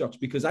Sharp Shocks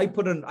because I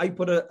put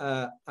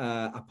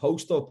a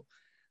post up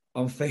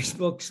on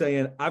Facebook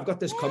saying I've got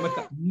this comic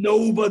that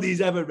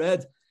nobody's ever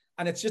read.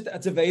 And it's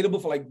available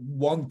for like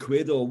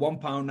 £1 or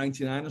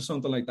 £1.99 or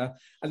something like that.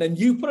 And then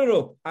you put it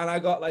up and I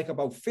got like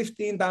about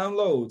 15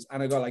 downloads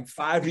and I got like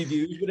 5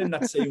 reviews within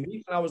that same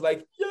week. And I was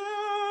like,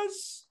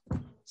 yes.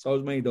 So I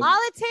was made up. All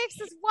it takes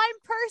is one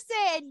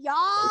person,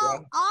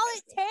 y'all. All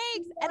it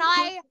takes. And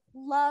I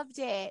loved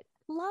it.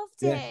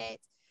 Loved it.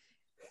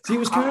 See, it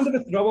was kind of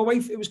a throwaway.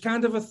 It was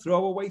kind of a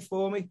throwaway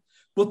for me.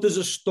 But there's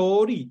a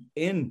story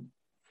in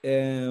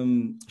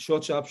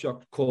Short Sharp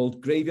Shock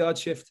called Graveyard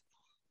Shift.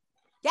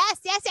 Yes.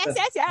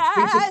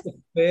 The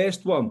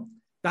first one.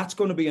 That's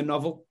going to be a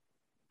novel.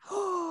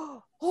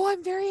 Oh,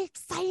 I'm very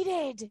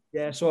excited.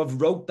 Yeah, so I've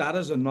wrote that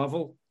as a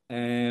novel,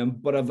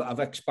 but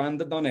I've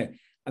expanded on it.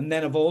 And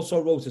then I've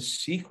also wrote a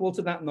sequel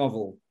to that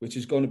novel, which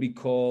is going to be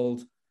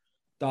called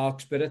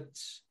Dark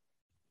Spirits.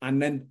 And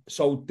then,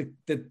 so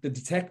the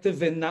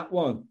detective in that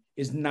one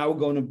is now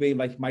going to be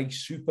like my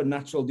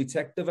supernatural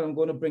detective. And I'm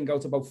going to bring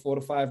out about 4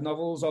 or 5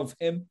 novels of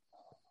him.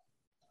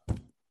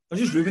 I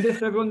just ruined it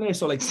for everyone there.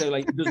 So like, say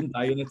like he doesn't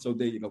die in it. So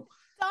there you go.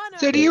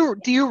 So do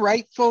you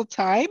write full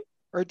time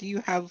or do you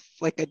have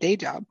like a day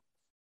job?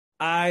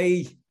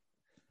 I've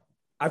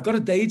got a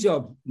day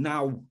job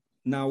now.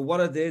 Now what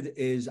I did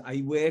is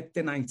I worked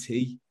in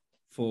IT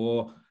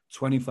for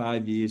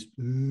 25 years.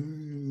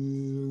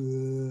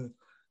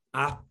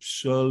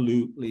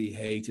 Absolutely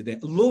hated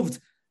it. Loved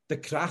the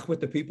crack with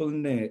the people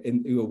in there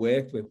who I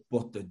worked with,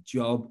 but the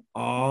job,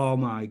 oh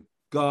my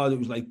God, it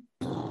was like.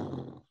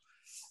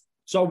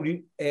 So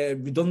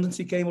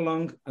redundancy came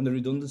along and the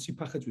redundancy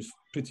package was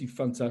pretty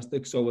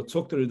fantastic. So I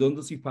took the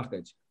redundancy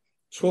package,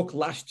 took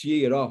last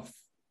year off.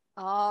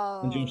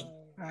 Oh. And just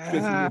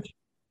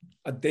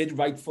I did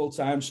write full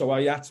time. So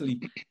I'm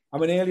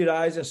an early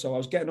riser. So I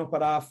was getting up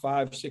at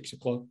 5:30, 6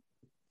 o'clock.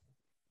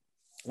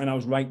 And I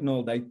was writing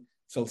all day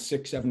till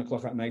 6, 7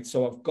 o'clock at night.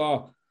 So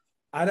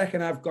I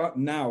reckon I've got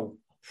now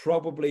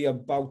probably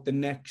about the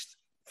next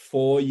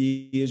 4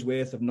 years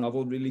worth of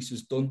novel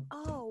releases done.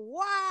 Oh,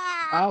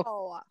 wow. Oh.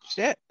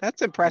 Shit,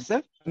 that's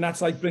impressive. And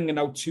that's like bringing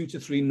out 2 to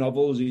 3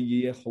 novels a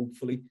year,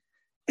 hopefully.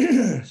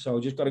 So I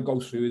just got to go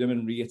through them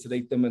and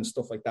reiterate them and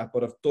stuff like that.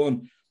 But I've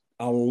done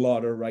a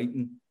lot of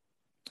writing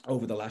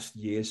over the last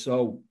year.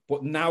 So,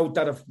 but now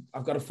that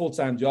I've got a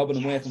full-time job and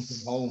I'm working from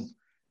home.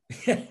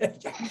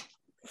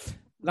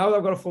 Now that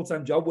I've got a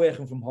full-time job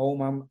working from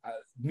home,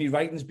 my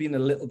writing's been a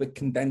little bit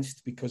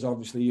condensed because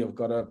obviously I've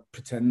got to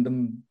pretend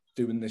I'm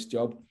doing this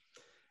job.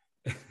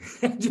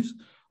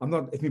 I'm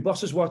not. If my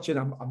boss is watching,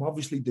 I'm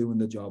obviously doing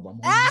the job.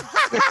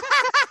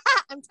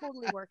 I'm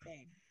totally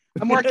working.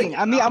 I'm working.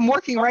 I'm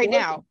working right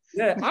now.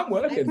 Yeah, I'm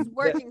working. I'm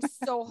working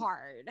so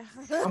hard.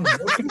 I'm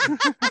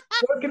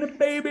working it,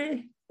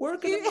 baby.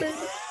 Working it, baby.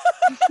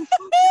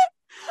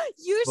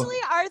 Usually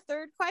our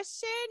third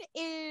question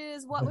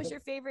is, what was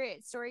your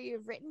favorite story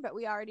you've written? But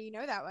we already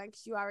know that one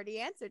because you already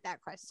answered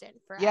that question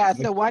for us. Yeah,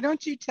 so why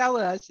don't you tell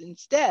us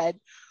instead,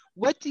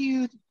 what do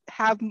you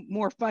have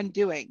more fun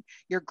doing?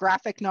 Your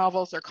graphic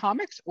novels or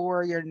comics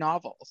or your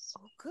novels?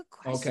 Oh, good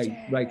question.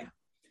 Okay, right.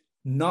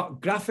 Not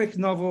graphic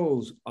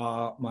novels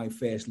are my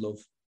first love.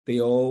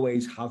 They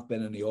always have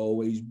been and they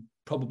always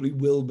probably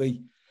will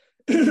be.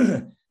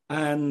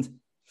 And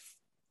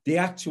the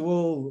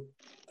actual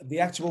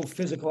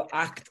physical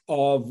act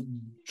of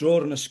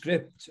drawing a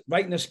script,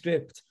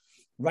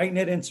 writing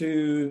it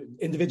into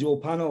individual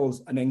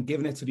panels, and then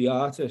giving it to the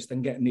artist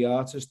and getting the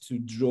artist to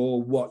draw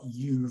what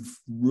you've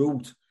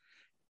wrote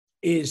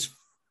is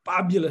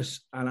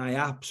fabulous, and I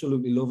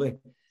absolutely love it.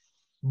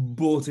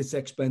 But it's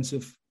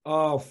expensive.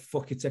 Oh,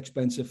 fuck, it's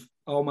expensive.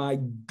 Oh my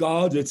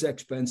God, it's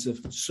expensive.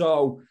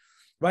 So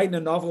writing a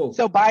novel.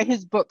 So buy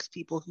his books,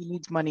 people who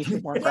needs money for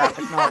more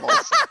graphic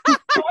novels.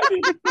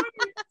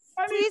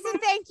 Please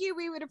and thank you.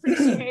 We would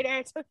appreciate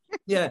it.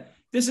 Yeah,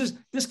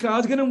 this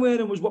cardigan I'm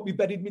wearing was what we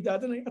buried my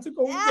dad, and I had to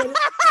go and get it.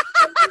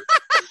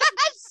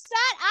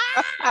 Shut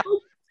up.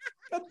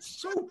 I'm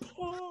so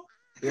poor.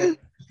 Yeah.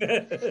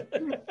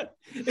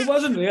 It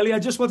wasn't really. I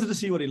just wanted to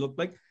see what he looked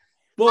like.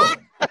 But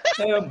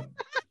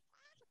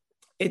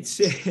it's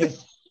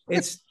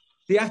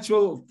the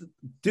actual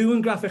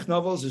doing graphic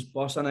novels is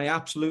boss, and I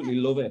absolutely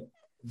love it.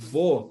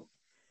 But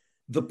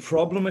the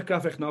problem with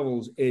graphic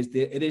novels is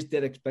that it is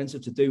dead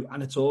expensive to do,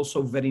 and it's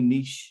also very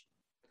niche.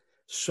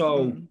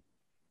 So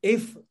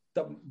if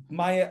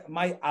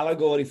my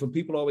allegory, for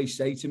people always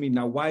say to me,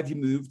 now, why have you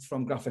moved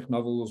from graphic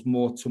novels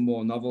to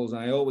more novels?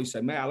 And I always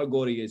say, my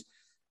allegory is,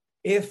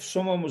 if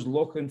someone was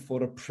looking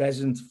for a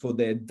present for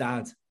their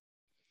dad,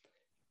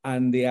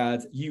 and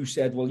you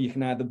said, well, you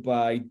can either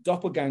buy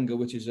Doppelganger,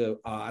 which is an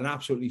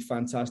absolutely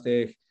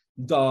fantastic,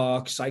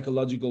 dark,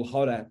 psychological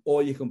horror,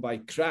 or you can buy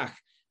Crack,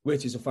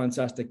 which is a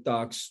fantastic,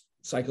 dark,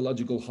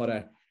 psychological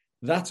horror.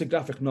 That's a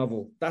graphic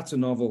novel. That's a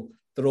novel.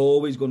 They're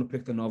always going to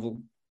pick the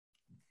novel,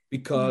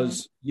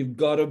 because you've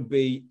got to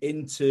be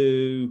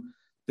into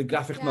the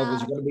graphic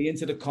novels. You've got to be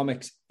into the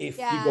comics if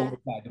you go to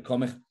buy the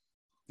comic.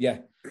 Yeah.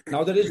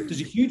 Now, there's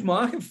a huge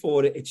market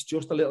for it. It's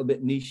just a little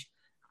bit niche.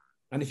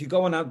 And if you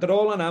go on, they're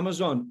all on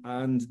Amazon,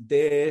 and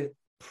they're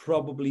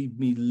probably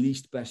my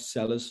least best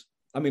sellers.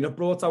 I mean, I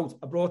brought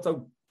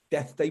out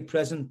Death Day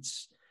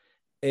Presents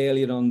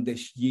earlier on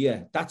this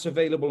year. That's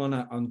available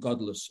on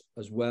Godless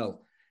as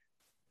well.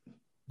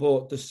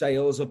 But the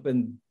sales have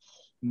been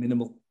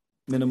minimal,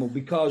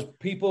 because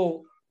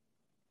people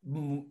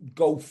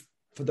go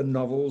for the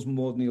novels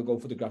more than you'll go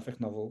for the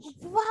graphic novels.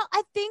 Well,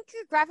 I think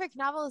graphic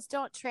novels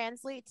don't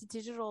translate to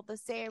digital the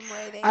same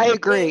way they. I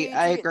agree.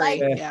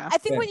 Like, yeah. I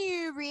think when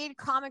you read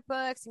comic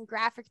books and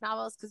graphic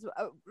novels, because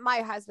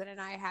my husband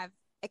and I have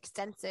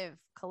extensive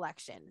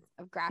collection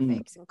of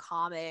graphics and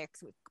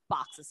comics with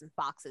boxes and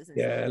boxes,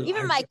 and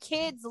even my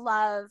kids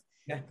love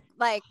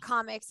like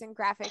comics and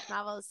graphic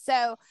novels.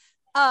 So,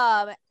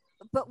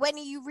 but when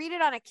you read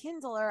it on a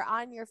Kindle or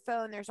on your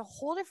phone, there's a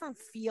whole different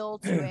feel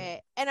to it.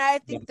 And I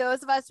think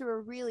those of us who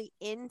are really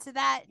into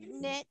that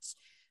niche,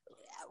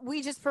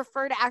 we just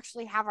prefer to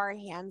actually have our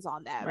hands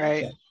on them.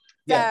 Right.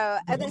 So,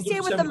 and the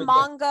same with the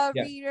manga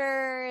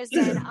readers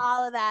and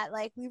all of that.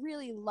 Like, we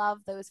really love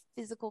those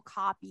physical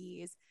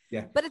copies.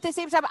 Yeah. But at the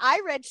same time,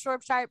 I read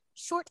Short Sharp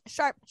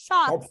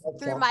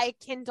through my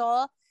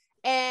Kindle,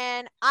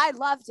 and I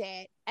loved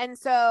it. And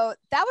so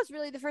that was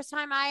really the first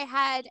time I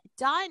had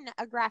done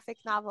a graphic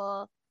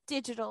novel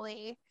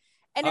digitally.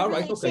 And it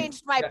really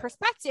changed my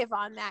perspective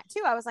on that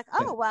too. I was like,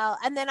 oh, well,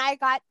 and then I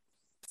got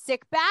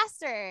Sick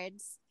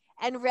Bastards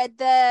and read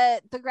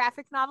the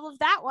graphic novel of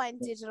that one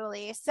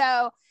digitally.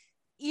 So,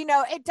 you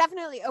know, it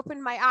definitely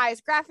opened my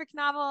eyes. Graphic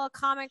novel,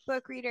 comic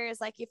book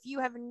readers, like, if you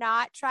have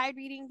not tried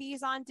reading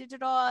these on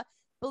digital,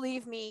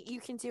 believe me, you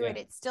can do it.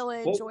 It's still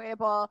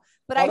enjoyable.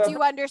 But I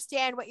do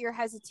understand what your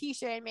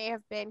hesitation may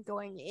have been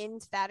going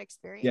into that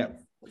experience. Yeah.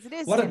 It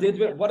is what I did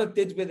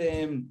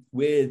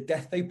with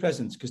Death Day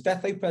Presents, because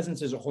Death Day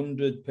Presents is a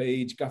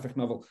 100-page graphic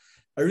novel.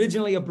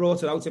 Originally, I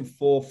brought it out in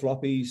 4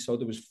 floppies, so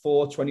there was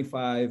 4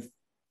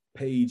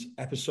 25-page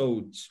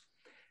episodes.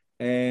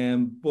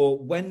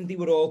 But when they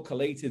were all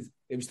collated,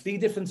 it was three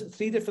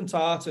different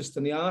artists,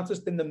 and the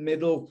artist in the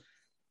middle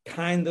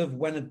kind of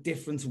went a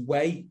different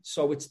way.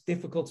 So it's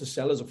difficult to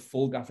sell as a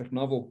full graphic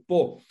novel.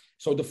 But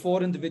so the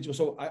 4 individuals,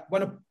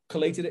 when I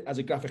collated it as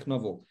a graphic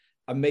novel,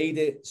 I made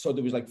it so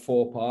there was like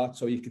 4 parts,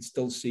 so you could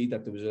still see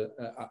that there was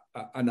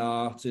an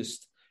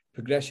artist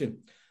progression.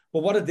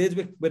 But what I did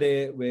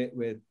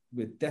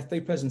with Death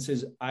Day Presents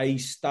is I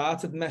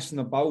started messing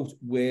about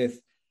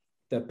with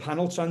the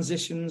panel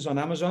transitions on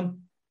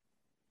Amazon.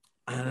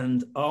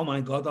 And oh my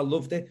God, I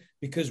loved it,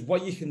 because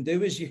what you can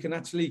do is you can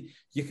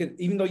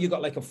even though you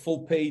got like a full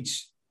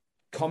page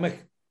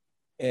comic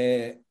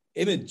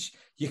image,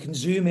 you can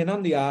zoom in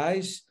on the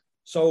eyes.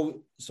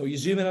 So you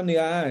zoom in on the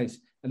eyes,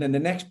 and then the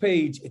next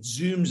page it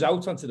zooms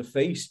out onto the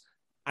face,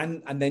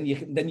 and then you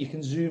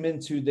can zoom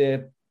into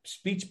the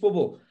speech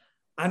bubble,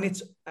 and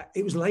it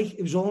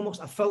was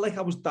almost, I felt like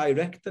I was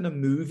directing a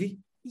movie.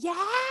 Yeah.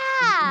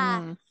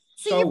 Mm-hmm.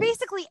 So you're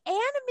basically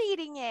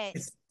animating it.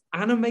 It's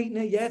animating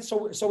it, yeah.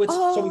 So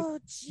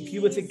if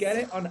you were to get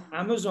it on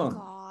Amazon,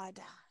 God.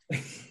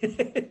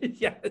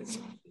 Yes.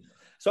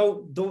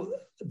 So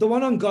the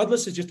one on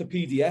Godless is just a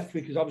PDF,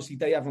 because obviously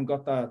they haven't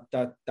got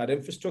that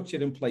infrastructure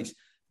in place.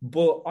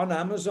 But on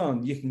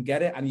Amazon, you can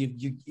get it, and you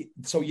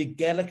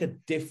get like a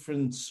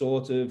different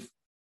sort of,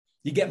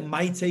 you get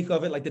my take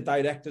of it, like the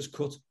director's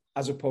cut.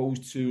 as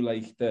opposed to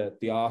like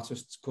the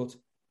artist's cut. Does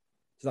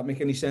that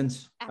make any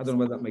sense? Absolutely. I don't know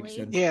whether that makes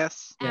sense.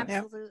 Yes. Yeah.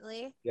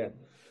 Absolutely. Yeah.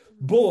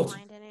 But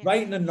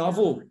writing a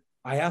novel,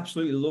 I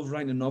absolutely love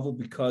writing a novel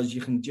because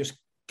you just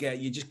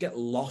get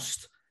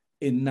lost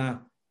in the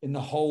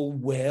whole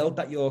world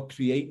that you're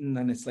creating,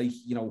 and it's like,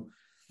 you know.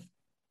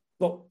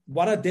 But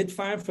what I did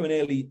find from an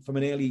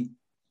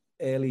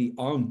early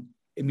on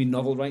in my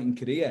novel writing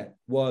career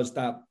was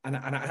that, and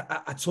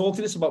I talked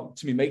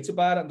to my mates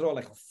about it, and they're all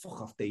like, "Oh,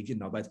 fuck off, Dave, you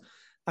knobhead."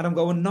 And I'm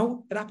going,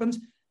 no, it happens.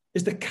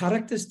 Is the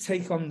characters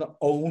take on their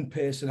own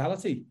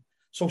personality.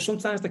 So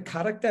sometimes the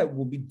character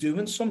will be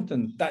doing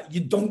something that you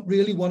don't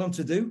really want them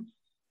to do.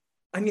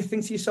 And you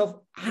think to yourself,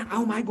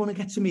 how am I going to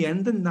get to my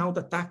ending now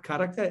that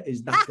character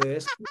is that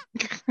person?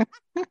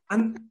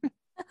 And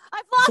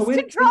I've lost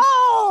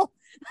control.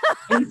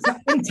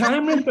 In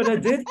Time Ripper, I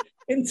did.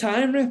 In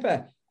Time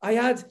Ripper, I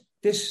had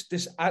this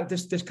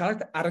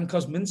character, Aaron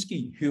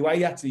Kosminski, who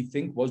I actually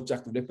think was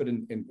Jack the Ripper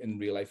in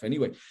real life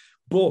anyway.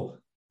 But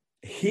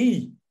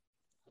he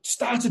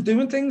started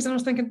doing things, and I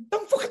was thinking,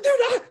 don't fucking do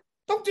that.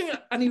 Don't do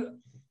that. And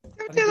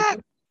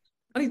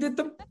he did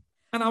them.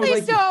 And I was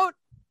Please don't.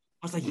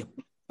 I was like, you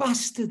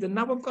bastard. And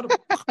now I've got to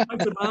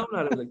fight around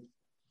that. Like,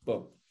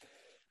 but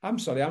I'm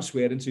sorry, I'm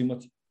swearing too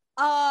much.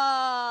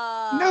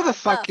 No, the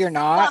fuck you're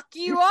not. Fuck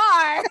you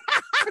are.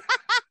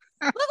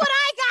 Look what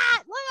I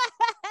got. Look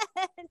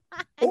what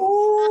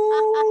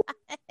Oh,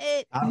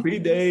 happy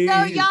days.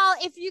 So y'all,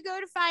 if you go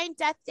to find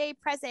Death Day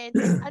presents,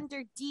 it's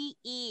under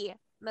D.E.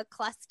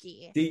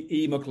 McCluskey.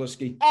 D.E.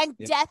 McCluskey. And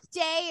Death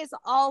Day is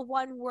all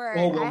one word.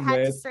 I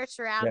had to search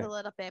around a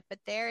little bit, but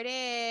there it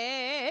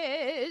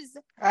is.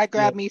 I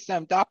grabbed me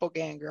some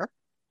doppelganger.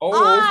 Oh,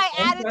 I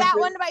added that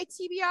one to my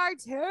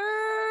TBR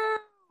too.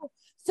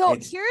 So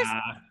here's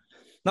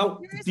now.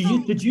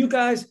 Did you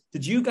guys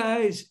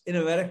in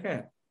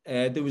America?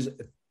 There was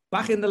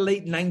back in the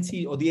late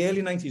 90s or the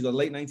early 90s or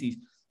late 90s.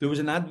 There was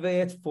an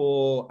advert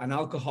for an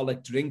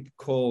alcoholic drink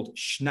called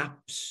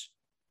Schnapps,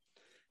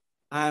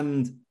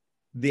 and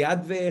the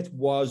advert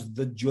was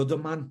the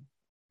Judderman.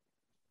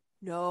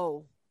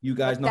 No. You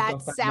guys know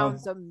that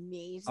sounds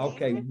amazing.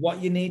 Okay,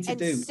 what you need to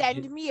do.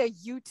 Send me a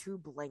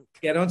YouTube link.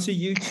 Get onto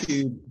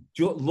YouTube.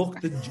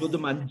 Look the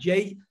Judderman.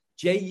 Judderman,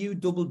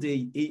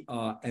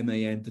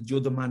 the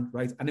Judderman,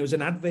 right? And it was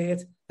an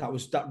advert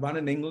that ran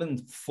in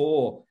England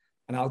for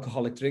an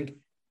alcoholic drink.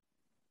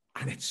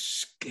 And it's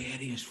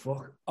scary as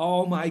fuck.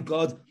 Oh my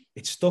God.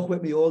 It stuck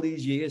with me all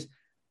these years.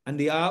 And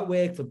the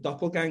artwork for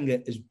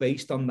Doppelganger is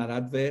based on that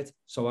advert.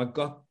 So I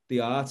got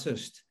the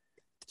artist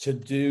to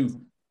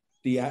do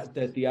the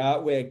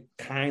artwork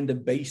kind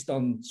of based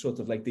on sort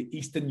of like the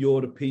Eastern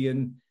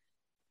European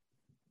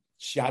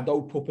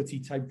shadow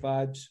puppety type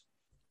vibes.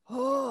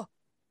 Oh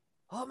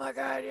my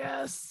God,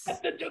 yes.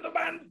 The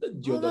Judderman.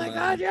 Oh my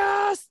God,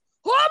 yes.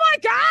 Oh my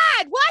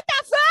God, what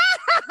the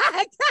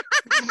fuck?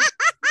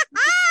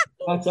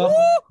 What's up?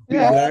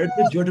 Beware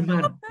the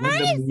Judderman when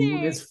the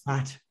moon is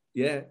fat.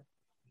 Yeah.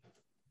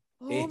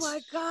 Oh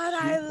my God,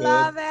 I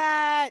love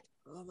it.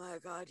 Oh my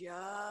God,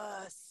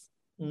 yes.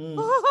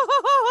 Oh,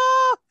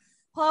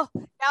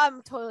 now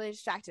I'm totally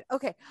distracted.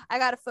 Okay, I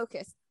gotta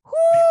focus.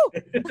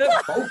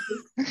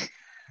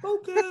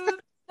 Focus.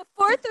 The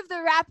fourth of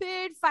the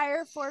rapid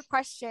fire 4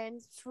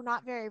 questions, which were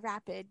not very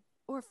rapid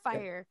or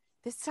fire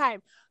this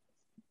time.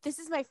 This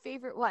is my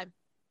favorite one.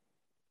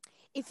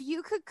 If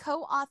you could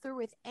co-author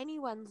with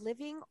anyone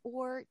living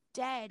or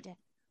dead,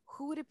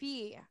 who would it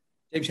be?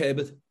 James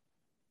Herbert.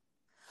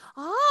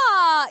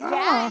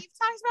 Yeah, you've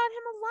talked about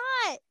him a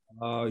lot.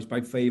 Oh, he's my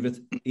favorite.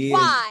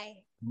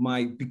 Why?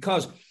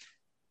 Because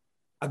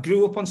I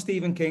grew up on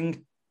Stephen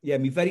King. Yeah,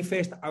 my very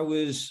first,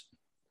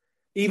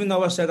 even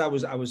though I said I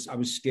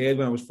was scared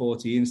when I was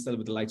 14 instead of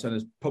with the lights on,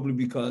 it's probably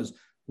because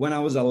when I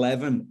was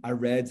 11, I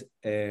read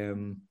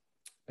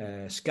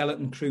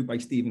Skeleton Crew by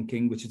Stephen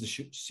King, which is a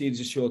series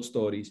of short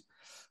stories.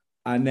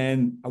 And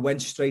then I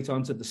went straight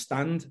onto The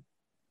Stand,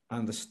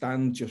 and The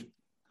Stand just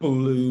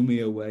blew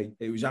me away.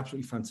 It was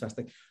absolutely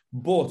fantastic.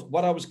 But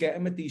what I was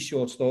getting with these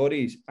short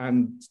stories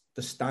and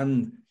The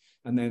Stand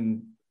and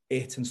then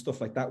It and stuff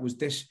like that was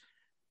this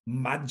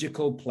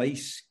magical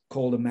place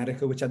called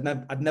America, which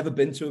I'd never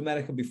been to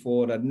America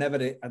before.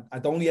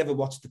 I'd only ever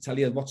watched the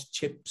telly. I'd watched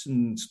Chips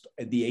and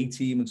the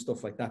A-Team and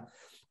stuff like that.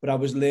 But I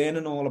was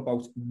learning all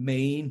about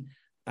Maine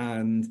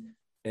and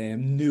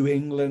New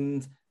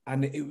England,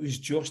 and it was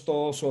just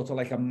all sort of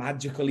like a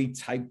magically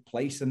type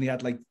place. And they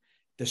had like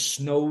the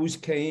snows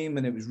came,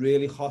 and it was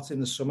really hot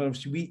in the summer.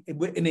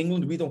 In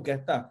England, we don't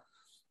get that.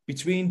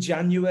 Between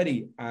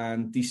January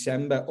and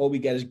December, all we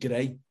get is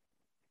grey.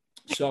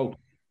 So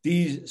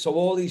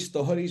all these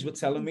stories were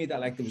telling me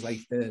that like there was like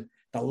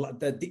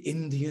the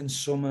Indian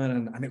summer,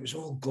 and it was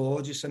all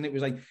gorgeous. And it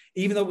was like,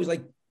 even though it was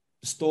like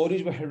the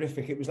stories were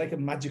horrific, it was like a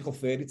magical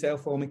fairy tale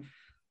for me.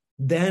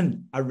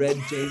 Then I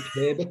read James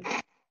Herbert,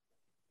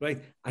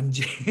 right? And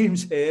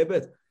James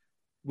Herbert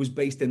was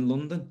based in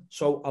London.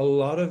 So a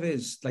lot of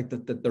his, like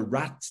the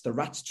Rats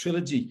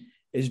trilogy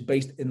is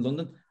based in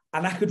London.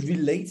 And I could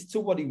relate to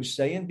what he was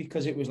saying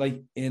because it was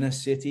like inner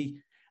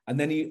city. And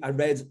then I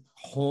read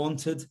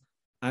Haunted,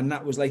 and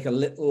that was like a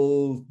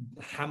little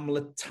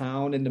hamlet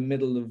town in the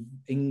middle of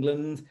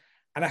England.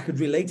 And I could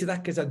relate to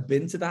that because I'd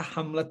been to that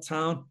hamlet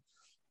town.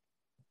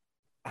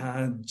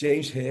 And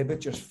James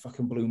Herbert just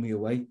fucking blew me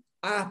away.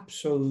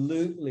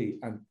 Absolutely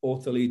and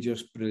utterly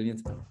just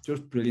brilliant.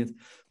 Just brilliant.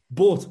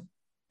 But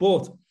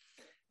what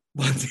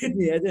did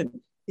me head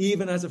in,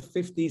 even as a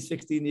 15,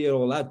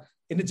 16-year-old lad,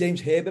 in the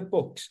James Herbert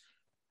books,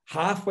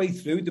 halfway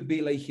through to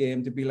be like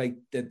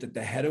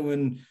the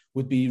heroine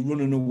would be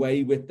running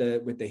away with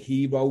the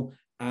hero,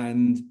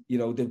 and you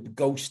know the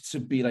ghosts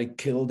would be like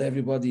killed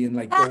everybody and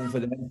like going for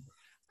them,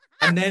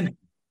 and then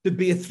there'd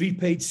be a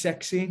 3-page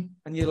sex scene,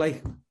 and you're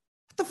like,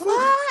 what the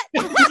fuck?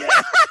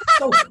 Yeah.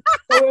 So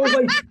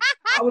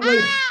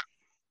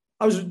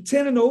I was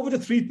turning over the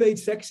 3-page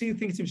sex scene,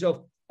 thinking to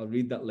myself, I'll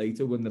read that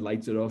later when the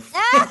lights are off.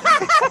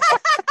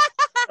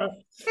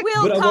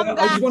 We'll come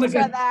back to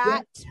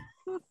that.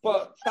 Yeah,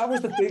 but that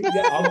was the thing.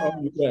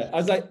 Yeah, I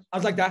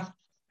was like that.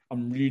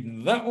 I'm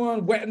reading that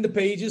one, wetting the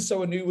pages,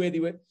 so I knew where they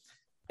were.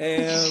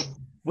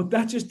 But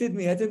that just did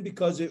me head in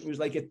because it was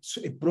like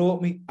it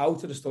brought me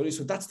out of the story.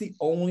 So that's the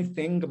only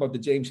thing about the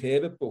James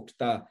Herbert books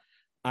that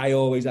I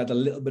always had a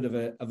little bit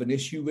of an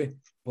issue with.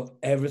 But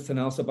everything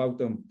else about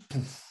them.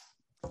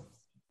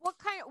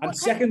 What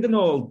second in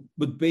all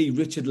would be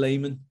Richard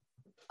Lehman.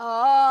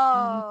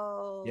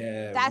 Oh,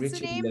 yeah, that's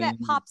Richard a name Lehman.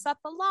 that pops up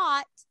a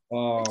lot.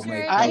 Oh Richard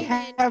my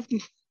God.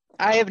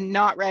 I have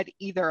not read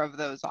either of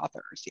those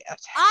authors yet.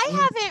 I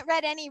haven't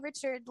read any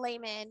Richard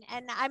Lehman,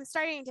 and I'm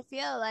starting to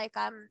feel like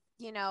I'm,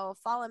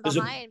 falling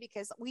behind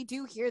because we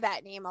do hear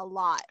that name a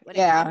lot.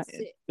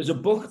 There's a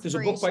book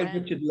by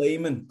Richard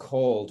Lehman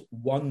called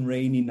One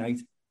Rainy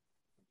Night,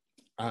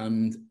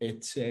 and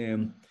it's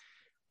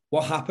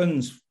what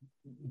happens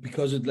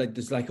because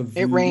there's like a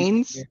it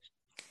rains.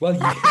 Well,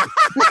 yeah.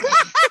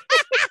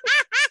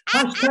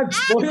 Hashtag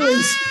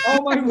spoilers.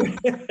 Oh my word.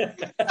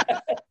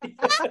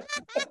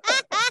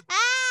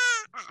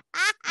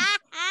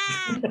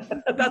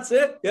 That's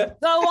it. Yeah.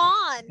 Go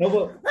on. No,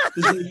 but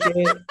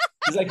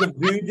there's like a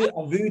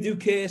voodoo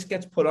case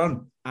gets put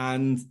on,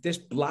 and this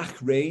black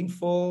rain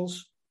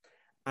falls,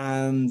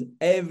 and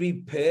every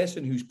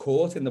person who's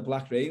caught in the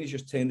black rain is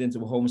just turned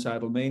into a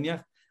homicidal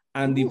maniac,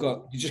 and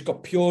you just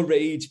got pure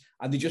rage,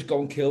 and they just go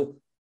and kill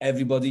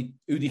everybody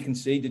who they can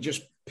see. They're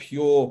just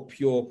pure,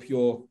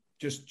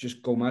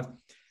 just go mad.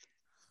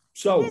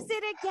 So what is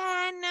it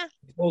again?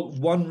 It's called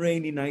One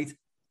Rainy Night.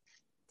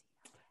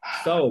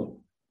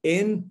 So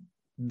in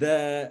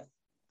the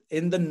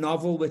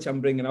novel which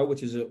I'm bringing out,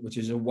 which is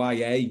a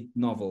YA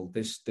novel,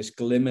 this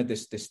glimmer,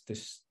 this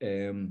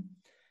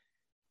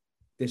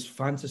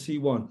fantasy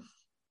one,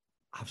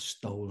 I've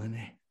stolen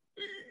it.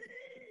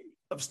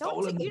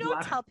 You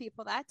don't tell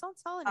people that. Don't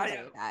tell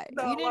anybody that.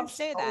 No, you didn't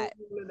say that.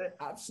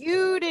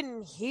 You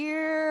didn't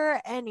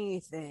hear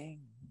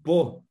anything.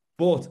 But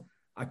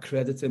I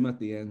credit him at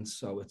the end,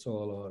 so it's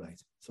all right.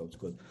 So it's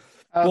good.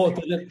 Okay.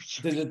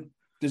 But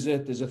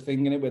there's a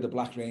thing in it where the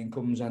black rain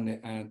comes and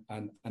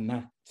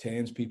that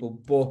turns people.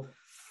 But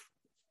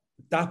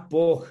that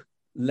book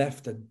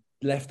left a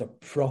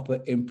proper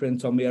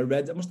imprint on me. I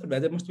must have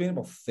been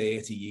about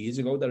 30 years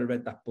ago that I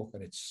read that book,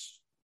 and it's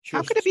just,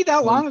 how could it be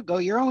that long ago?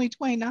 You're only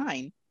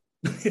 29.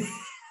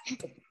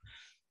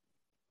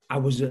 I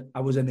was an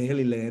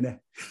early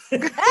learner.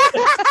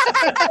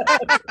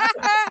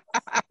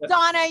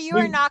 Donna, you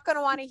are not going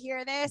to want to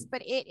hear this,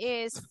 but it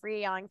is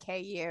free on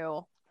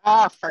KU.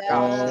 Oh, for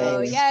God's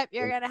sake. Yep,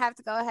 you're going to have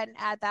to go ahead and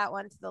add that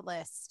one to the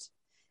list.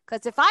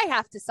 Because if I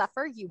have to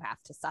suffer, you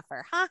have to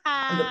suffer.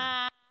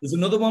 There's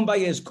another one by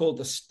his called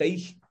The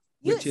Stake,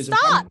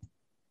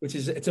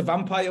 it's a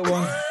vampire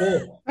one.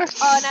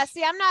 Now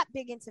see, I'm not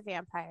big into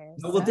vampires.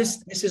 No, well,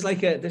 this is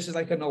like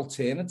an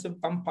alternative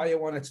vampire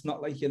one. It's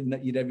not like your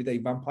everyday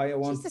vampire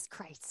one. Jesus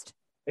Christ!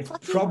 It's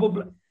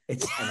probably I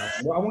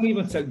won't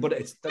even tell, but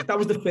that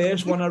was the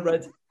first one I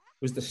read.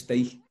 Was The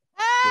Stake.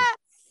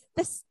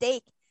 The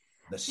Stake.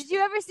 Did you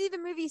ever see the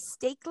movie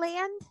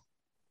Stakeland?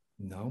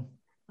 No.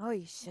 Oh,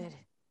 you should.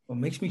 Well,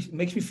 makes me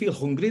feel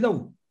hungry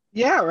though.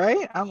 Yeah,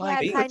 right. I'm like,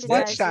 it's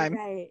lunchtime.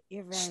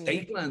 You're right.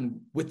 Stakeland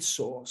with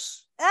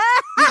sauce.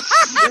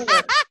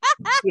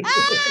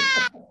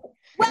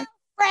 Well,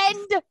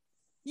 friend,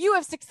 you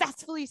have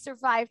successfully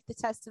survived the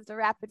test of the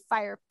rapid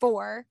fire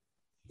 4.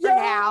 For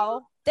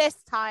now, this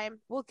time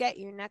we'll get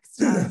you next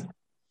time.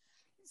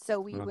 So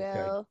we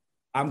will.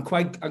 I'm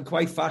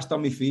quite fast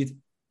on my feet.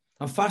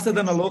 I'm faster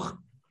than I look.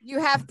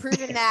 You have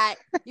proven that.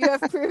 You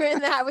have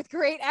proven that with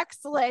great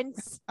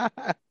excellence.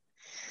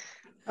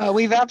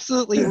 We've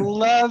absolutely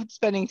loved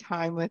spending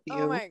time with you.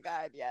 Oh my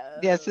God, yes.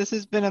 Yes, this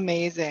has been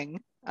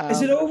amazing.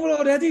 Is it over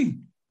already?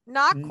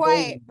 Not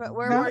quite, but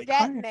we're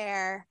getting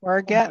there.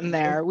 We're getting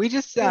there. We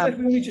just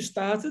we just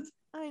started.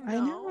 I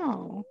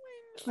know.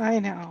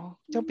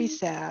 Don't be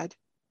sad.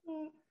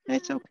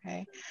 It's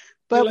okay.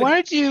 But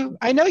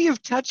I know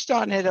you've touched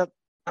on it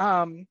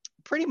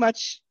pretty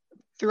much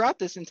throughout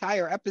this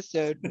entire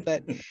episode,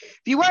 but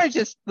if you want to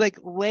just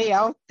lay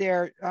out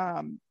there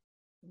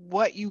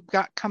what you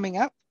got coming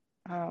up,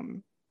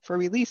 for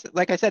release.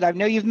 Like I said, I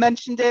know you've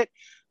mentioned it,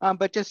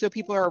 but just so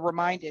people are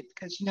reminded,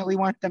 because we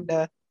want them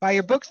to buy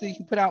your book so you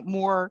can put out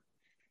more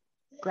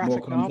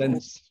graphic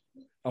novels.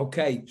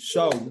 Okay,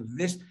 so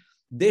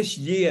this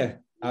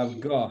year I've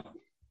got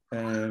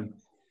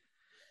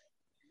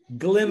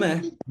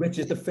Glimmer, which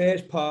is the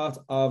first part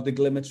of the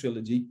Glimmer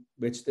trilogy,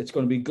 which it's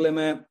going to be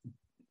Glimmer,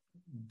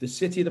 The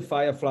City of the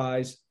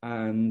Fireflies,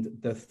 and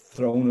The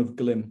Throne of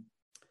Glim.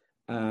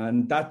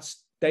 And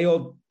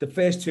the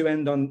first two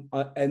end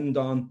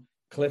on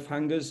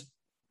cliffhangers,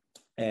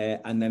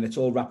 and then it's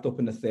all wrapped up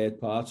in the third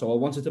part. So I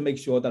wanted to make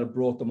sure that I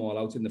brought them all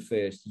out in the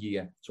first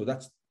year. So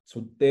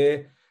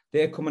they're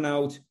coming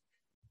out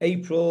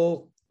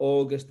April,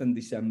 August, and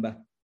December.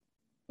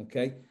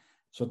 Okay.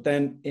 So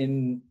then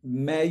in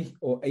May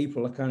or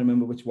April, I can't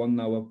remember which one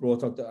now,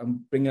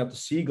 I'm bringing out The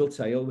Seagull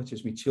Tale, which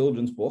is my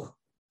children's book.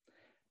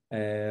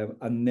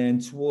 And then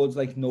towards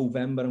like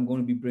November, I'm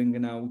going to be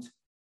bringing out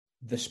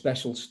The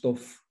Special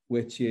Stuff,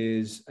 which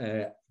is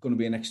going to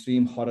be an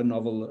extreme horror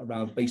novel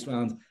based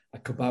around a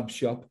kebab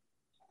shop.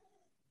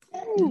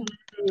 Ooh.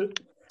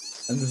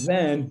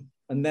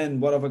 And then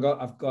what have I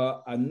got? I've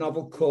got a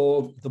novel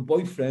called The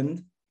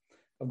Boyfriend.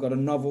 I've got a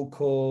novel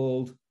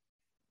called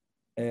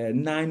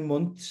 9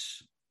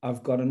 Months.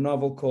 I've got a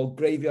novel called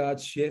Graveyard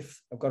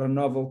Shift. I've got a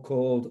novel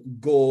called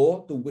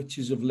Gore, The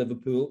Witches of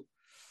Liverpool.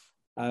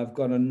 I've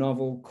got a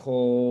novel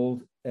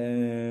called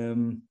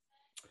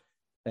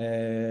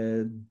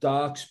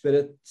Dark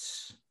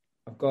Spirits.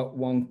 I've got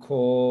one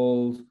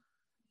called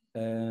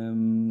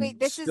Wait,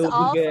 this is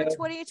all for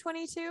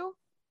 2022?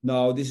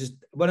 No, this is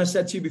when I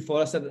said to you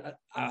before. I said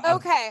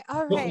okay,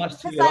 all right.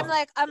 Because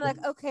I'm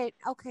like, okay.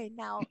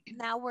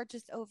 Now we're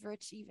just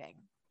overachieving.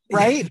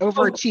 Right,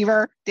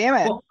 overachiever. Damn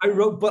it.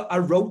 But I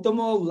wrote them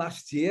all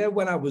last year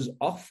when I was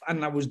off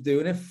and I was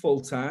doing it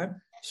full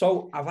time.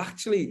 So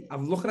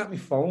I'm looking at my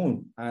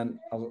phone and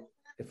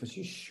if I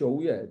just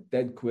show you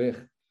dead quick,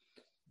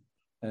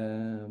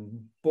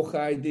 book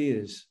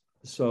ideas.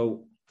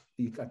 So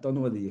I don't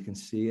know whether you can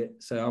see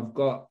it. So I've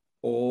got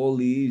all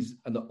these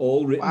and they're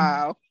all written.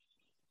 Wow.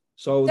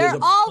 So they're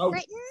all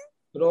written?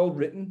 They're all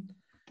written.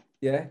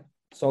 Yeah.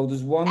 So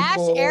there's one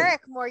called...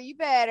 Eric Moore, you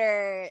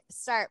better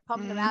start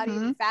pumping them out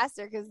even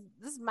faster because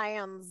this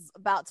man's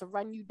about to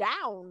run you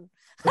down.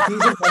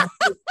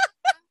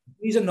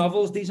 These are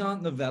novels. These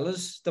aren't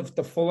novellas.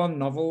 They're full-on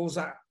novels.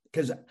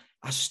 Because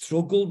I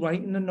struggled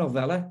writing a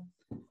novella.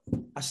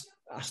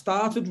 I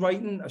started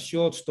writing a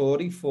short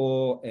story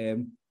for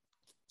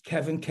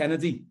Kevin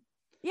Kennedy.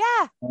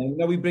 Yeah.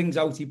 He brings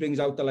out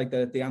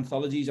the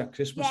anthologies at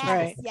Christmas.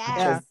 Yes,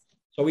 yes.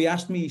 So he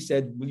asked me, he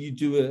said, will you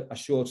do a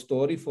short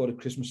story for a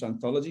Christmas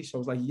anthology? So I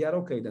was like, yeah,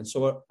 okay then.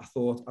 So I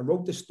thought, I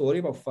wrote this story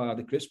about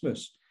Father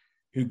Christmas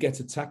who gets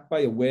attacked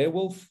by a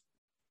werewolf.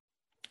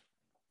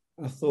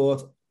 And I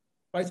thought,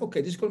 right, okay,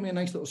 this is going to be a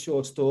nice little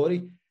short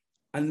story.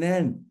 And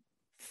then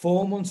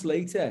 4 months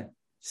later,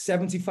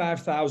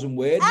 75,000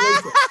 words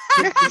later,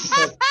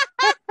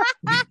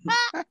 I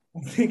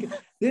think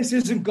this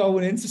isn't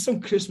going into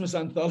some Christmas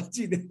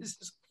anthology. This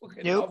is a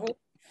fucking novel.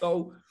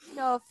 So,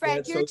 no,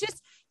 Fred, you're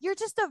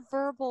just a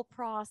verbal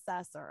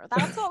processor.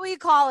 That's what we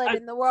call it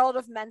in the world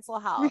of mental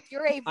health.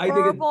 You're a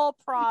verbal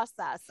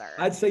processor.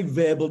 I'd say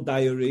verbal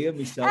diarrhea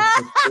myself.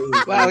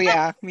 Well,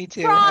 yeah, me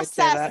too.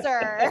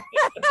 Processor.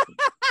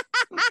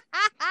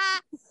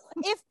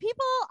 If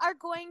people are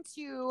going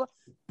to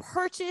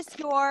purchase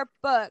your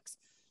books,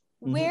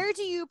 where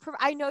do you,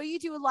 I know you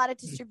do a lot of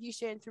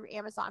distribution through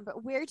Amazon,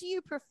 but where do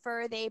you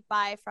prefer they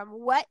buy from?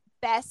 What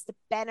best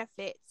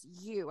benefits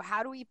you?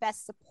 How do we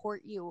best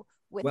support you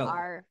with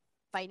our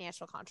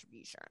financial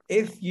contribution?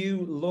 If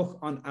you look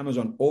on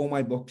Amazon, all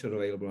my books are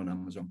available on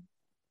Amazon.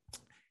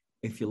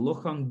 If you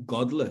look on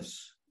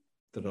Godless,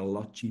 they're a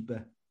lot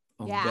cheaper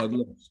on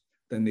Godless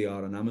than they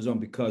are on Amazon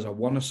because I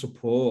want to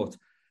support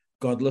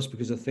Godless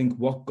because I think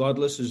what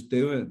Godless is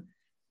doing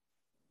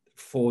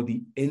for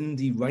the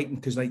indie writing,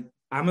 because like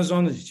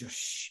Amazon is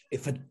just,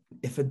 if I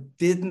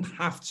didn't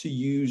have to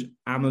use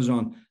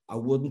Amazon, I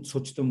wouldn't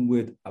touch them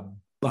with a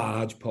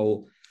barge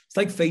pole. It's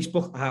like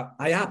Facebook.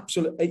 I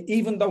absolutely,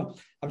 even though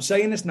I'm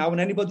saying this now, and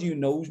anybody who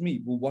knows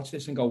me will watch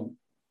this and go,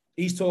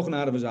 he's talking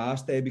out of his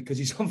ass there because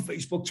he's on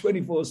Facebook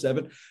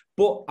 24/7.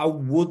 But I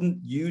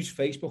wouldn't use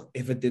Facebook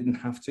if I didn't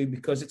have to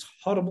because it's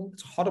horrible.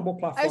 It's a horrible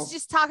platform. I was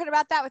just talking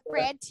about that with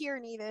Brad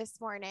Tierney this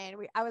morning.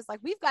 I was like,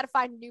 we've got to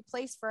find a new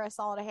place for us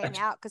all to hang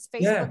out because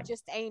Facebook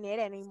just ain't it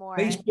anymore.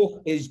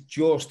 Facebook is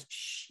just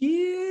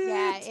shit.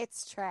 Yeah,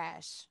 it's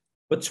trash.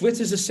 But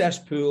Twitter's a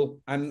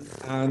cesspool and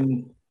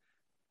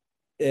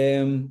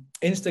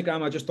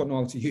Instagram I just don't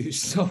know how to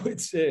use. So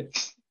it's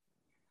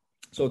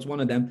one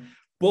of them.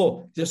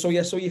 But so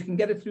you can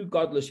get it through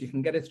Godless, you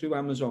can get it through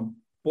Amazon.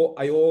 But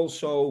I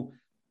also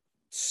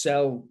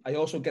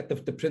get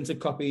the printed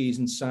copies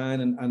and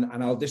sign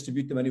and I'll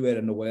distribute them anywhere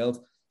in the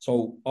world.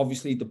 So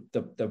obviously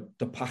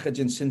the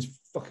packaging since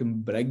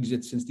fucking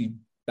Brexit, since the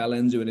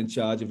bellends who are in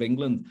charge of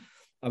England,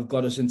 have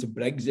got us into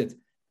Brexit.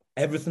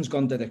 Everything's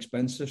gone dead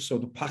expensive. So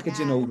the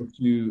packaging over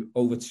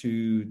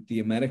to the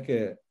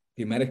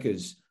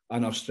Americas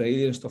and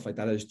Australia and stuff like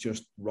that has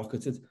just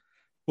rocketed.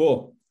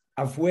 But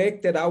I've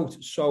worked it out.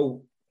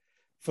 So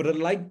for the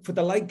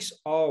likes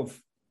of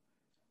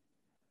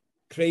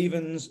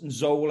Cravens and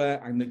Zola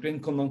and the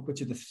Grinkle Monk,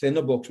 which are the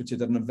thinner books, which are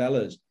the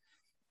novellas,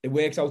 it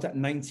works out at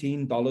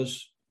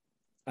 $19,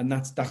 and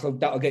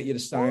that'll get you the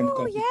signed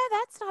copy. Yeah,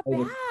 that's not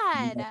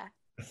bad.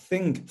 I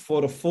think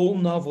for a full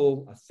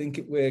novel, I think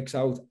it works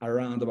out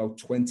around about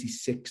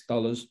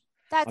 $26.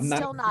 That's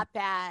still not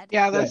bad.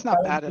 Yeah, that's not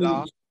bad at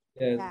all.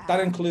 Yeah, that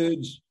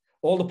includes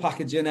all the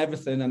packaging,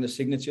 everything, and the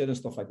signature and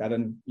stuff like that,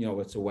 and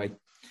it's away.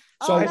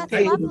 So that's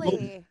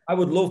lovely. I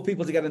would love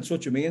people to get in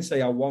touch with me and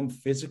say I want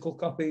physical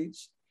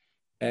copies,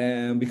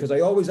 because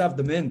I always have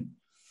them in,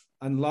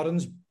 and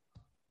Lauren's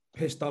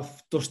pissed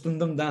off dusting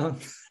them down.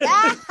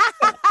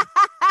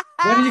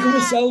 When are you going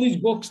to sell these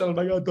books? And I'm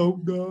like, I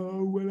don't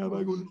know. When am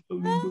I going to sell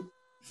these books?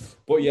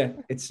 But yeah,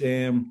 it's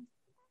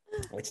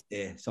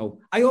there.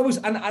 So I always,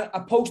 and I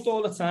post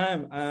all the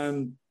time,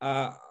 and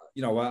I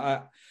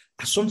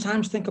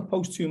sometimes think I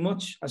post too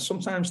much. I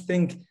sometimes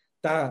think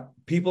that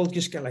people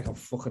just get like, oh,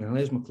 fucking hell,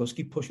 here's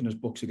McCluskey pushing his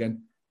books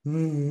again.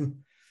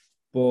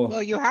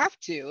 But you have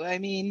to. I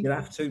mean, you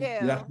have to. You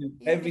have to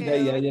every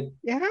day. Yeah,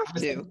 you have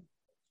to.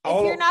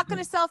 If you're not going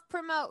to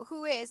self-promote,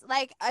 who is?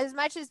 Like, as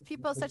much as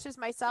people such as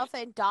myself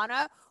and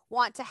Donna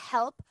want to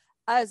help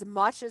as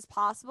much as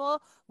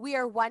possible, we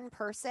are one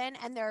person,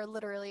 and there are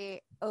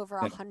literally over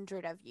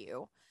 100 of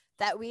you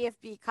that we have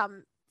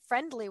become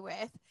friendly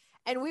with.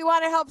 And we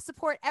want to help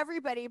support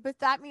everybody, but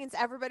that means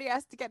everybody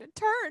has to get a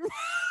turn.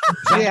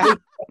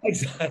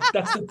 Exactly.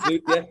 That's the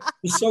truth. Yeah,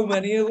 there's so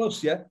many of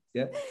us. Yeah.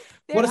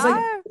 What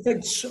I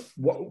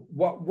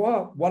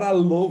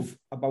love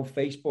about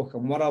Facebook,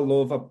 and what I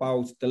love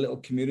about the little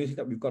community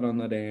that we've got on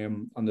the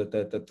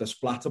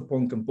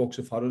splatterpunk and books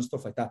of horror and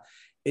stuff like that,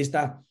 is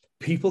that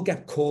people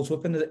get caught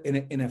up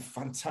in a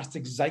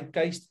fantastic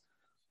zeitgeist.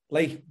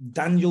 Like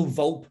Daniel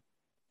Volpe,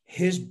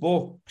 his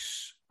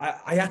books.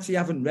 I actually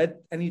haven't read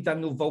any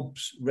Daniel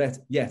Volpe's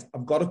yet.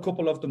 I've got a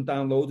couple of them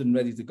downloaded and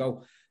ready to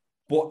go.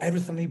 But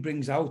everything he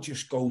brings out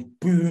just goes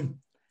boom.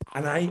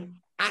 And I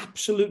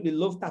absolutely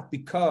love that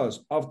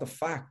because of the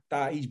fact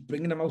that he's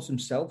bringing them out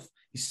himself.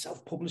 He's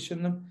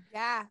self-publishing them.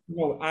 Yeah.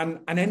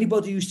 And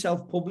anybody who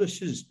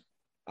self-publishes,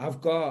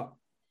 I've got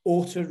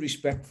utter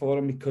respect for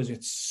him because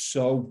it's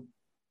so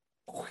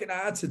fucking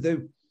hard to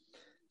do.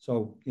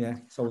 So, yeah.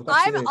 So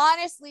I'm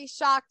honestly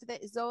shocked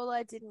that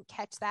Zola didn't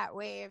catch that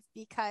wave,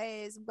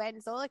 because when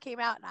Zola came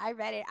out and I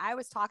read it, I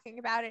was talking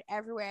about it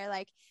everywhere.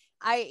 Like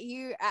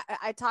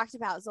I talked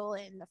about Zola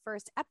in the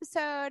first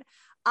episode.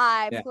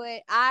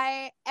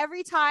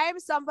 Every time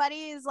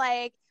somebody is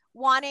like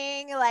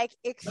wanting like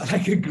a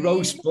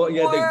gross book,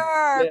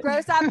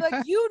 gross out book,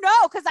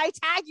 because I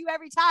tag you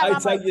every time.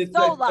 I'm like,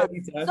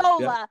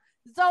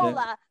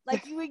 Zola,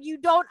 like you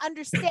don't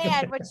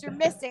understand what you're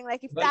missing.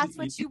 Like if that's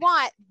what you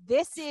want,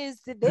 this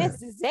is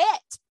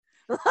it.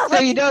 So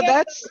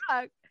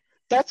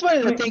that's one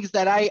of the things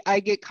that I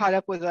get caught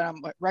up with when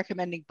I'm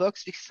recommending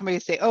books, because somebody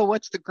say, oh,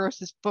 what's the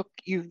grossest book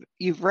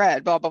you've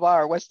read, blah blah blah,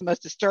 or what's the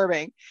most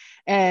disturbing.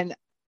 And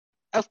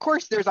of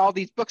course, there's all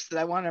these books that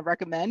I want to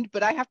recommend,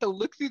 but I have to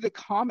look through the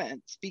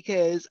comments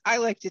because I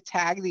like to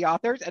tag the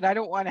authors, and I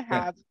don't want to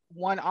have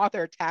one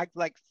author tagged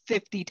like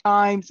 50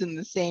 times in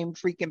the same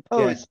freaking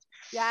post.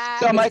 Yeah.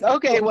 So I'm like,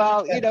 okay,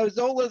 well,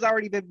 Zola's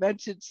already been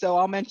mentioned, so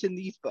I'll mention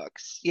these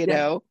books,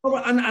 know.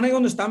 And I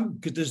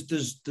understand, because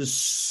there's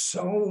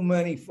so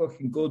many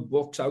fucking good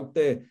books out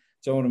there. Do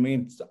you know what I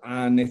mean?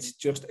 And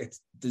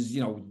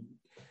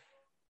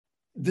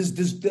there's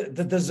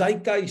the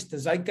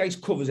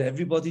zeitgeist covers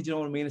everybody. Do you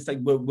know what I mean? It's like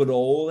we're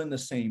all in the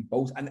same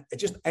boat, and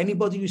just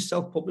anybody who's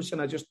self-publishing,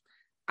 I just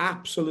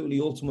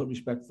absolutely ultimate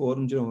respect for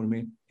them. Do you know what I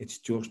mean? It's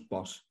just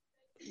boss.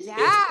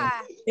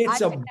 Yeah,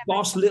 it's a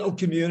boss little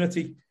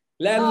community.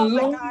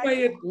 Long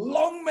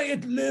may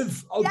it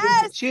live.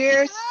 Yes.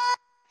 Cheers.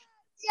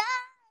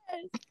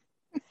 Yes.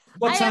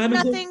 What time I have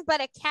is nothing it?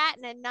 but a cat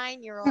and a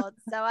 9-year-old,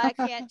 so I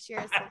can't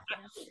cheers with you.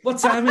 What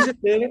time is it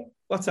there?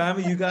 What time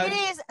are you guys? It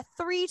is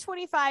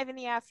 3:25 in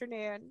the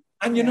afternoon.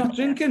 And you're not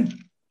drinking?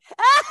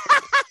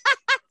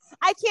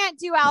 I can't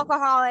do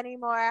alcohol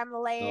anymore. I'm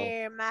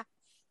lame. No.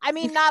 I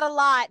mean, not a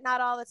lot, not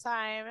all the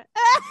time.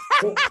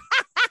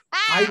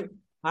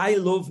 I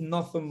love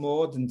nothing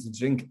more than to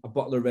drink a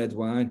bottle of red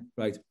wine,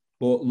 right?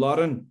 But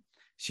Lauren,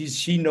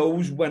 she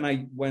knows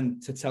when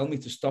to tell me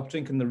to stop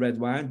drinking the red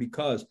wine,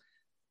 because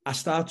I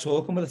start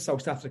talking with a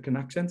South African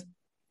accent.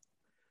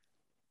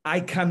 I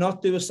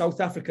cannot do a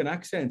South African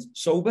accent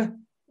sober.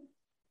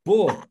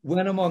 But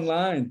when I'm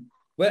online,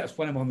 when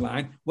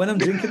I'm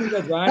drinking the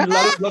red wine,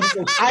 I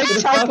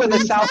type with a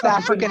South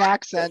African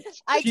accent.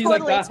 I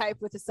totally type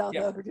with a South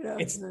African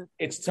accent.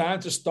 It's time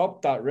to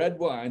stop that red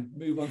wine.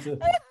 Move on to.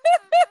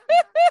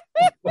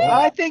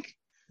 I think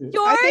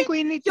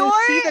we need to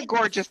see the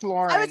gorgeous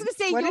Lauren. I was going to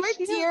say, your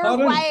dear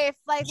wife.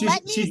 Like,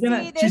 let me see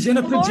this. She's in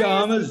her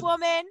pajamas.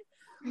 Woman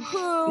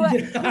who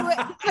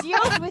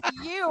deals with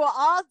you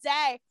all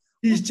day.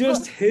 He's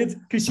just hid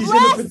because she's in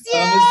her pajamas.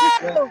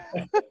 Bless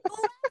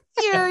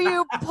you,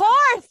 you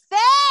poor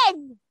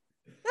thing.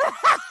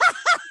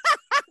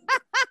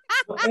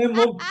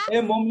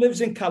 Her mum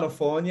lives in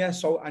California,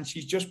 and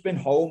she's just been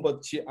home,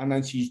 and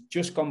then she's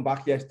just gone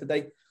back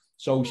yesterday.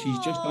 So she's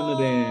just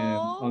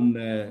on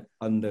the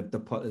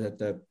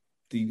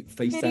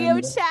FaceTime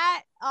video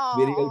chat.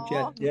 Video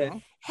chat, yeah.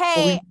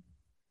 Hey,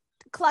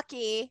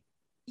 Clucky,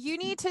 you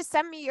need to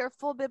send me your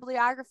full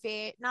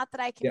bibliography. Not that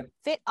I can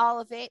fit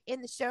all of it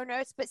in the show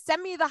notes, but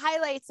send me the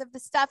highlights of the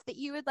stuff that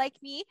you would like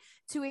me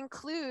to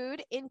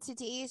include in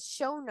today's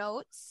show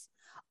notes.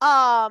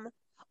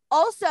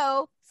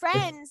 Also,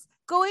 friends,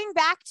 going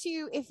back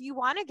to if you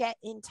want to get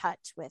in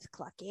touch with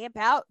Clucky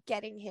about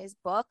getting his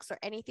books or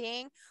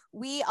anything,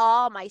 we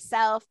all,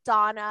 myself,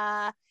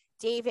 Donna,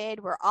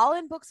 David, we're all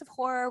in books of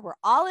horror. We're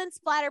all in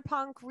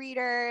splatterpunk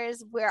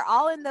readers. We're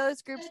all in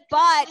those groups.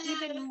 But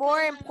even more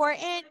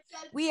important,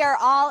 we are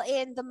all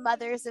in the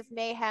Mothers of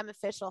Mayhem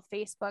official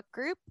Facebook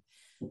group.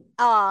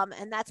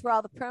 And that's where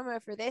all the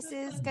promo for this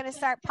is going to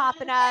start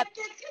popping up.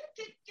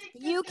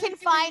 You can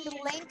find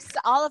links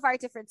to all of our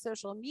different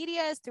social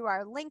medias through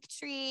our link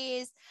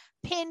trees,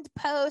 pinned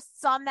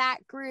posts on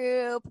that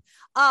group.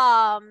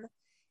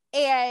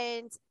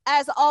 And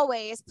as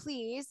always,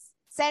 please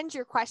send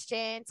your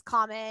questions,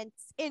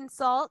 comments,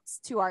 insults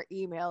to our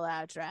email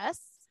address,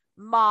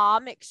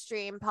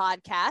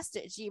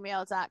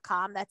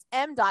 momextremepodcast@gmail.com. That's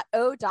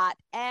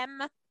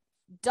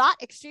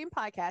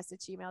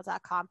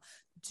m.o.m.extremepodcast@gmail.com.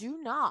 Do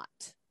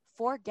not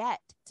forget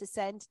to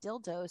send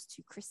dildos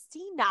to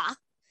Christina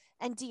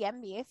and DM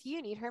me if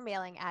you need her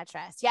mailing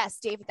address. Yes,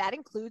 David, that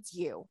includes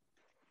you.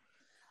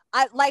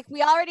 Like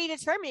we already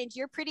determined,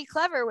 you're pretty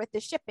clever with the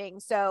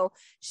shipping. So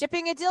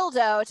shipping a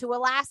dildo to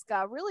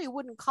Alaska really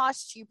wouldn't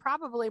cost you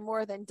probably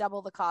more than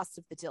double the cost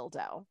of the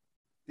dildo.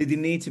 Did they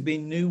need to be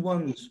new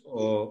ones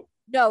or?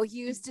 No,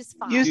 used is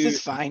fine. Used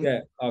is fine. Yeah,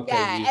 okay.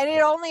 Yeah, and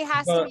it only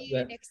has to be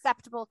in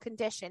acceptable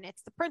condition.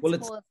 It's the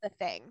principle of the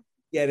thing.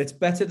 Yeah, it's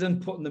better than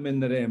putting them in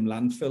the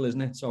landfill,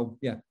 isn't it? So,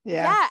 yeah.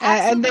 Yeah,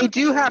 and they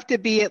do have to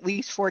be at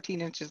least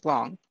 14 inches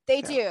long.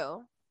 They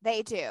do.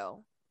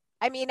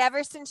 I mean,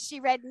 ever since she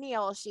read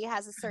Neil, she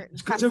has a certain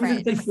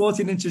preference. It's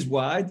 14 inches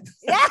wide.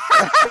 Yeah.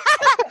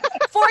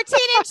 14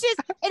 inches.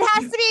 It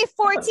has to be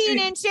 14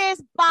 inches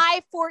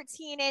by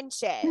 14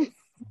 inches.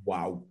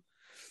 Wow.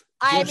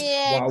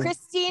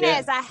 Christina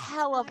is a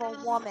hell of a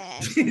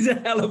woman. She's a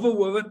hell of a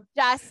woman.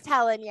 Just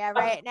telling you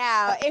right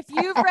now. If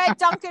you've read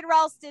Duncan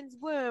Ralston's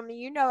Womb,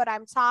 you know what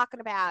I'm talking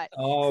about.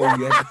 Oh,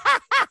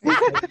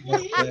 yeah.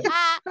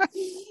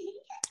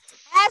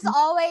 As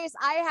always,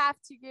 I have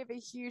to give a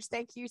huge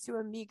thank you to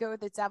Amigo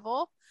the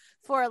Devil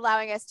for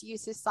allowing us to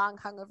use his song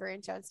Hungover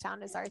in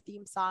Jonestown as our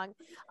theme song.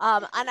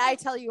 And I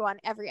tell you on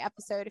every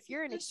episode, if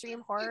you're an extreme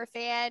horror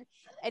fan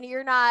and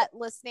you're not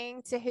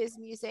listening to his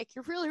music,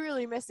 you're really,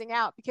 really missing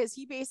out because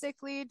he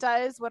basically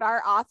does what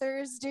our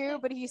authors do,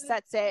 but he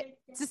sets it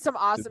to some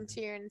awesome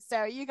tunes.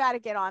 So you got to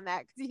get on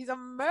that because he's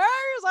amazing.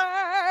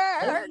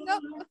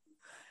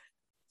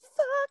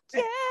 Fuck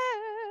yeah.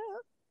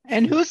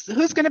 And who's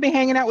going to be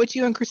hanging out with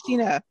you and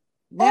Christina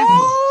next?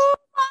 Oh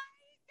my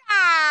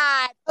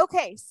God.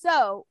 Okay,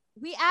 so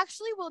we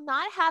actually will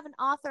not have an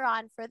author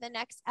on for the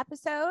next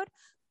episode,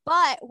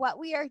 but what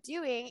we are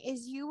doing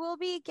is you will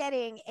be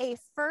getting a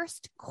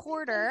first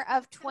quarter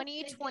of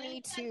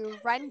 2022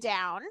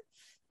 rundown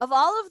of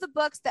all of the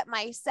books that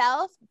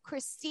myself,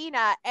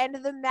 Christina, and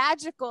the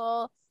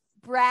magical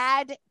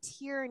Brad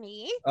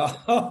Tierney have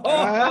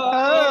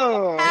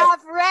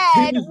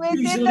read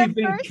within the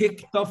been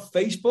kicked off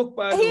Facebook,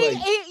 by the way.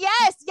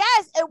 Yes.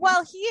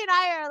 Well, he and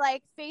I are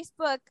like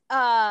Facebook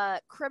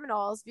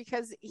criminals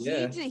because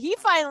he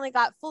finally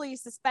got fully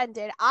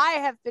suspended. I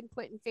have been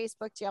put in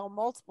Facebook jail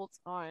multiple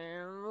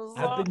times.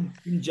 I've been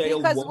in jail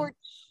because once.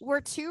 we're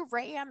too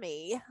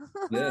rammy.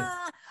 Yeah.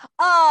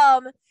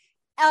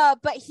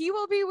 But he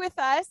will be with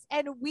us,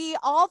 and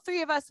all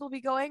three of us will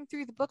be going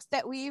through the books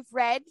that we've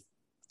read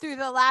through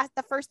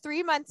the first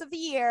 3 months of the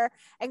year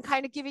and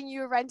kind of giving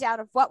you a rundown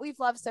of what we've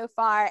loved so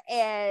far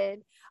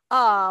and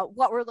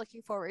what we're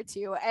looking forward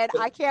to. And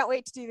I can't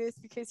wait to do this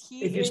because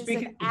he is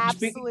an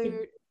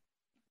absolute.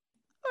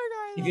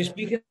 If you're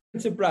speaking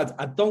to Brad,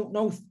 I don't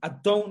know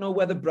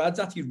whether Brad's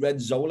actually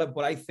read Zola,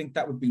 but I think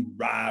that would be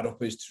right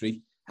up his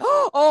tree.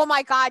 Oh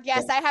my God,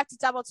 yes, I have to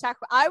double check.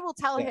 I will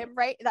tell him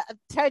right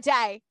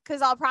today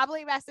because I'll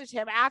probably message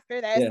him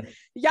after this. Yeah.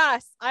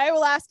 Yes, I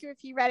will ask him if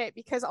he read it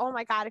because oh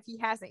my God, if he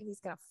hasn't, he's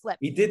gonna flip.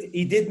 He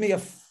did me a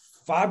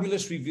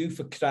fabulous review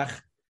for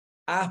Crack.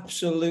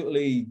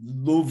 Absolutely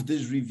loved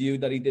his review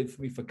that he did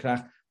for me for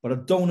Crack, but I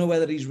don't know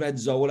whether he's read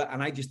Zola,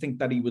 and I just think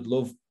that he would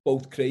love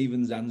both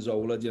Cravens and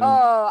Zola. You know?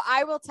 Oh,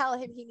 I will tell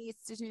him he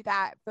needs to do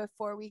that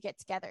before we get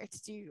together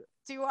to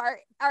do our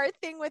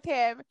thing with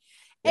him.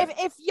 Yeah.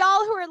 If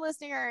y'all who are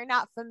listening are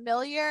not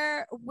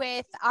familiar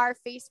with our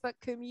Facebook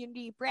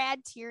community,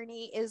 Brad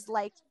Tierney is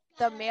like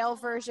the male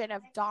version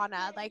of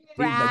Donna. Like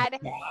Brad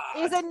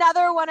is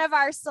another one of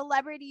our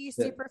celebrity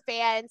super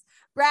fans.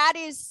 Brad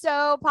is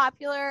so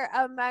popular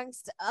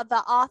amongst the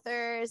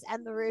authors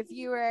and the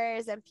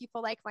reviewers and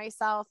people like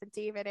myself and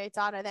David and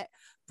Donna that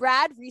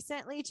Brad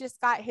recently just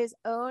got his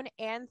own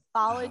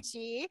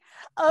anthology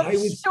of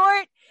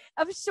short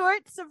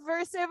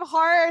subversive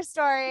horror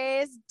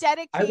stories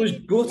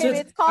dedicated to him.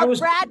 It's called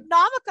Brad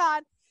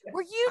Nomicon.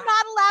 Were you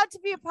not allowed to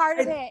be a part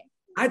of it?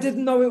 I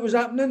didn't know it was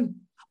happening.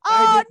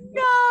 Oh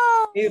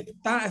no!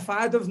 If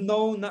I'd have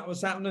known that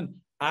was happening,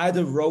 I'd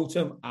have wrote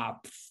him a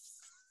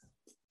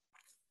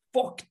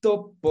fucked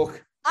up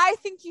book. I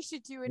think you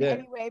should do it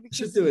anyway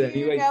because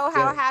you know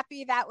how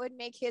happy that would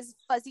make his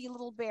fuzzy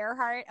little bear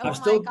heart. Oh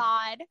my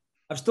God.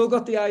 I've still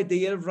got the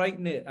idea of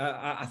writing it.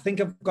 I think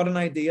I've got an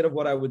idea of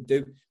what I would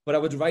do, but I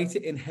would write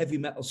it in heavy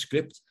metal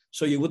script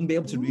so you wouldn't be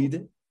able to read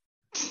it.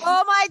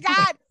 Oh my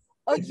God.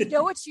 Oh, you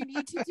know what you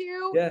need to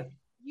do? Yeah.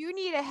 You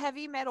need a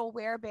heavy metal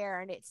werebear,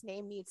 and its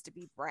name needs to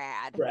be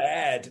Brad.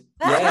 Brad.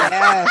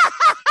 Yeah.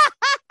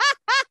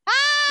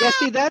 Yeah,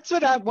 see, that's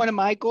what one of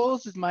my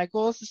goals is. My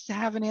goals is to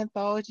have an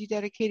anthology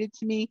dedicated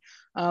to me.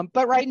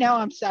 But right now,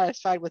 I'm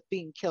satisfied with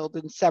being killed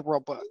in several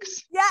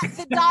books. Yeah,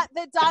 the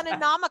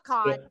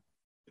Donanomicon.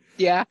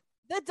 Yeah.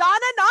 The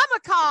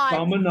Donanomicon.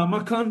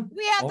 Donanomicon.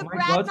 We have the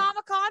Brad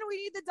Nomicon. We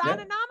need the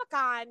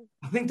Donanomicon.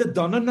 I think the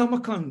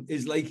Donanomicon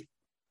is like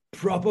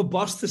proper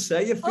boss to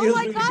say. It feels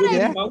really good in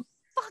your mouth.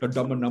 The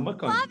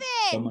Donanomicon. Love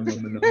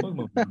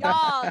it.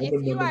 Y'all,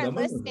 if you are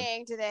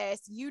listening to this,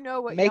 you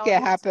know what make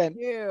it happen.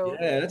 Do.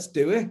 Yeah, let's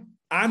do it.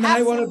 And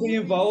I want to be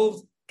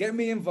involved. Get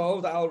me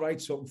involved. I'll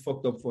write something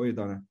fucked up for you,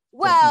 Donna.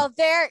 Well,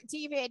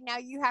 David, now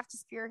you have to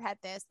spearhead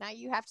this. Now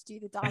you have to do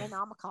the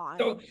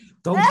Donanomicon.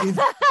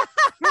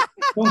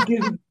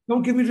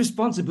 Don't give me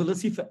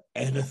responsibility for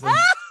anything.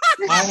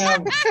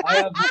 I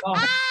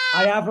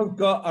haven't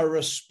got a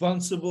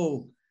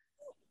responsible,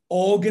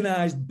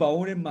 organized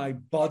bone in my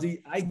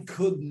body. I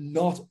could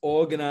not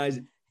organize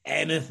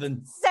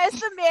anything. Says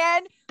the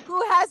man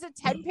who has a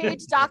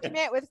 10-page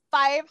document with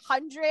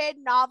 500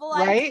 novel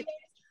ideas,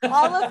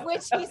 all of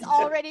which he's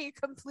already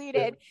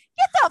completed.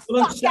 Get the fuck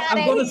out of here.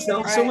 I'm going to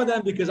sell some of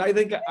them because I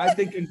think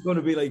it's going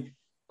to be like,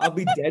 I'll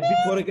be dead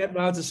before I get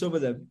around to some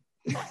of them.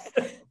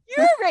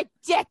 You're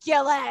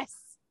ridiculous.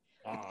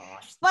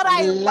 But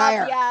I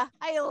love ya.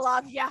 I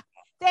love ya.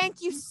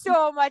 Thank you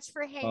so much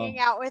for hanging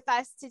out with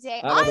us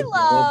today. I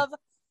love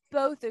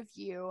both of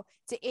you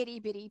to itty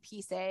bitty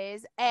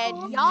pieces,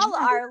 and y'all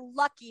are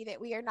lucky that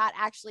we are not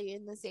actually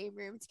in the same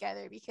room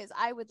together because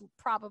I would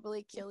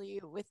probably kill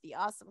you with the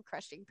awesome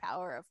crushing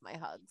power of my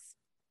hugs.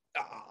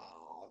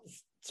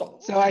 So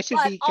I should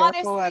be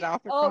careful at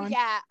AuthorCon.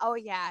 Oh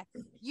yeah.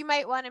 You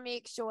might want to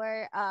make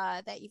sure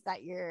that you've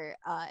got your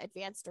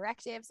advanced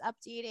directives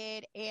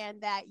updated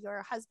and that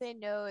your husband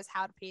knows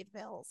how to pay the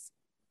bills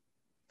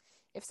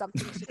if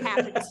something should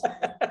happen to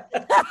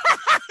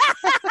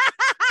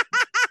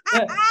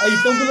you.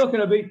 Don't be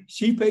looking at me.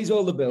 She pays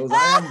all the bills.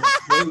 Right,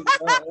 and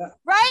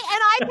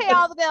I pay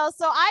all the bills,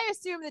 so I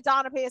assume that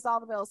Donna pays all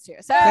the bills too.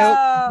 So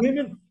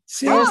women,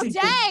 seriously,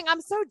 dang,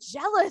 I'm so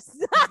jealous.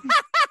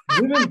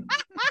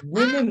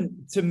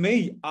 women to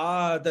me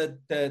are they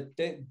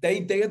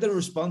are the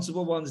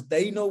responsible ones.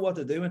 They know what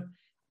they're doing.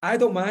 I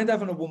don't mind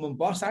having a woman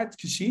boss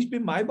because she's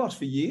been my boss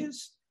for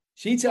years.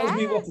 She tells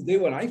me what to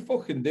do and I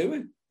fucking do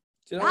it.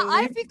 Do you know what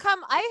I mean?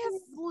 I have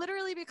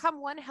literally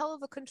become one hell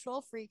of a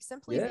control freak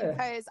simply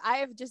because I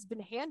have just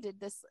been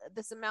handed this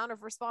amount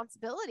of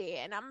responsibility,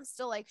 and I'm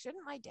still like,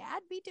 shouldn't my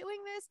dad be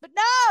doing this? But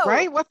no,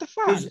 right? What the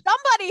fuck?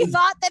 Somebody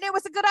thought that it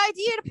was a good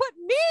idea to put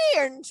me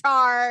in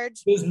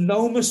charge. There's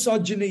no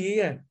misogyny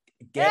here.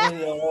 Get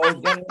it all.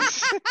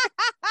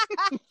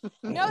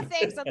 No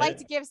thanks. I'd like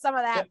to give some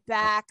of that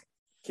back.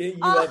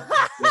 I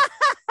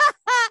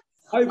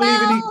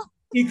believe in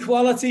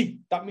equality.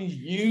 That means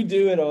you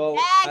do it all.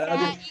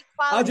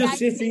 I'll just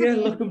sit here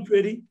looking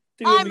pretty.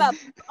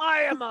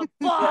 I am a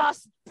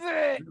boss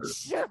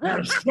bitch. You're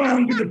a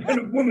strong,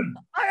 independent woman.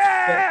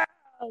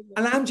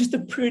 And I'm just a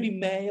pretty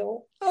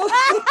male.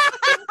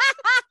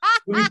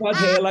 With bad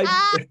hair, like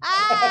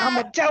I'm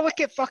a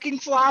delicate fucking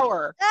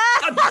flower.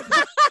 I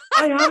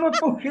am a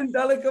fucking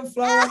delicate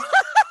flower.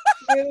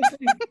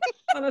 Seriously,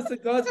 honest to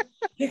God,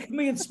 pick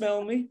me and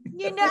smell me.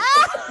 You know.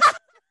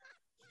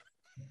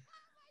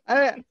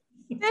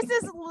 This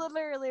is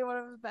literally one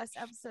of the best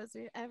episodes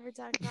we've ever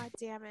done. God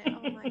damn it.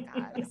 Oh my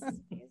God. This is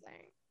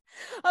amazing.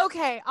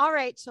 Okay. All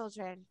right,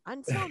 children.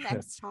 Until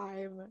next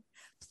time,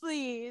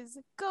 please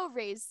go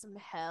raise some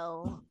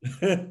hell.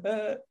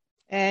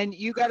 And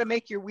you got to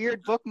make your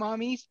weird book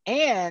mommies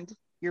and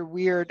your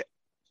weird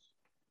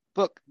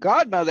book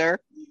godmother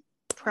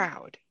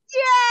proud.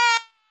 Yeah!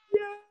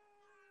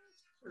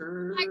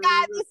 Oh my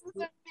God, this is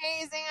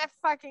amazing. I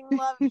fucking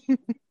love it.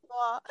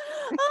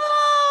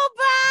 Oh,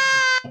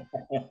 bye!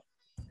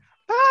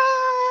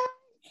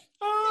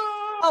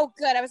 Oh,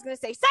 good. I was going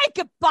to say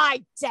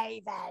goodbye,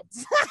 David. I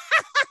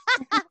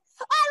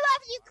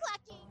love you,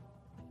 Clucky.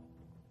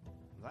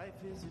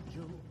 Life is a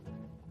joke,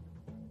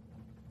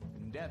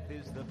 and death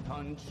is the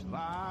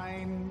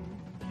punchline.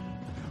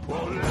 Oh,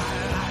 la,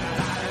 la,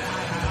 la, la,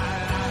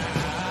 la.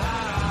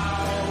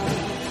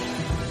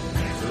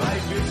 This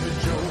life is a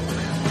joke.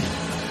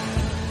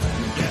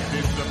 Death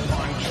is the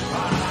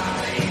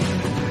punchline.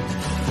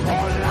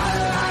 Oh, la,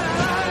 la,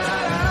 la, la,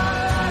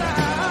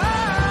 la, la.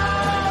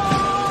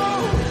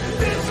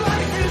 This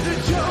life is a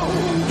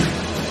joke.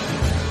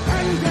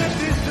 And death